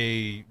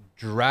they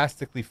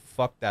drastically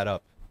fucked that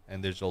up.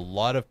 And there's a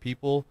lot of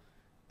people.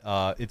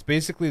 It's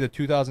basically the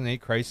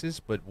 2008 crisis,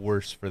 but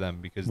worse for them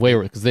because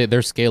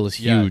their scale is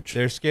huge.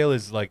 Their scale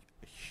is like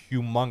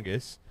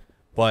humongous,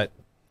 but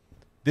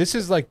this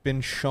has like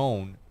been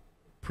shown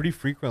pretty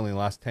frequently in the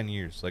last 10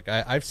 years. Like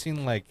I've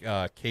seen like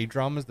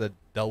K-dramas that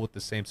dealt with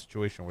the same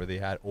situation where they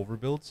had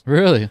overbuilds.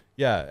 Really?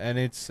 Yeah, and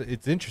it's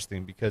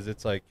interesting because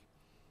it's like,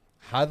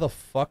 how the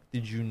fuck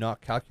did you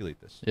not calculate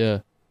this? Yeah.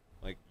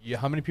 Like,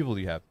 how many people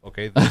do you have?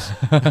 Okay, this.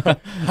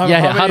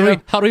 How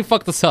do we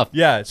fuck this up?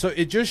 Yeah, so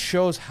it just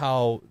shows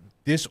how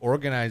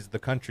disorganized the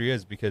country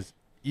is because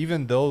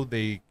even though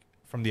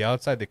from the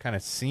outside, they kind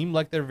of seem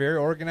like they're very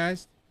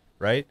organized,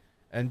 right?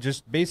 And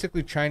just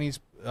basically Chinese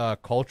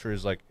culture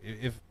is like,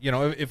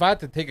 if I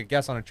had to take a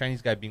guess on a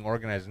Chinese guy being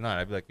organized or not,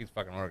 I'd be like, he's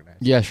fucking organized.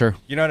 Yeah, sure.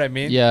 You know what I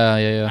mean?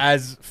 Yeah.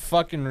 As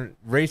fucking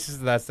racist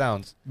as that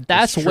sounds,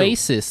 that's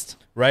racist,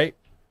 right?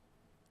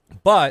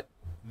 But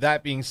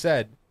that being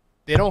said,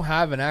 they don't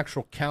have an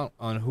actual count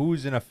on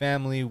who's in a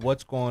family,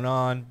 what's going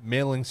on,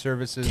 mailing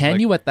services. Can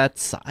you at that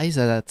size,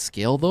 at that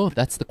scale, though?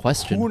 That's the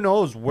question. Who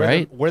knows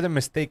where the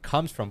mistake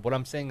comes from? What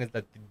I'm saying is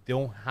that they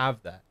don't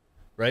have that,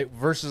 right?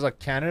 Versus like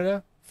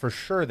Canada, for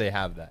sure they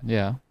have that.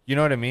 Yeah. You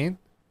know what I mean?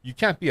 You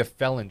can't be a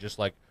felon just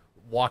like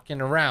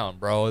walking around,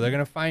 bro. They're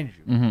going to find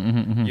you.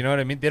 You know what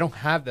I mean? They don't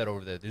have that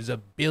over there. There's a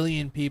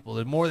billion people.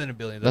 There's more than a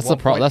billion. That's the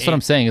problem. That's what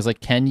I'm saying. Is like,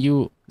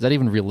 is that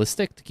even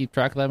realistic to keep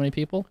track of that many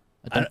people?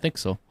 I don't think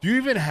so. Do you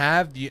even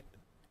have the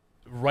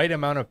right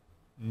amount of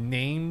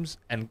names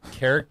and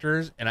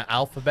characters in an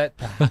alphabet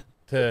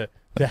to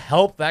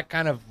help that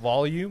kind of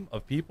volume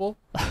of people?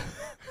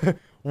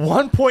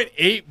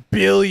 1.8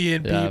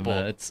 billion people. Yeah,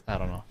 but I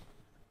don't know.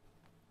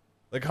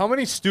 Like, how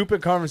many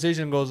stupid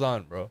conversation goes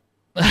on, bro?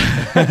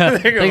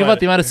 Think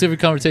about the amount of stupid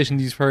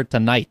conversations you've heard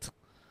tonight.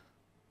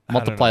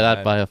 Multiply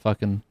that by a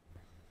fucking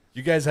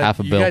half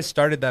a bill. You guys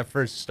started that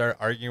first. Start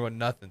arguing with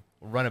nothing.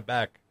 We'll run it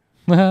back.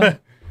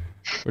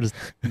 We're just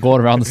going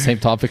around the same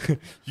topic.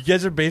 You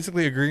guys are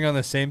basically agreeing on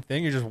the same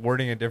thing. You're just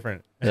wording it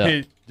different.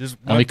 Yeah. Just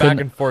went back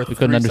and forth. We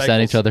couldn't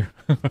understand each other.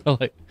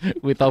 Like,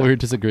 we thought we were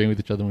disagreeing with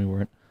each other when we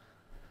weren't.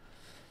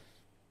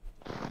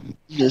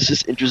 It's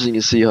just interesting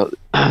to see how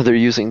they're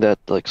using that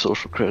like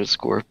social credit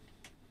score,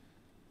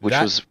 which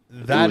was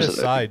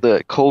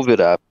the COVID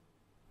app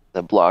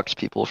that blocks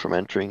people from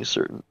entering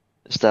certain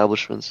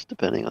establishments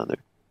depending on their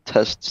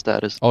test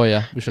status. Oh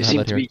yeah, we should have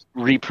that here. They seem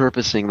to be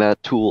repurposing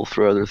that tool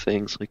for other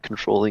things like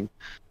controlling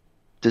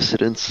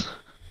dissidents.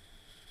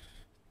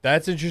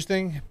 That's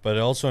interesting, but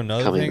also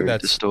another thing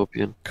that's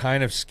dystopian.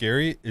 Kind of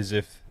scary is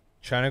if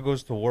China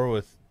goes to war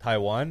with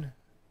Taiwan,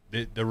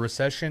 the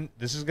recession.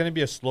 This is going to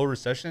be a slow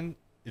recession.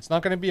 It's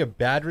not going to be a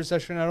bad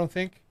recession, I don't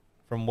think.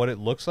 From what it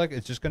looks like,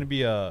 it's just going to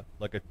be a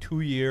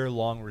 2-year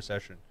long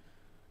recession.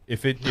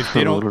 If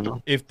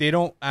they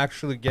don't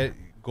actually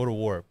go to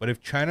war, but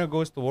if China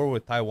goes to war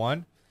with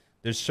Taiwan,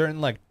 there's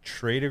certain like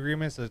trade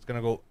agreements that's going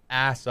to go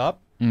ass up,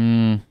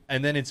 and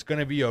then it's going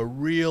to be a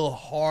real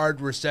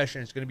hard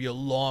recession. It's going to be a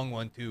long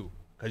one too,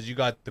 because you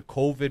got the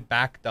COVID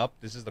backed up.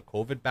 This is the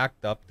COVID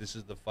backed up. This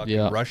is the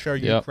fucking Russia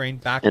Ukraine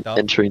backed up.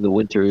 Entering the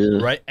winter,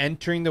 right?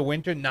 Entering the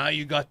winter. Now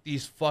you got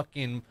these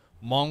fucking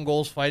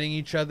Mongols fighting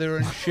each other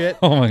and shit.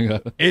 Oh my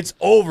god. It's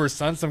over,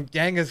 son. Some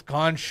Genghis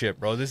Khan shit,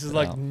 bro. This is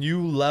like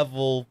new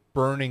level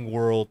burning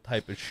world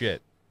type of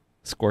shit.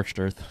 Scorched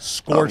earth.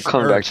 I'm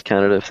coming back to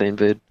Canada if they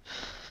invade.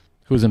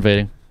 Who's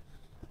invading?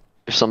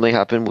 If something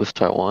happened with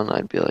Taiwan,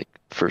 I'd be like,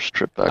 first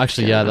trip back.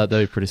 Actually, yeah, that'd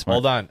be pretty smart.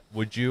 Hold on.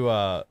 Would you,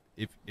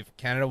 if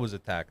Canada was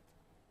attacked,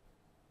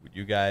 would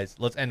you guys,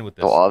 let's end with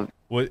this.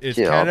 If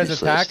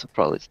Canada's attacked, I'd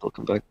probably still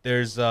come back.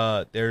 There's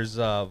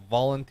a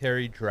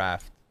voluntary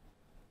draft.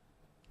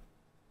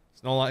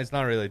 It's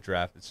not really a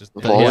draft. It's just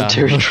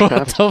voluntary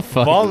draft. What the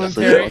fuck?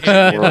 Voluntary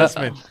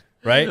investment,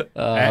 right?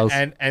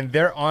 And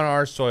they're on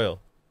our soil.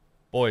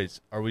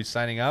 Boys, are we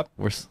signing up?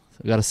 We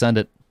gotta send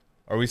it.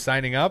 Are we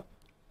signing up?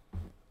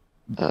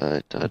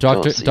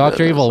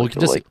 Dr. Evil, we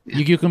can just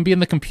you can be in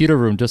the computer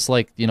room, just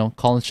like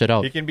calling shit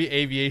out. He can be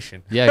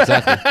aviation. Yeah,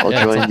 exactly. I'll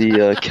join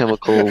the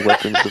chemical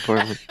weapons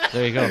department.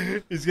 There you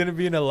go. He's gonna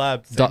be in a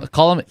lab.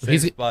 Call him.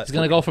 He's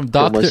gonna go from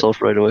Doctor.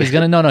 Myself right away. He's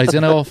gonna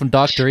go from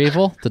Dr.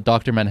 Evil to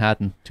Dr.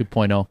 Manhattan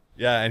 2.0.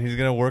 Yeah, and he's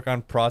gonna work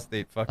on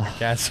prostate fucking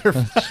cancer.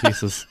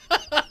 Jesus.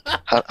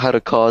 How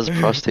to cause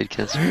prostate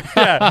cancer.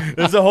 Yeah,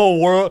 there's a whole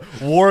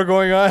war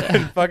going on,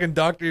 and fucking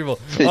Dr. Evil.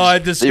 I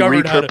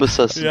discovered how to repurpose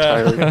us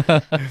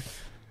entirely.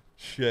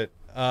 Shit.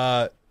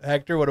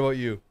 Hector, what about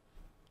you?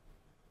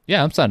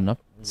 Yeah, I'm signing up.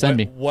 Send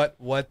me. What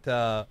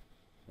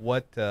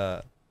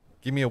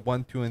give me a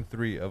 1, 2, and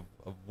 3 of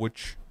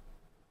which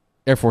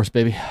Air Force,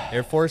 baby.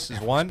 Air Force is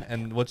 1,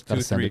 and what's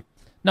 2, 3?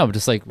 No, but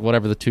just like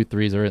whatever the 2,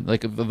 3s are,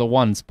 like the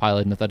one's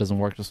pilot, and if that doesn't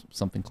work, just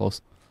something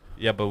close.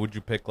 Yeah, but would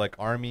you pick like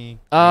Army?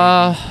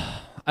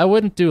 I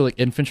wouldn't do like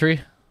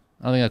infantry.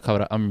 I don't think I'd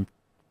cover it. I'm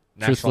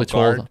truthfully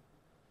told.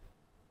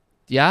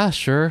 Yeah,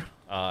 sure.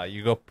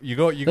 You go.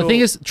 The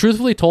thing is,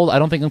 truthfully told, I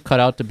don't think I'm cut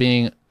out to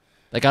being,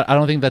 like, I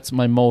don't think that's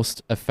my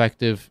most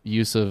effective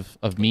use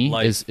of me.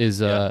 Life.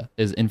 is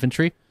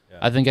infantry. Yeah.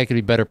 I think I could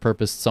be better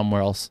purposed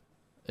somewhere else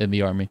in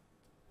the army.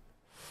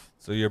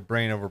 So you're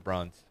brain over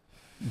bronze.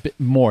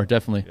 More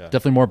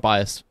definitely more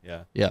biased.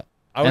 Yeah.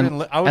 I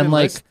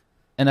would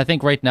and I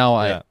think right now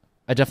I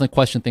definitely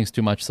question things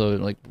too much. So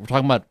like we're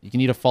talking about, you can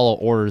either follow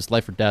orders,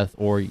 life or death,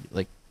 or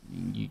like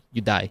you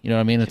die. You know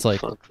what I mean? It's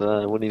like, fuck that.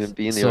 I wouldn't even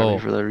be in the army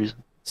for that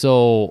reason.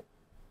 So,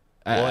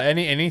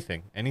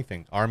 anything,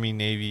 Army,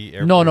 Navy,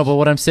 Air Force. No, but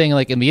what I'm saying,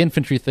 like in the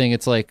infantry thing,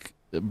 it's like,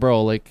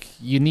 bro, like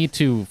you need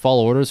to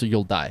follow orders or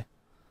you'll die.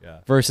 Yeah.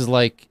 Versus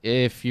like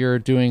if you're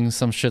doing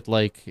some shit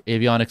like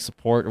avionics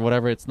support or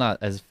whatever, it's not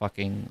as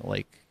fucking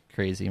like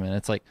crazy, man.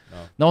 It's like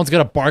no one's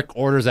gonna bark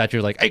orders at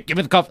you like, hey, give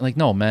me the cuff. Like,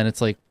 no, man.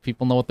 It's like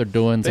people know what they're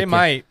doing. It's they like,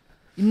 might.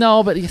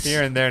 No, but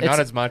here and there, not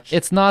as much.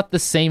 It's not the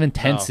same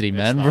intensity,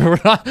 man. We're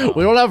not.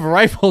 We don't have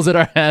rifles in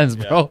our hands,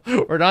 bro.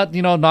 Yeah. We're not,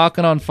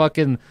 knocking on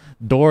fucking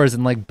doors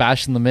and like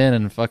bashing them in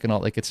and fucking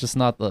all. Like, it's just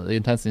not the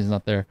intensity is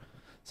not there.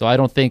 So I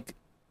don't think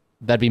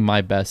that'd be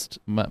my best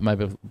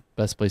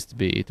place to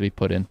be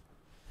put in.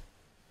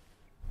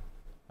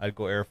 I'd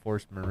go Air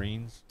Force,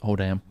 Marines. Oh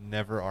damn.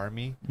 Never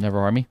Army.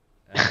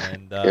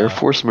 And Air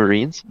Force,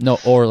 Marines. No,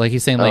 or like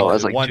he's saying like, I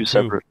was like 2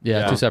 separate.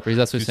 Yeah, 2 separate.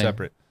 That's what he's saying.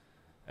 Separate.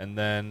 And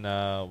then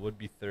would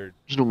be third.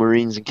 There's no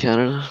Marines in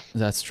Canada.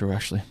 That's true,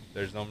 actually.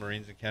 There's no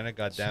Marines in Canada?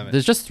 God damn it.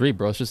 There's just 3,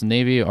 bro. It's just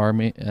Navy,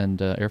 Army,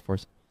 and Air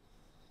Force.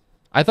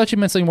 I thought you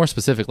meant something more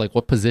specific. Like,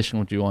 what position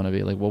would you want to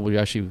be? Like,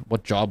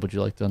 what job would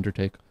you like to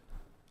undertake?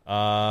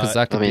 Because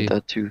that could be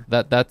that too.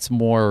 That's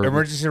more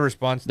emergency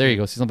response. There you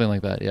go. See something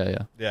like that.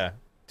 Yeah.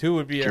 2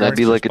 would be. Can I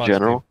be like a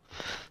general?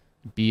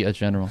 Be a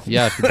general.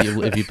 Yeah,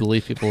 if you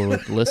believe people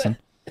would listen.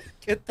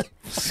 Get the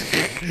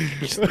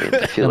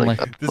I feel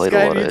like this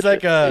guy needs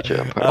like a.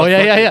 Oh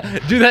yeah.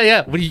 Do that.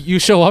 Yeah. When you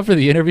show up for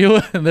the interview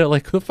and they're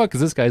like, "Who the fuck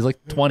is this guy?" He's like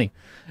 20,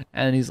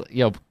 and he's like,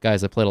 "Yo,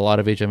 guys, I played a lot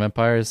of Age of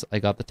Empires. I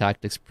got the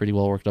tactics pretty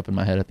well worked up in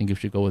my head. I think you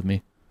should go with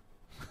me."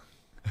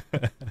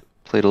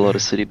 Played a lot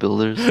of city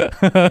builders.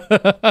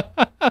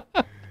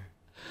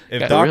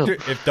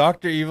 If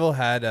Dr. Evil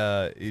had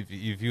if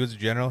he was a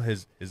general,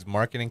 his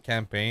marketing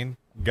campaign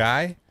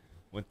guy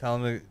would tell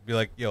him to be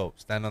like, yo,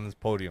 stand on this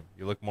podium.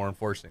 You look more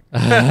enforcing.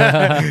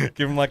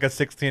 Give him like a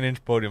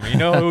 16-inch podium. You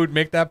know who would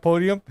make that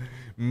podium?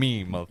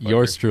 Me, motherfucker.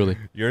 Yours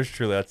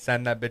truly. I'd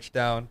sand that bitch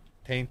down,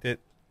 taint it,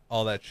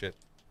 all that shit.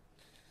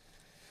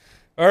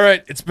 All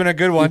right, it's been a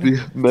good one.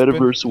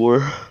 Metaverse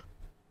war.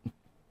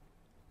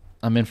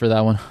 I'm in for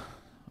that one.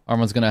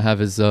 Arman's gonna have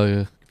his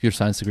computer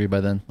science degree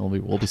by then.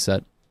 We'll be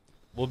set.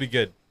 We'll be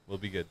good.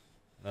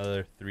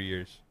 Another 3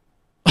 years.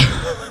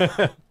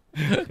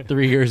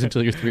 3 years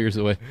until you're 3 years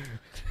away.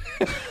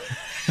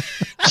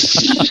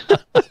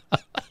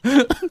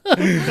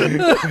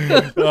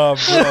 Oh,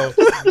 bro,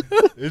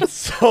 it's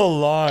so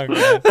long,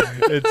 man.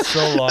 It's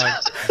so long.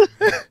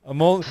 I'm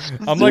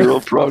Zero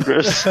like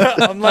progress.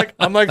 I'm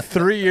like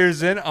 3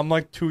 years in. I'm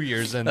like 2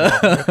 years in. This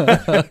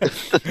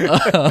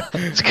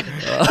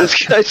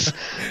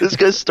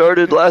guy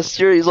started last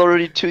year. He's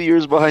already 2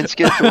 years behind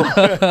schedule.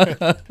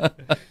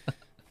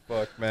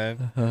 Fuck,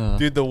 man.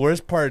 Dude, the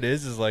worst part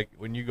is like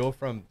when you go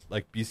from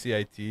like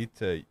BCIT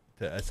to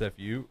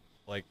SFU,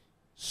 like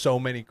so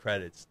many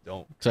credits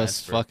don't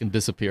just transfer. fucking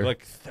disappear.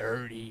 Like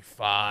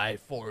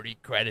 35, 40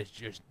 credits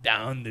just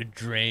down the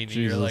drain. And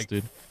Jesus, you're like,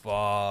 dude.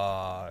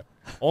 fuck.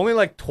 Only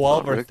like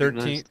 12 or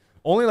 13.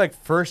 Only like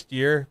first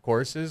year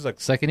courses,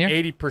 like second year?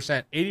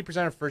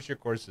 80% of first year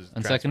courses.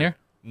 And second year?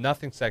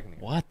 Nothing second year.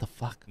 What the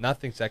fuck?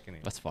 Nothing second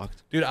year. That's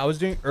fucked. Dude, I was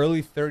doing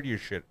early third year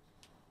shit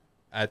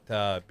at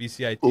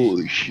BCIT.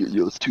 Holy shit,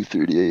 yo, it's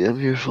 2:30 a.m.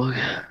 here, fuck.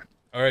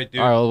 All right,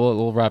 dude. All right,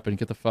 we'll wrap it and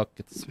get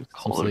some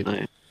Call it sleep.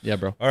 night. Yeah,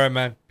 bro. All right,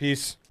 man.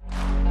 Peace.